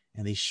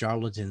 and these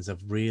charlatans have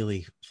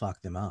really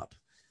fucked them up.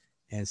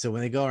 And so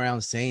when they go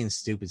around saying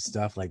stupid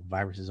stuff like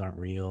viruses aren't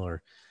real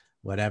or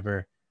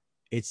whatever,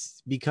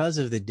 it's because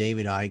of the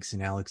David Ikes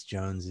and Alex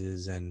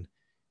Joneses and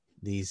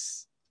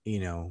these,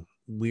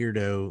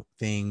 weirdo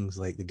things,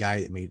 like the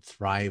guy that made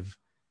Thrive,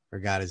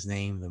 forgot his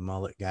name, the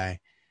mullet guy,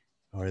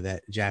 or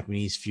that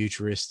Japanese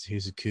futurist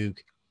who's a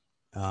kook,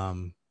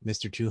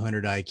 Mr.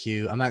 200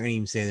 IQ. I'm not going to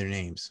even say their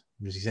names.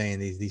 I'm just saying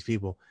these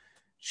people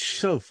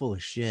so full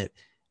of shit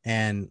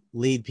and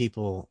lead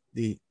people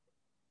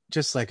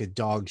just like a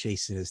dog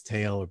chasing his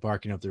tail or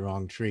barking up the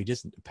wrong tree,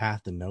 just a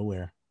path to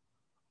nowhere.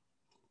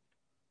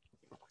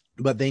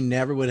 But they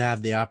never would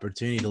have the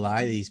opportunity to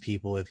lie to these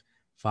people if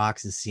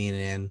Fox and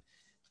CNN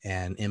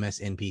and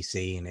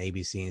MSNBC and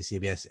ABC and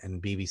CBS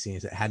and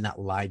BBC had not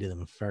lied to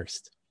them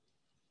first.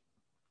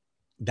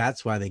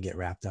 That's why they get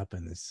wrapped up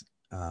in this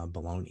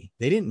baloney.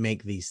 They didn't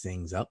make these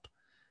things up.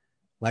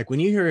 Like when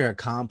you hear a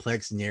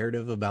complex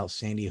narrative about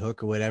Sandy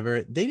Hook or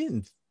whatever, they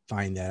didn't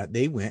find that.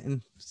 They went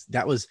and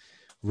that was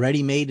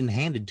ready-made and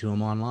handed to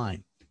them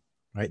online,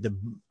 right? The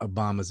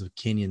Obamas of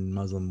Kenyan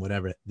Muslim,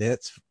 whatever,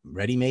 that's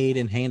ready-made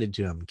and handed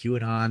to them.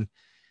 QAnon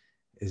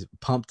is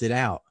pumped it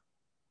out.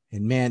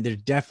 And man, there's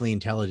definitely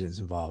intelligence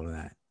involved in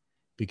that,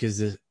 because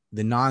the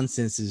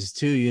nonsense is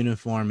too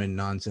uniform and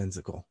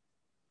nonsensical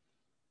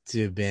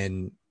to have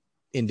been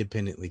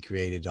independently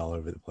created all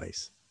over the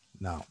place.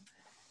 No,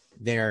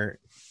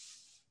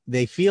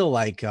 they feel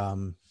like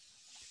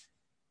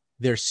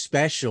they're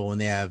special and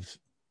they have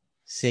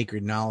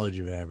sacred knowledge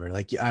or whatever.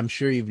 Like, I'm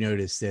sure you've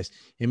noticed this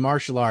in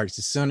martial arts.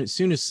 As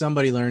soon as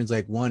somebody learns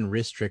like one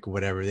wrist trick or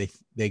whatever,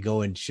 they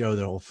go and show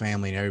their whole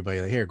family and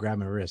everybody, like, here, grab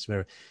my wrist,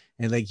 whatever.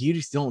 And like, you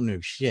just don't know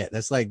shit.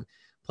 That's like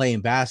playing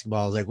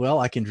basketball. It's like, well,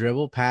 I can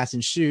dribble, pass,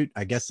 and shoot.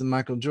 I guess the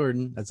Michael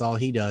Jordan, that's all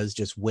he does,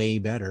 just way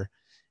better.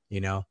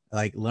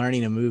 Like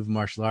learning a move in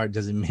martial art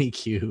doesn't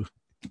make you,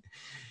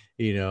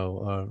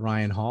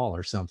 Ryan Hall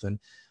or something,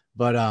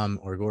 but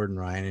or Gordon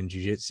Ryan in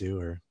jiu-jitsu,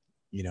 or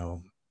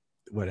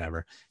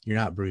whatever. You're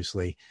not Bruce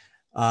Lee.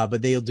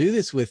 But they'll do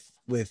this with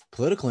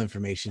political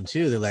information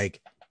too. They're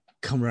like,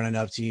 come running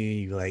up to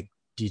you, you're like,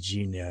 did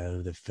you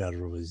know the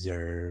Federal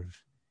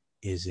Reserve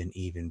isn't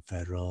even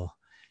federal?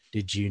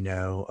 Did you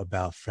know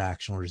about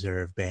fractional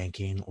reserve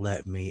banking?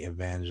 Let me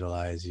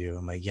evangelize you.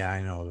 I'm like, yeah,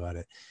 I know about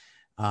it.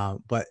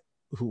 But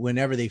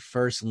whenever they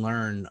first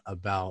learn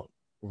about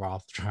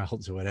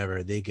Rothschilds or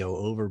whatever, they go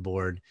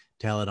overboard,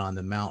 tell it on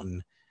the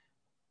mountain,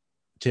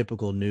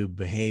 typical noob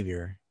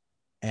behavior,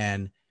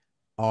 and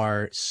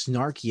are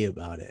snarky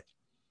about it,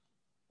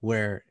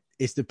 where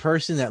it's the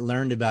person that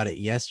learned about it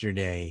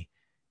yesterday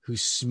who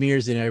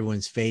smears it in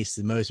everyone's face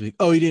the most. Like,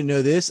 oh, you didn't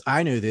know this?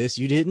 I know this.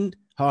 You didn't?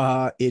 Ha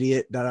ha,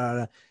 idiot. Da, da,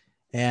 da.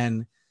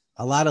 And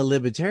a lot of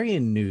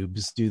libertarian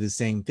noobs do the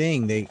same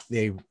thing.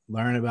 They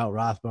learn about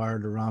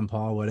Rothbard or Ron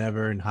Paul,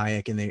 whatever, and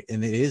Hayek, and it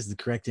is the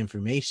correct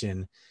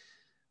information.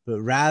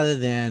 But rather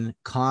than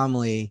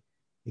calmly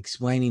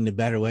explaining the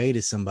better way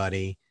to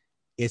somebody,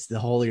 it's the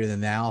holier than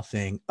thou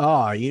thing.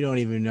 Oh, you don't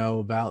even know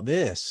about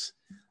this.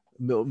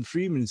 Milton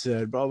Friedman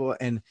said, blah, blah,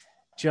 and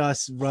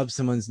just rub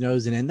someone's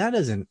nose in. And that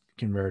doesn't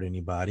convert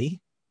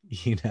anybody,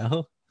 you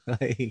know?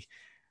 Like,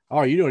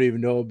 oh, you don't even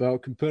know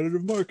about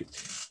competitive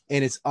markets.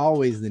 And it's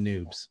always the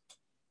noobs.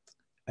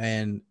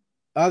 And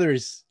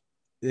others,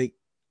 they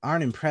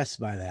aren't impressed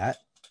by that.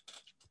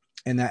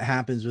 And that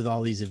happens with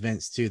all these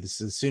events too.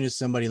 This, as soon as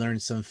somebody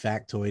learns some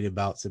factoid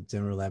about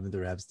September 11th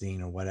or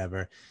Epstein or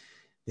whatever,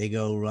 they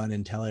go run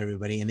and tell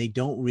everybody, and they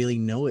don't really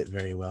know it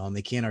very well, and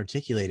they can't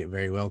articulate it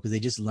very well because they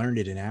just learned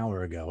it an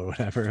hour ago or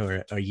whatever,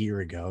 or a year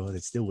ago. They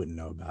still wouldn't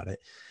know about it,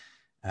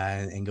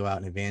 and go out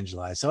and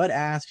evangelize. So I'd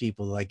ask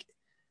people, like,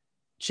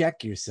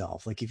 check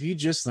yourself. Like, if you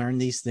just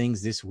learned these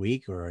things this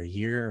week or a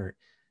year,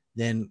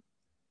 then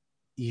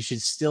you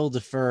should still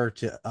defer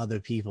to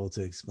other people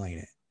to explain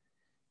it.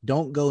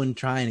 Don't go and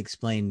try and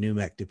explain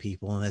NUMEC to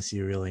people unless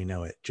you really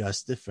know it.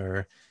 Just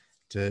defer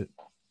to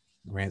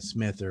Grant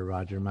Smith or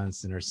Roger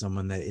Munson or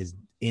someone that is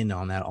in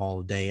on that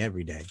all day,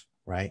 every day,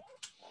 right?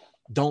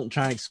 Don't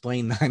try and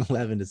explain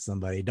 9/11 to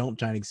somebody. Don't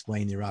try and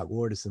explain the Iraq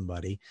War to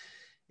somebody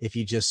if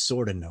you just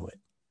sort of know it.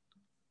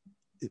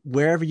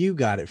 Wherever you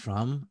got it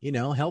from,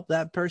 help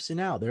that person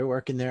out. They're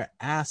working their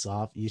ass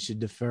off. You should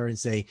defer and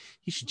say,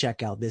 you should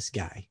check out this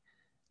guy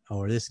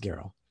or this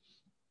girl.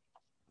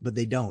 But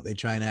they don't. They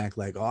try and act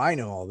like, oh, I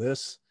know all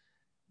this.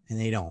 And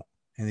they don't.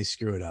 And they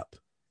screw it up.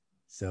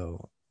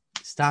 So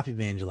stop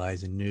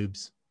evangelizing,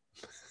 noobs.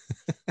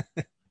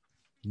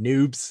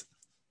 Noobs.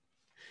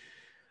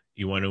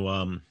 You want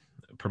to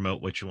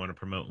promote what you want to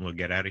promote, and we'll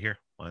get out of here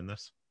on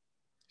this?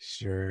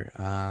 Sure.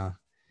 I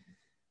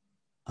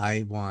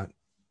want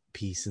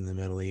peace in the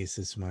Middle East.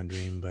 It's my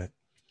dream. But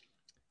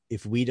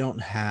if we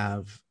don't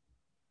have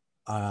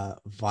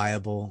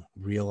viable,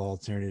 real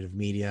alternative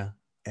media,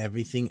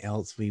 everything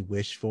else we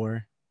wish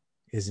for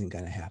isn't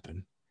going to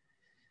happen.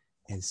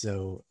 And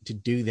so to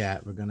do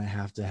that, we're going to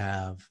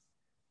have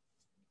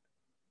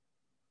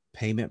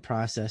payment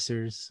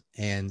processors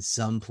and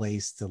some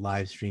place to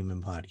live stream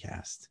and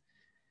podcast.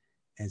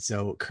 And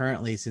so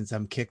currently, since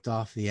I'm kicked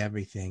off the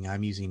everything,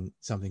 I'm using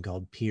something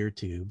called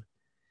PeerTube,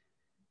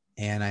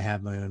 and I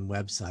have my own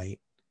website,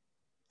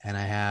 and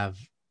I have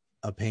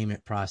a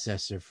payment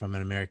processor from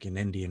an American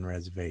Indian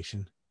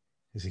reservation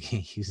because I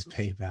can't use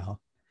PayPal.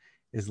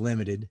 It's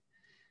limited.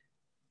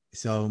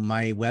 So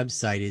my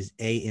website is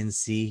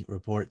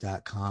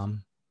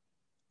ancreport.com,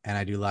 and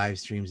I do live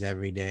streams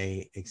every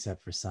day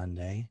except for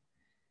Sunday.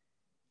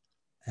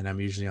 And I'm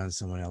usually on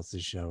someone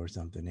else's show or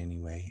something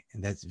anyway.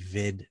 And that's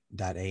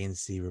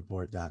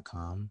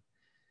vid.ancreport.com.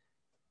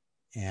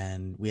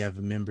 And we have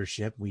a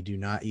membership. We do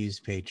not use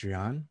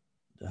Patreon.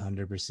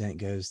 100%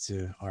 goes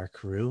to our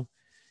crew.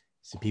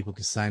 So people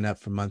can sign up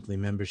for monthly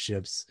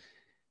memberships.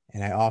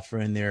 And I offer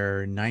in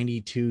there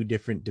 92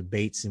 different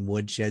debates and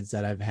woodsheds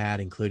that I've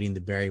had, including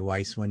the Barry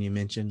Weiss one you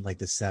mentioned, like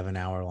the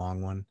 7-hour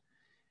long one. I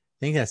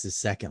think that's the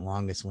second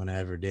longest one I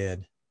ever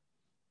did. It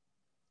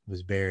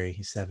was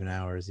Barry, 7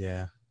 hours,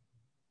 yeah.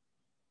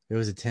 There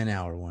was a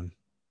 10-hour one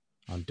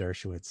on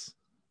Dershowitz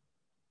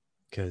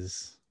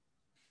because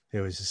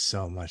there was just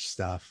so much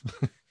stuff.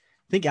 I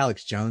think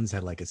Alex Jones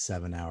had like a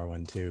 7-hour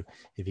one too,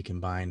 if you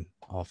combine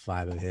all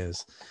 5 of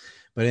his.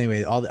 But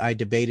anyway, I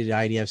debated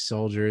IDF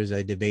soldiers.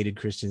 I debated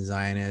Christian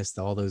Zionists.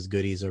 All those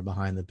goodies are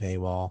behind the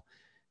paywall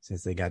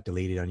since they got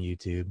deleted on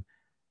YouTube.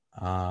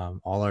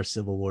 All our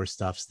Civil War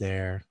stuff's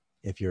there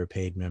if you're a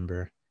paid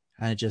member,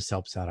 and it just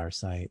helps out our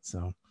site.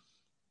 So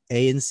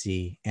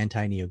ANC,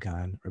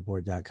 anti-neocon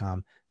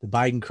report.com. The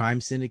Biden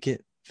Crime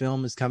Syndicate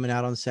film is coming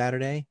out on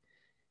Saturday,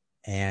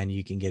 and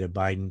you can get a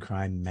Biden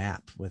crime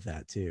map with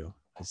that too.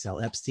 I sell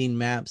Epstein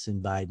maps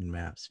and Biden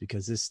maps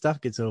because this stuff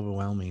gets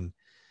overwhelming,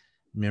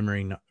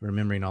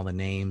 remembering all the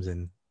names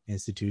and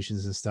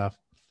institutions and stuff.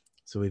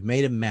 So we've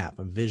made a map,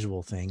 a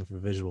visual thing for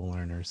visual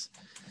learners,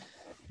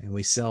 and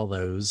we sell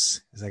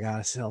those because I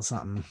gotta sell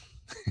something.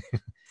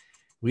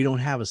 We don't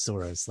have a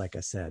Soros, like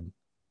I said.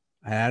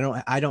 I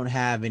don't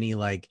have any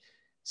like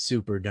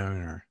super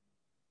donor.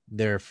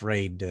 They're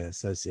afraid to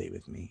associate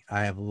with me.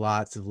 I have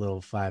lots of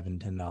little $5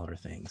 and $10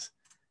 things.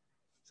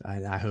 So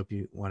I hope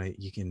you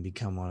can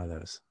become one of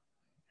those,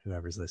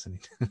 whoever's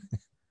listening.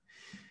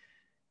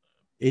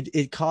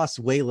 It costs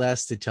way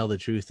less to tell the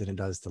truth than it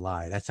does to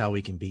lie. That's how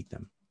we can beat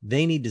them.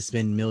 They need to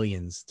spend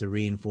millions to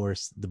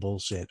reinforce the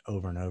bullshit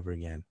over and over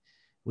again.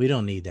 We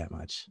don't need that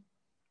much.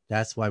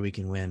 That's why we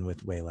can win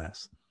with way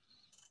less.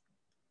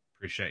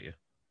 Appreciate you.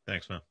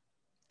 Thanks, man.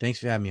 Thanks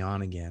for having me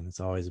on again. It's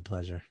always a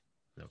pleasure.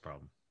 No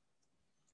problem.